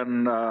 Paul.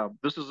 And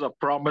this is a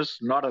promise,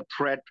 not a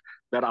threat,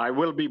 that I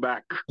will be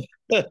back.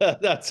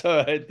 that's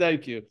all right.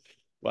 Thank you.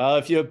 Well,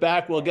 if you're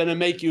back, we're going to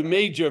make you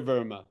Major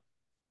Verma.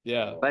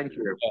 Yeah. Thank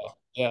you. Yeah.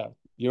 Yeah.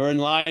 You're in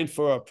line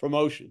for a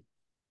promotion.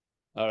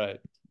 All right.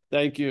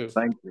 Thank you.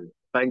 Thank you.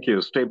 Thank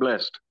you. Stay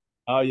blessed.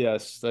 Oh,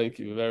 yes. Thank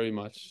you very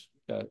much.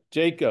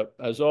 Jacob,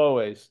 as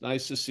always,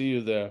 nice to see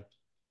you there.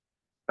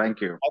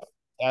 Thank you.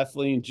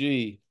 Kathleen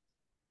G.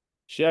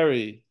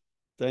 Sherry,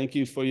 thank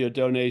you for your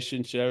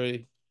donation,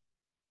 Sherry.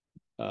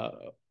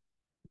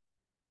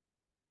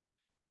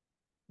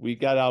 We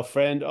got our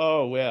friend,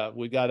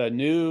 we got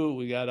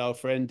our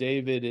friend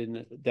David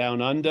in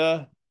Down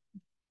Under.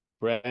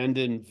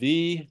 Brandon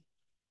V.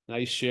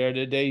 Nice share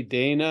today.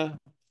 Dana.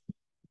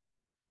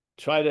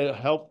 Try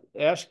to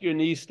ask your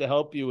niece to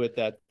help you with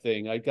that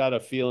thing. I got a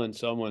feeling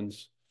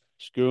someone's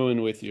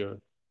screwing with your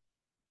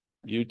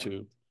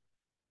YouTube.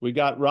 We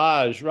got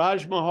Raj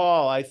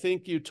Mahal. I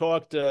think you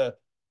talked to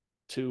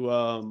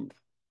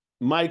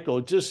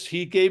Michael.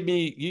 He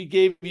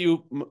gave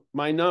you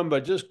my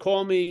number. Just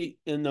call me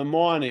in the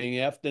morning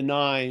after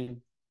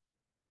 9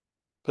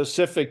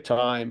 Pacific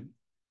time,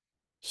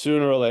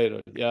 sooner or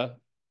later. Yeah.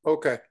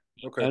 Okay.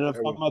 Okay. And if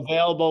I'm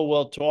available,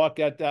 we'll talk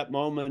at that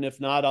moment. If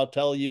not, I'll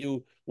tell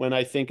you when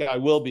I think I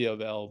will be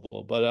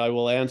available, but I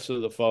will answer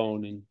the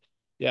phone and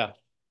yeah.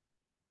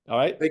 All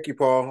right. Thank you,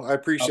 Paul. I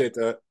appreciate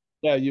that.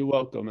 Yeah, you're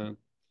welcome, man.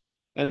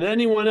 And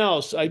anyone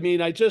else? I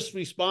mean, I just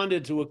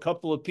responded to a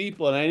couple of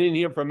people and I didn't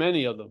hear from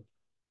any of them.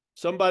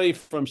 Somebody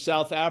from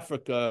South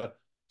Africa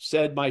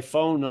said my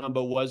phone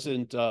number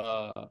wasn't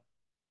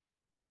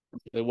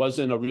it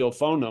wasn't a real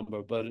phone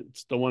number, but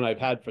it's the one I've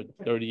had for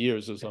 30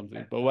 years or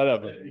something, but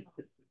whatever.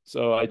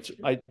 So I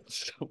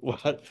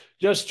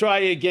just try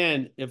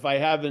again. If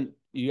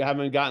you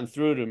haven't gotten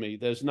through to me,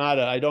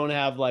 I don't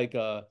have like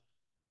a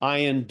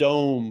iron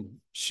dome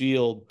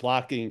shield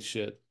blocking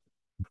shit.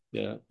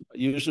 Yeah.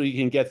 Usually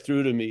you can get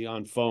through to me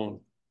on phone.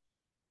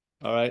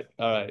 All right.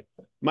 All right.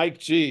 Mike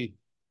G.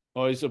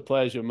 Always a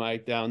pleasure,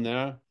 Mike, down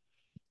there.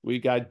 We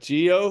got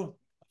Gio,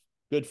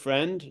 good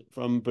friend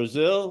from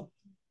Brazil.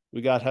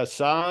 We got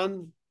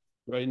Hassan.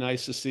 Very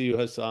nice to see you,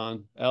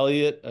 Hassan.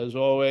 Elliot, as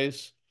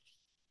always.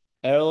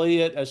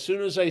 Elliot, as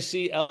soon as I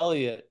see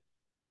Elliot,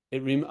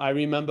 I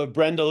remember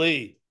Brenda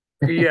Lee.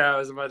 Yeah, I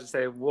was about to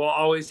say, we'll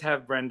always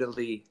have Brenda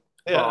Lee.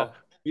 Yeah,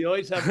 we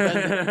always have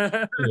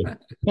Brenda.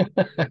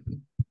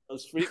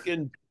 Those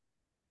freaking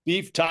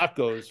beef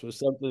tacos was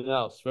something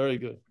else. Very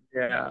good.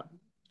 Yeah.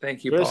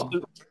 Thank you, Chris,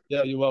 Paul.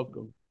 yeah, you're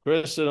welcome.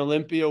 Chris in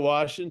Olympia,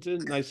 Washington.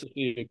 Nice to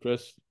see you,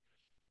 Chris.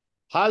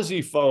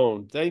 Hazi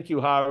phone. Thank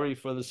you, Harry,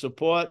 for the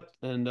support,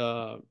 and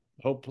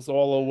hope it's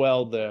all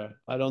well there.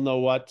 I don't know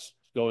what's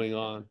going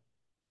on.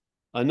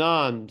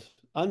 Anand,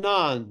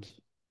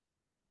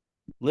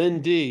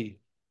 Lynn D,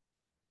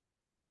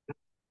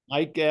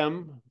 Mike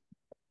M,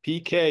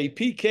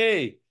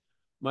 PK,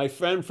 my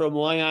friend from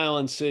Long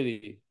Island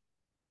City.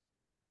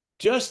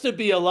 Just to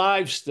be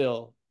alive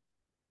still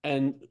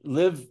and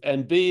live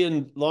and be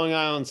in Long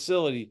Island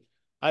City,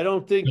 I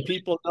don't think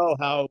people know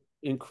how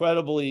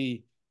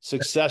incredibly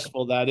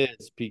successful that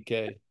is,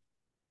 PK.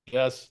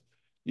 Yes,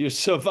 you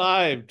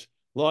survived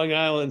Long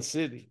Island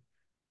City.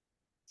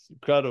 It's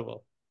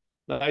incredible.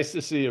 Nice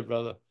to see you,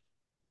 brother.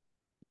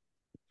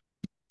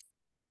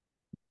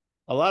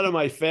 A lot of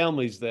my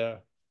family's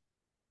there.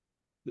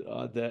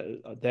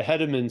 The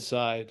Hedeman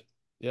side.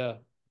 Yeah.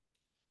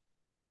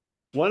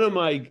 One of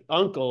my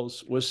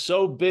uncles was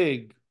so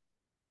big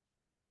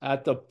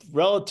at the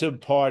relative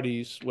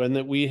parties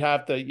when we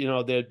have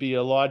to, there'd be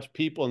a large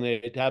people and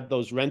they'd have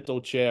those rental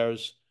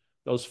chairs,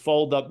 those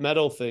fold up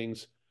metal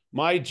things.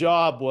 My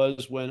job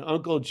was when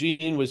Uncle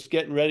Gene was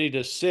getting ready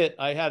to sit,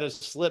 I had to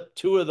slip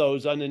two of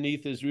those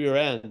underneath his rear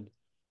end.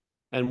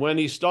 And when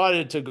he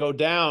started to go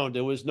down,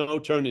 there was no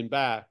turning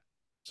back.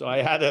 So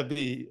I had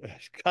to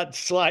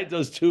slide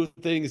those two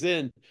things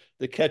in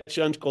to catch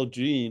Uncle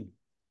Gene.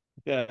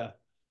 Yeah.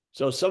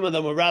 So some of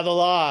them were rather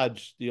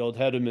large, the old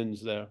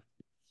Hedemans there.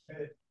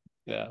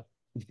 Yeah.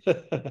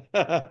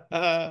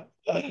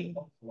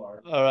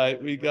 All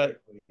right. We got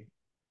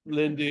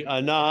Lindy,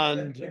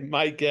 Anand,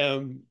 Mike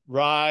M,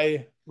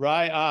 Rai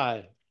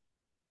I,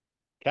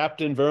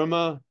 Captain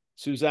Verma,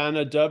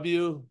 Susanna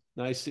W.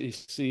 Nice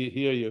to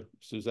hear you,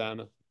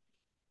 Susanna.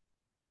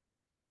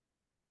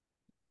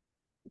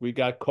 We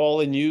got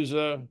call-in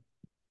user.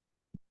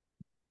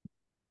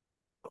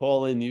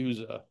 Call-in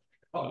user.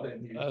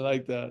 I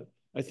like that.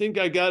 I think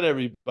I got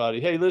everybody.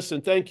 Hey,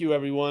 listen, thank you,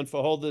 everyone,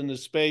 for holding the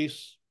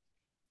space.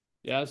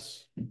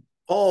 Yes?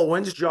 Paul,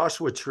 when's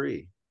Joshua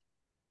Tree?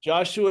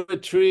 Joshua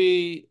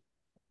Tree,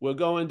 we're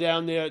going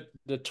down there.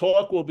 The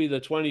talk will be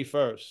the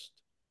 21st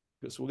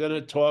because we're going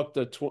to talk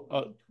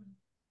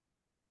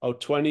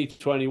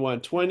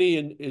 2021. 20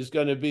 is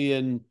going to be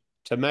in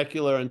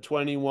Temecula and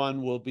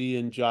 21 will be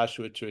in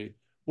Joshua Tree.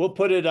 We'll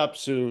put it up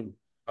soon.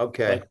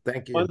 Okay,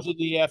 thank you. One's in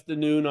the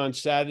afternoon on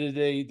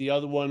Saturday. The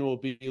other one will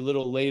be a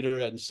little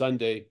later on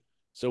Sunday,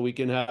 so we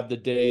can have the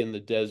day in the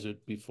desert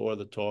before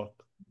the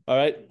talk. All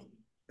right?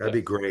 That'd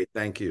be great.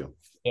 Thank you.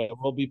 Yeah,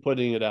 we'll be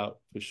putting it out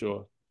for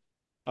sure.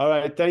 All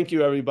right. Thank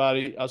you,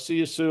 everybody. I'll see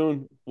you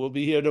soon. We'll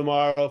be here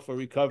tomorrow for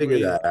recovery.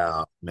 Figure that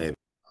out, maybe.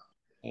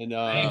 And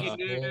thank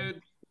you,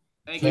 dude.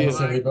 Thanks,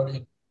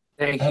 everybody.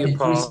 Thank Happy you,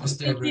 Paul. Christmas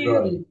to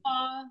everybody.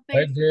 Hi,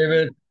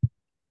 David.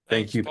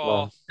 Thank you,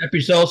 Paul.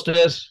 Happy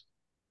solstice.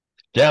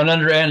 Down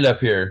under and up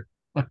here.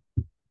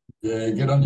 Yeah, good on